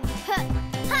too. Huh,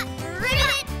 huh,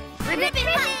 ribbit, ribbit,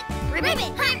 hop, ribbit,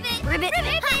 hop, ribbit,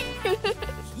 hop.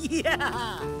 Yeah!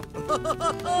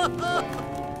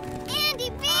 Andy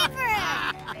Beaver!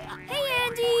 Hey,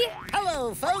 Andy!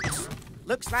 Hello, folks.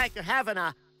 Looks like you're having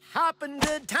a hopping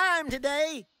good time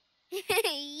today.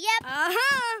 Yep.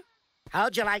 Uh-huh.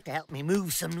 How'd you like to help me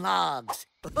move some logs?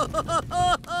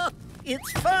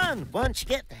 It's fun once you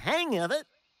get the hang of it.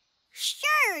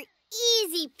 Sure,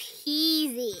 easy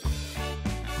peasy.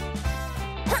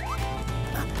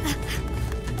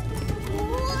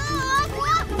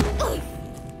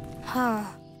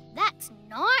 That's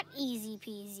not easy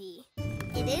peasy.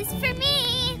 It is for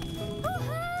me.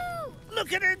 Woohoo!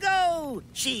 Look at her go!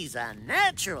 She's a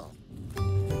natural.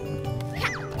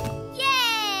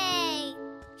 Yay!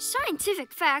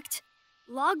 Scientific fact,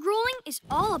 log rolling is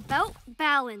all about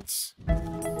balance.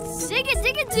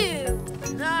 Zig-a-dig-a-doo!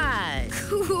 Nice!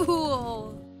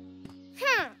 Cool!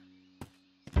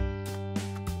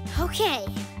 Okay,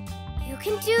 you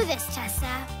can do this,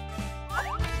 Tessa.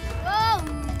 Whoa!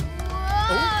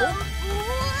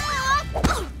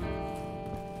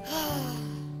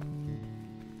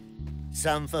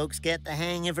 Some folks get the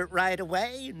hang of it right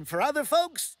away, and for other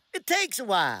folks, it takes a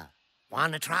while.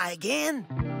 Want to try again?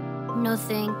 No,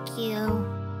 thank you.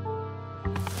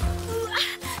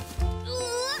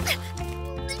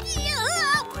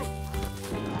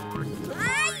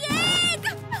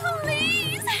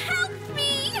 Please help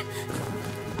me!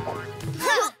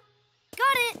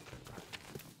 Got it!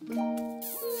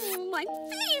 My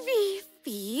baby!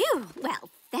 Phew! Well,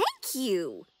 thank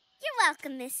you. You're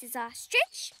welcome, Mrs.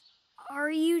 Ostrich.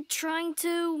 Are you trying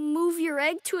to move your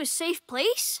egg to a safe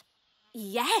place?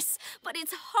 Yes, but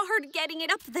it's hard getting it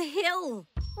up the hill.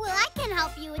 Well, I can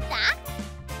help you with that.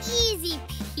 Easy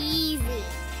peasy.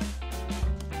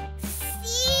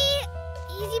 See?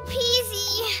 Easy peasy.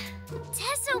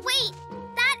 Tessa, wait.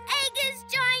 That egg is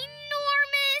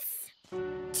ginormous.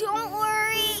 Don't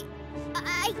worry.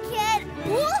 I can...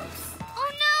 Whoops!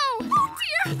 Oh, no! Oh,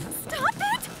 dear! Stop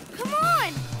it! Come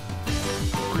on!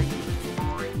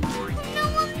 No,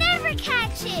 we'll never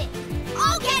catch it.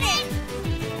 I'll get it!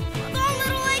 Oh,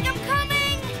 little egg, I'm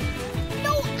coming!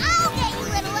 No, I'll get you,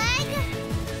 little egg!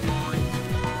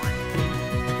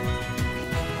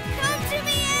 Come to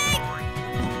me, egg!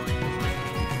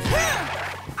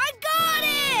 I got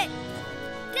it!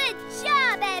 Good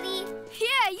job, Eddie!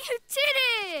 Yeah, you did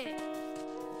it!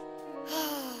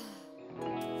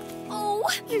 Oh,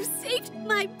 you saved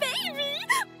my baby!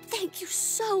 Thank you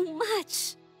so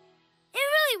much. It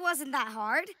really wasn't that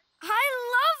hard. I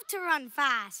love to run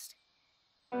fast.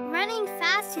 Running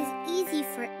fast is easy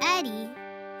for Eddie,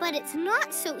 but it's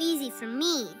not so easy for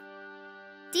me.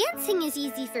 Dancing is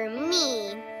easy for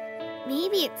me.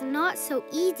 Maybe it's not so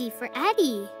easy for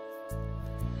Eddie.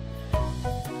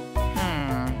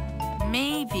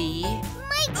 Maybe.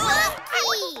 My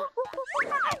monkey!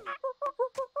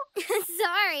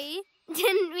 Sorry,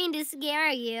 didn't mean to scare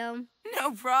you.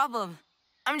 No problem.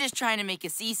 I'm just trying to make a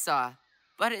seesaw,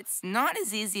 but it's not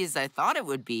as easy as I thought it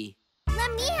would be.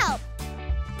 Let me help.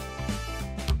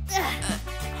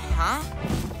 Huh?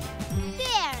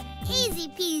 There, easy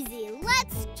peasy.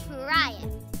 Let's try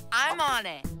it. I'm on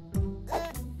it.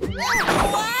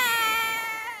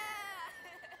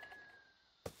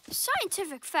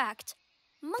 Scientific fact,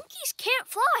 monkeys can't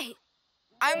fly.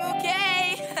 I'm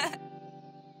okay.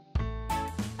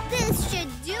 This should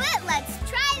do it. Let's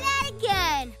try that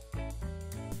again.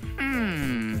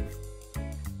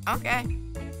 Okay.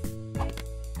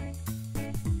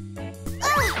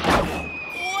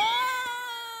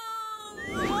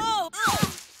 Whoa!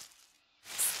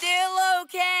 Still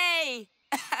okay.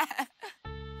 I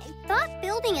thought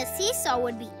building a seesaw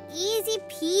would be easy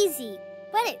peasy,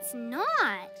 but it's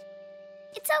not.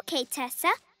 It's okay,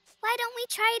 Tessa. Why don't we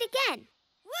try it again?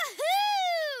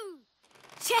 Woohoo!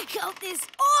 Check out this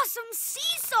awesome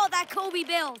seesaw that Kobe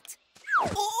built.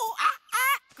 Oh,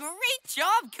 great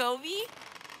job, Kobe.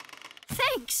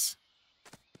 Thanks.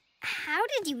 How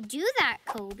did you do that,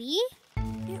 Kobe?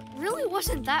 It really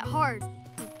wasn't that hard.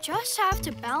 You just have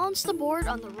to balance the board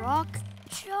on the rock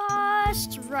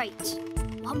just right.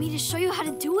 Want me to show you how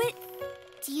to do it?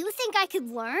 Do you think I could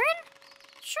learn?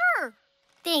 Sure.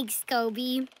 Thanks,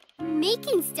 Kobe.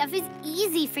 Making stuff is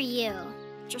easy for you.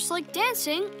 Just like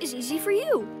dancing is easy for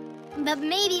you. But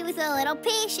maybe with a little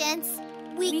patience,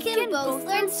 we can both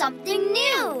learn something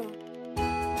new.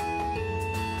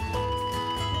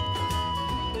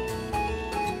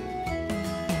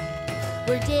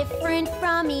 We're different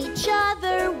from each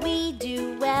other. We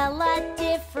do well at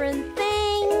different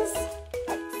things.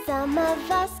 Some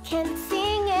of us can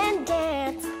sing and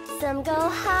dance. Some go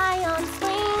high on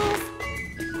swings.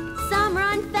 Some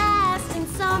run fast and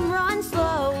some run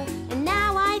slow. And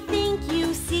now I think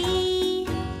you see.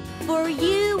 For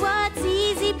you what's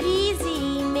easy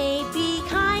peasy may be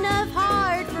kind of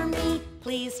hard for me.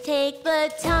 Please take the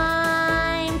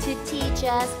time to teach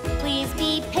us. Please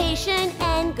be patient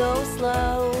and go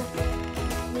slow.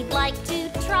 We'd like to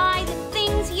try the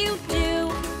things you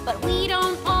do, but we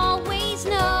don't always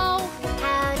know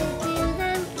how to do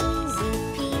them easy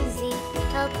peasy.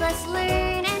 Help us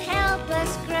learn and help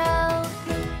us grow.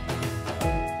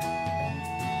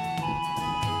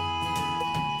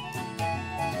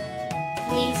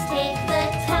 Please take the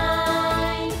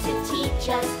time to teach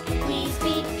us. Please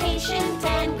be patient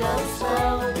and go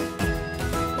slow.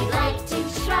 We'd like to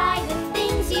try the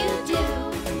things you do,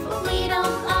 but we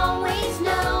don't always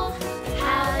know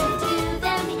how to do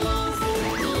them easy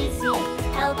peasy.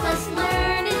 Help us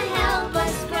learn and help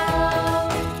us grow.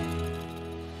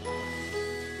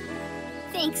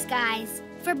 Thanks, guys,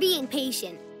 for being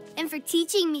patient and for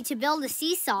teaching me to build a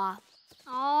seesaw.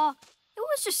 Aw, it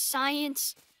was just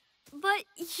science. But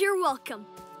you're welcome.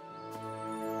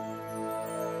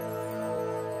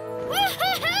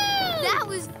 Woohoo! That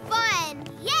was fun!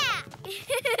 Yeah!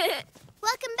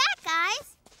 Welcome back,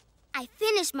 guys. I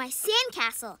finished my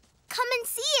sandcastle. Come and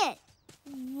see it.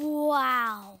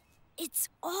 Wow. It's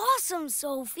awesome,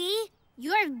 Sophie.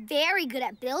 You're very good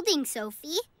at building,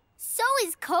 Sophie. So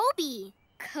is Kobe.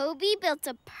 Kobe built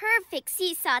a perfect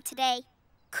seesaw today.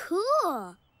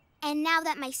 Cool. And now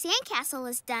that my sandcastle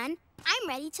is done, I'm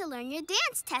ready to learn your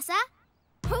dance, Tessa.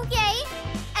 Okay.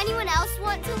 Anyone else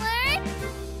want to learn?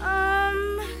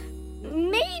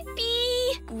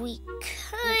 Maybe we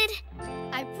could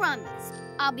I promise.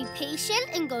 I'll be patient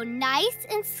and go nice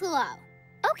and slow.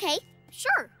 Okay,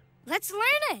 sure. Let's learn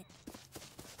it.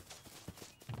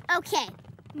 Okay,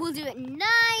 we'll do it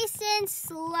nice and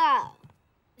slow.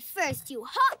 First, you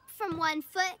hop from one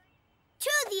foot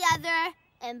to the other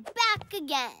and back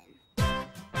again.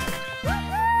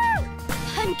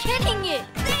 I'm getting it.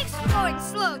 Thanks for going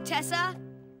slow, Tessa.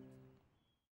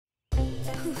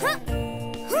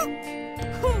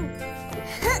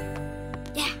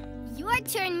 Yeah, your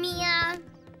turn, Mia.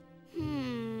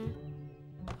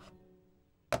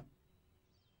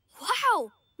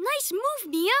 Wow, nice move,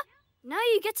 Mia. Now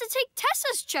you get to take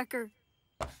Tessa's checker.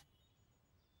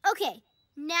 Okay,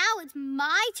 now it's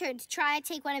my turn to try to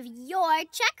take one of your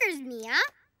checkers, Mia.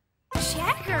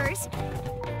 Checkers?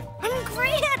 I'm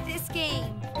great at this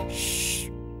game. Shh,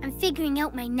 I'm figuring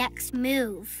out my next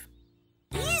move.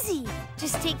 Easy.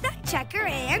 Just take that checker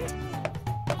and...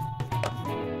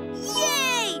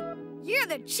 Yay! You're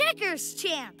the checkers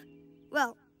champ.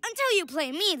 Well, until you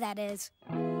play me, that is.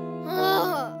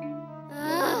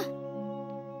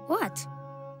 What?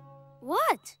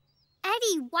 What?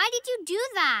 Eddie, why did you do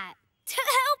that? To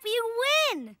help you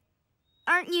win.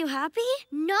 Aren't you happy?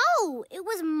 No, it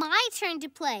was my turn to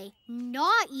play,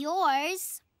 not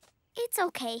yours. It's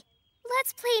okay.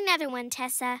 Let's play another one,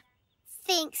 Tessa.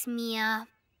 Thanks, Mia.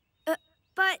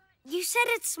 But you said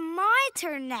it's my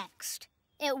turn next.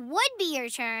 It would be your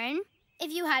turn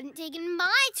if you hadn't taken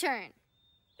my turn.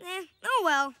 Oh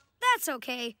well, that's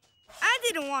okay. I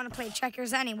didn't want to play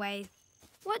checkers anyway.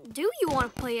 What do you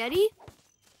want to play, Eddie?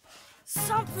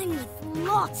 Something with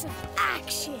lots of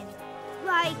action.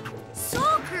 Like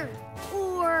soccer,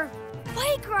 or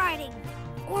bike riding,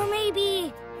 or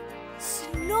maybe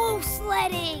snow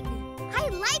sledding. I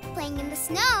like playing in the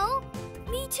snow.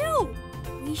 Me too.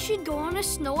 We should go on a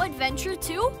snow adventure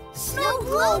too.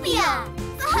 Snowglobia!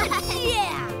 Fun!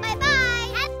 Yeah! Bye-bye!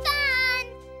 Have fun!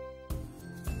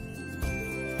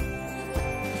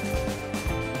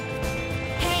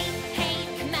 Hey, hey,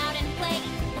 come out and play.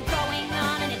 We're going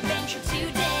on an adventure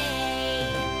today.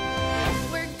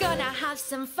 We're gonna have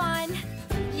some fun.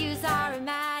 Use our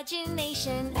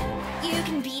imagination. You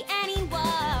can be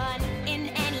anyone in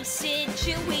any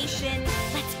situation.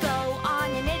 Let's go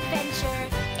on an adventure,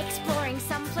 exploring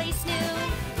someplace new.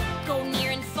 Go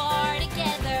near and far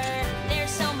together.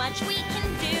 There's so much we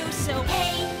can do. So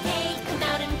hey, hey, come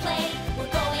out and play. We're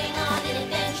going on an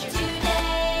adventure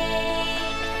today.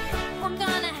 We're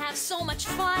gonna have so much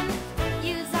fun.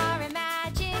 Use our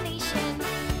imagination.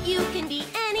 You can be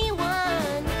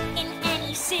anyone in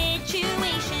any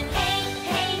situation. Hey,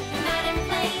 hey, come out and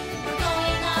play. We're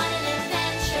going on an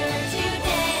adventure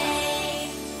today.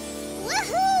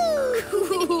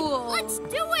 Woohoo! Cool. Let's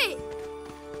do it.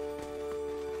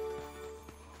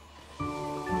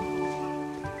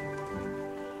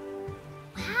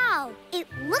 Wow, it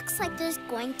looks like there's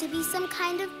going to be some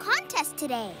kind of contest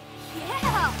today.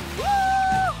 Yeah!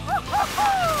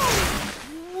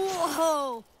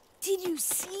 Whoa! Did you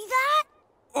see that?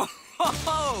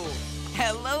 Oh,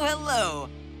 hello, hello.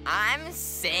 I'm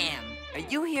Sam. Are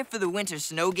you here for the winter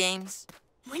snow games?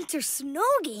 Winter snow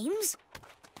games?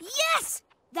 Yes!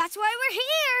 That's why we're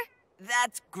here!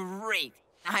 That's great.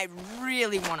 I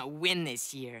really want to win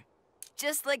this year.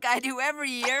 Just like I do every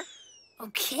year.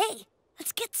 Okay,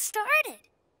 let's get started.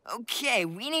 Okay,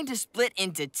 we need to split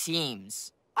into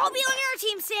teams. I'll be on your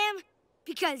team, Sam,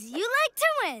 because you like to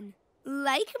win,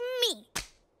 like me.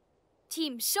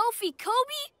 Team Sophie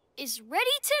Kobe is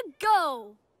ready to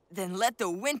go. Then let the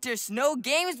winter snow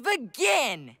games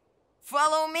begin.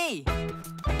 Follow me.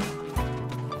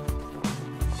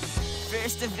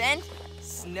 First event,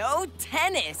 snow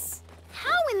tennis.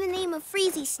 How in the name of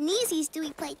Freezy Sneezies do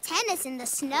we play tennis in the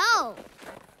snow?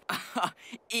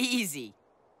 Easy.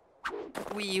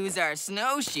 We use our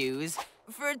snowshoes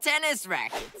for tennis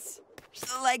rackets.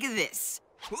 Like this.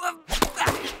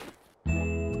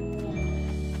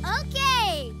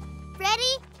 Okay,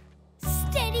 ready?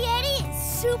 Steady Eddie is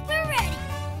super ready.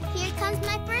 Here comes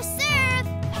my first serve.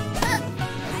 I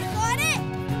got it.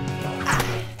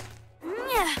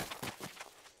 Yeah.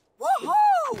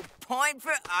 Woohoo! Point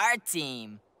for our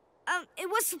team. It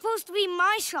was supposed to be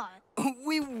my shot.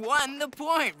 We won the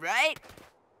point, right?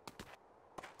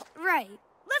 Right.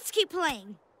 Let's keep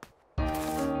playing.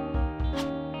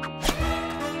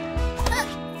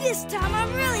 This time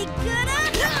I'm really good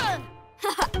at...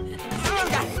 Got it.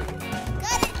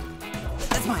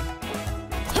 That's mine.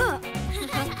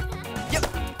 Yep.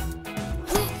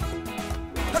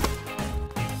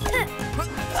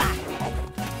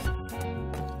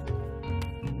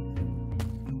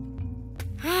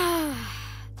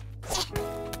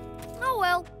 Oh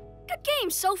well, good game,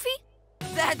 Sophie.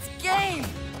 That's game.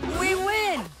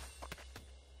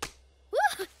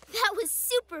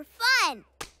 super fun.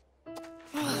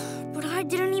 But I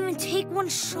didn't even take one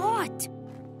shot.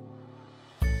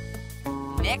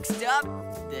 Next up,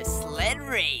 the sled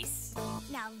race.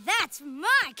 Now that's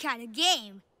my kind of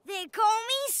game. They call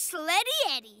me Sleddy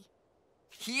Eddie.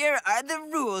 Here are the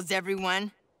rules,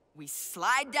 everyone. We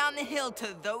slide down the hill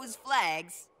to those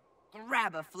flags,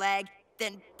 grab a flag,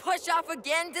 then push off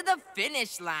again to the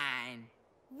finish line.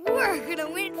 We're gonna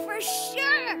win for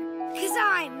sure, because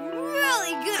I'm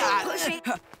really good at pushing.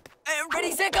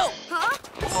 Ready, set, go! Huh?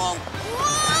 Whoa!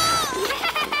 Whoa!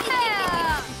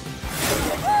 Yeah!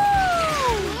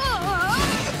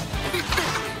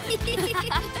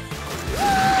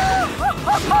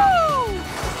 Woohoo!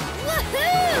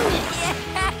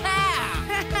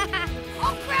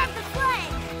 I'll grab the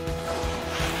flag.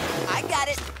 I got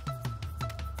it.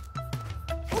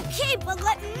 Okay, but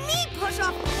let me push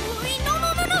off. Wait, no,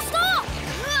 stop!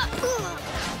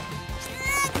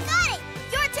 Got it!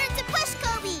 Your turn to push,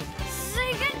 Kobe!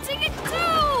 Take it too!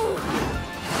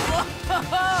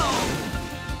 Whoa!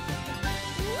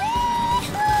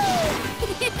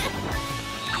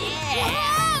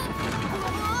 Yeah!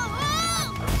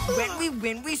 When we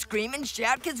win, we scream and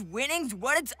shout, because winning's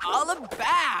what it's all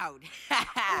about.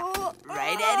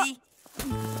 Right, Eddie?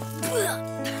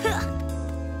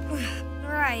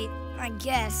 Right, I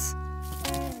guess.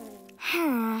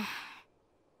 Yeah,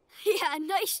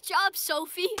 nice job,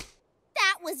 Sophie.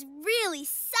 That was really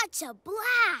such a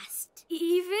blast.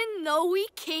 Even though we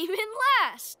came in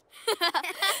last.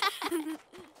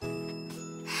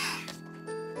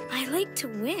 I like to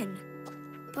win,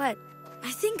 but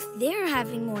I think they're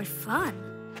having more fun.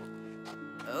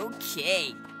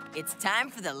 Okay, it's time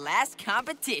for the last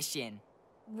competition.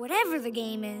 Whatever the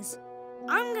game is,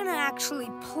 I'm gonna actually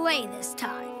play this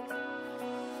time.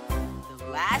 The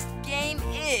last game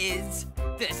is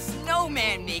the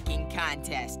snowman making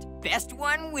contest. Best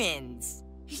one wins.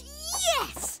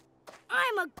 Yes!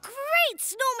 I'm a great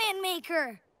snowman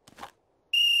maker!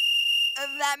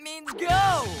 That means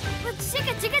go! Let's do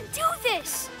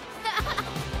this!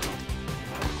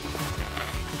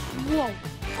 Whoa.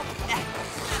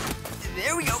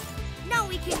 There we go. Now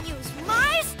we can use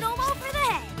my snowball for the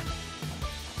head.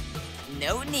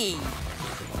 No need.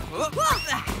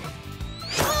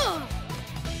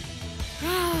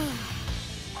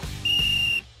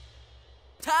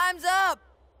 Time's up!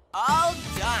 All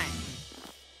done.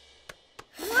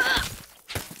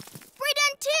 We're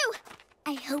done too.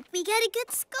 I hope we get a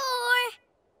good score.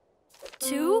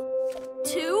 2,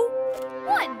 2,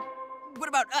 1. What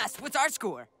about us? What's our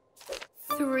score?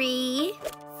 3,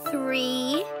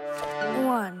 3,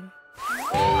 1.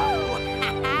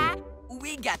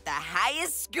 We got the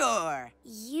highest score.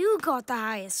 You got the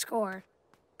highest score.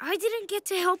 I didn't get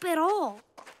to help at all.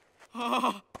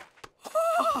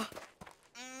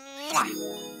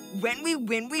 When we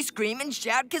win, we scream and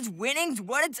shout, because winning's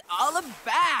what it's all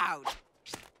about.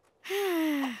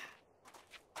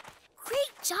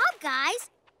 Great job, guys.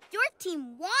 Your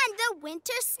team won the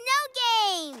Winter Snow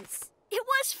Games. It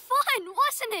was fun,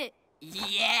 wasn't it?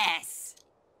 Yes.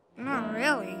 Not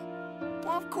really.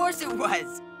 Well, of course it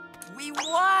was. We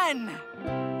won.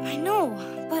 I know,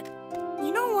 but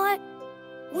you know what?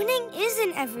 Winning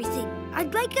isn't everything.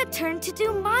 I'd like a turn to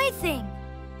do my thing.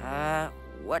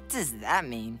 What does that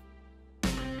mean?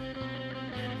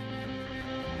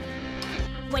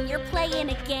 When you're playing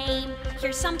a game,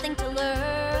 here's something to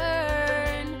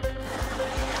learn.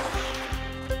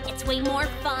 It's way more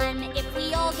fun if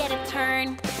we all get a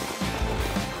turn.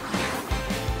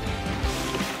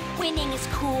 Winning is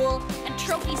cool and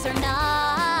trophies are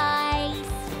nice.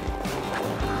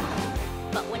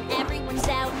 But when everyone's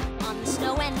out on the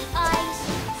snow and the ice,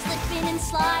 slipping and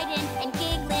sliding and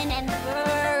giggling and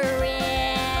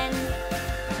purring,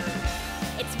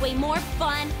 it's way more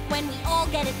fun when we all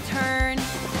get a turn.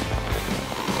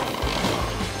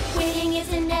 Winning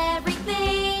isn't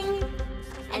everything,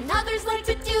 and others like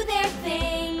to do their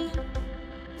thing.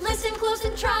 Listen close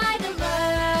and try to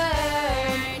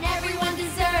learn. Everyone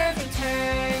deserves a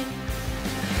turn.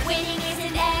 Winning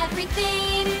isn't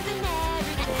everything,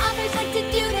 and others like to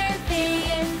do their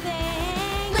thing.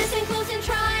 Listen close and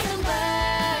try to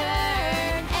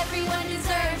learn. Everyone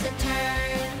deserves a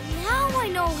turn. Now I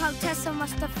know how Tessa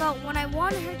must have felt when I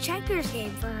won her checkers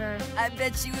game for her. I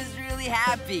bet she was really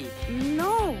happy.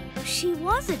 No, she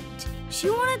wasn't. She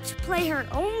wanted to play her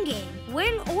own game,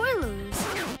 win or lose.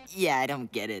 Yeah, I don't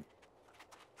get it.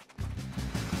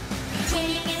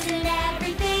 Winning isn't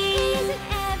everything,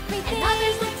 and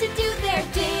others like to do their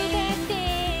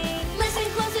thing. Listen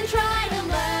close and try to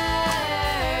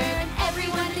learn.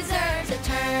 Everyone deserves a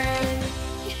turn.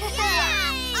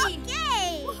 Yay!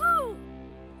 Okay! Woohoo!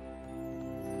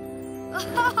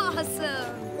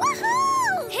 Awesome!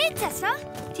 Woohoo! Hey, Tessa,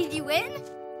 did you win?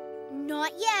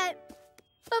 Not yet.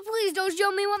 But please don't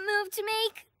show me what move to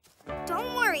make.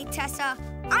 Don't worry, Tessa.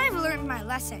 I've learned my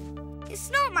lesson. It's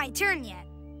not my turn yet,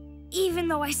 even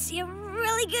though I see a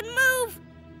really good move.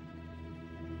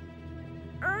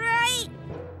 Right?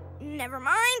 Never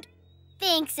mind.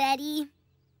 Thanks, Eddie.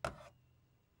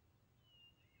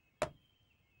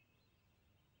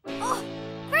 Oh,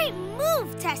 great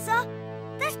move, Tessa.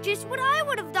 That's just what I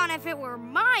would have done if it were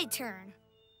my turn.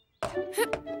 I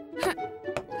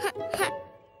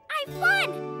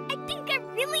won! I think I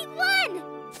really won!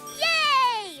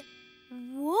 Yay!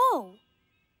 Whoa.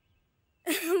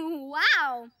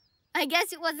 Wow. I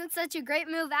guess it wasn't such a great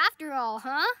move after all,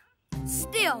 huh?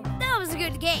 Still, that was a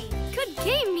good game. Good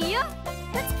game, Mia.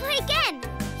 Let's play again.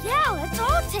 Yeah, let's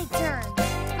all take turns.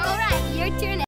 All right, your turn.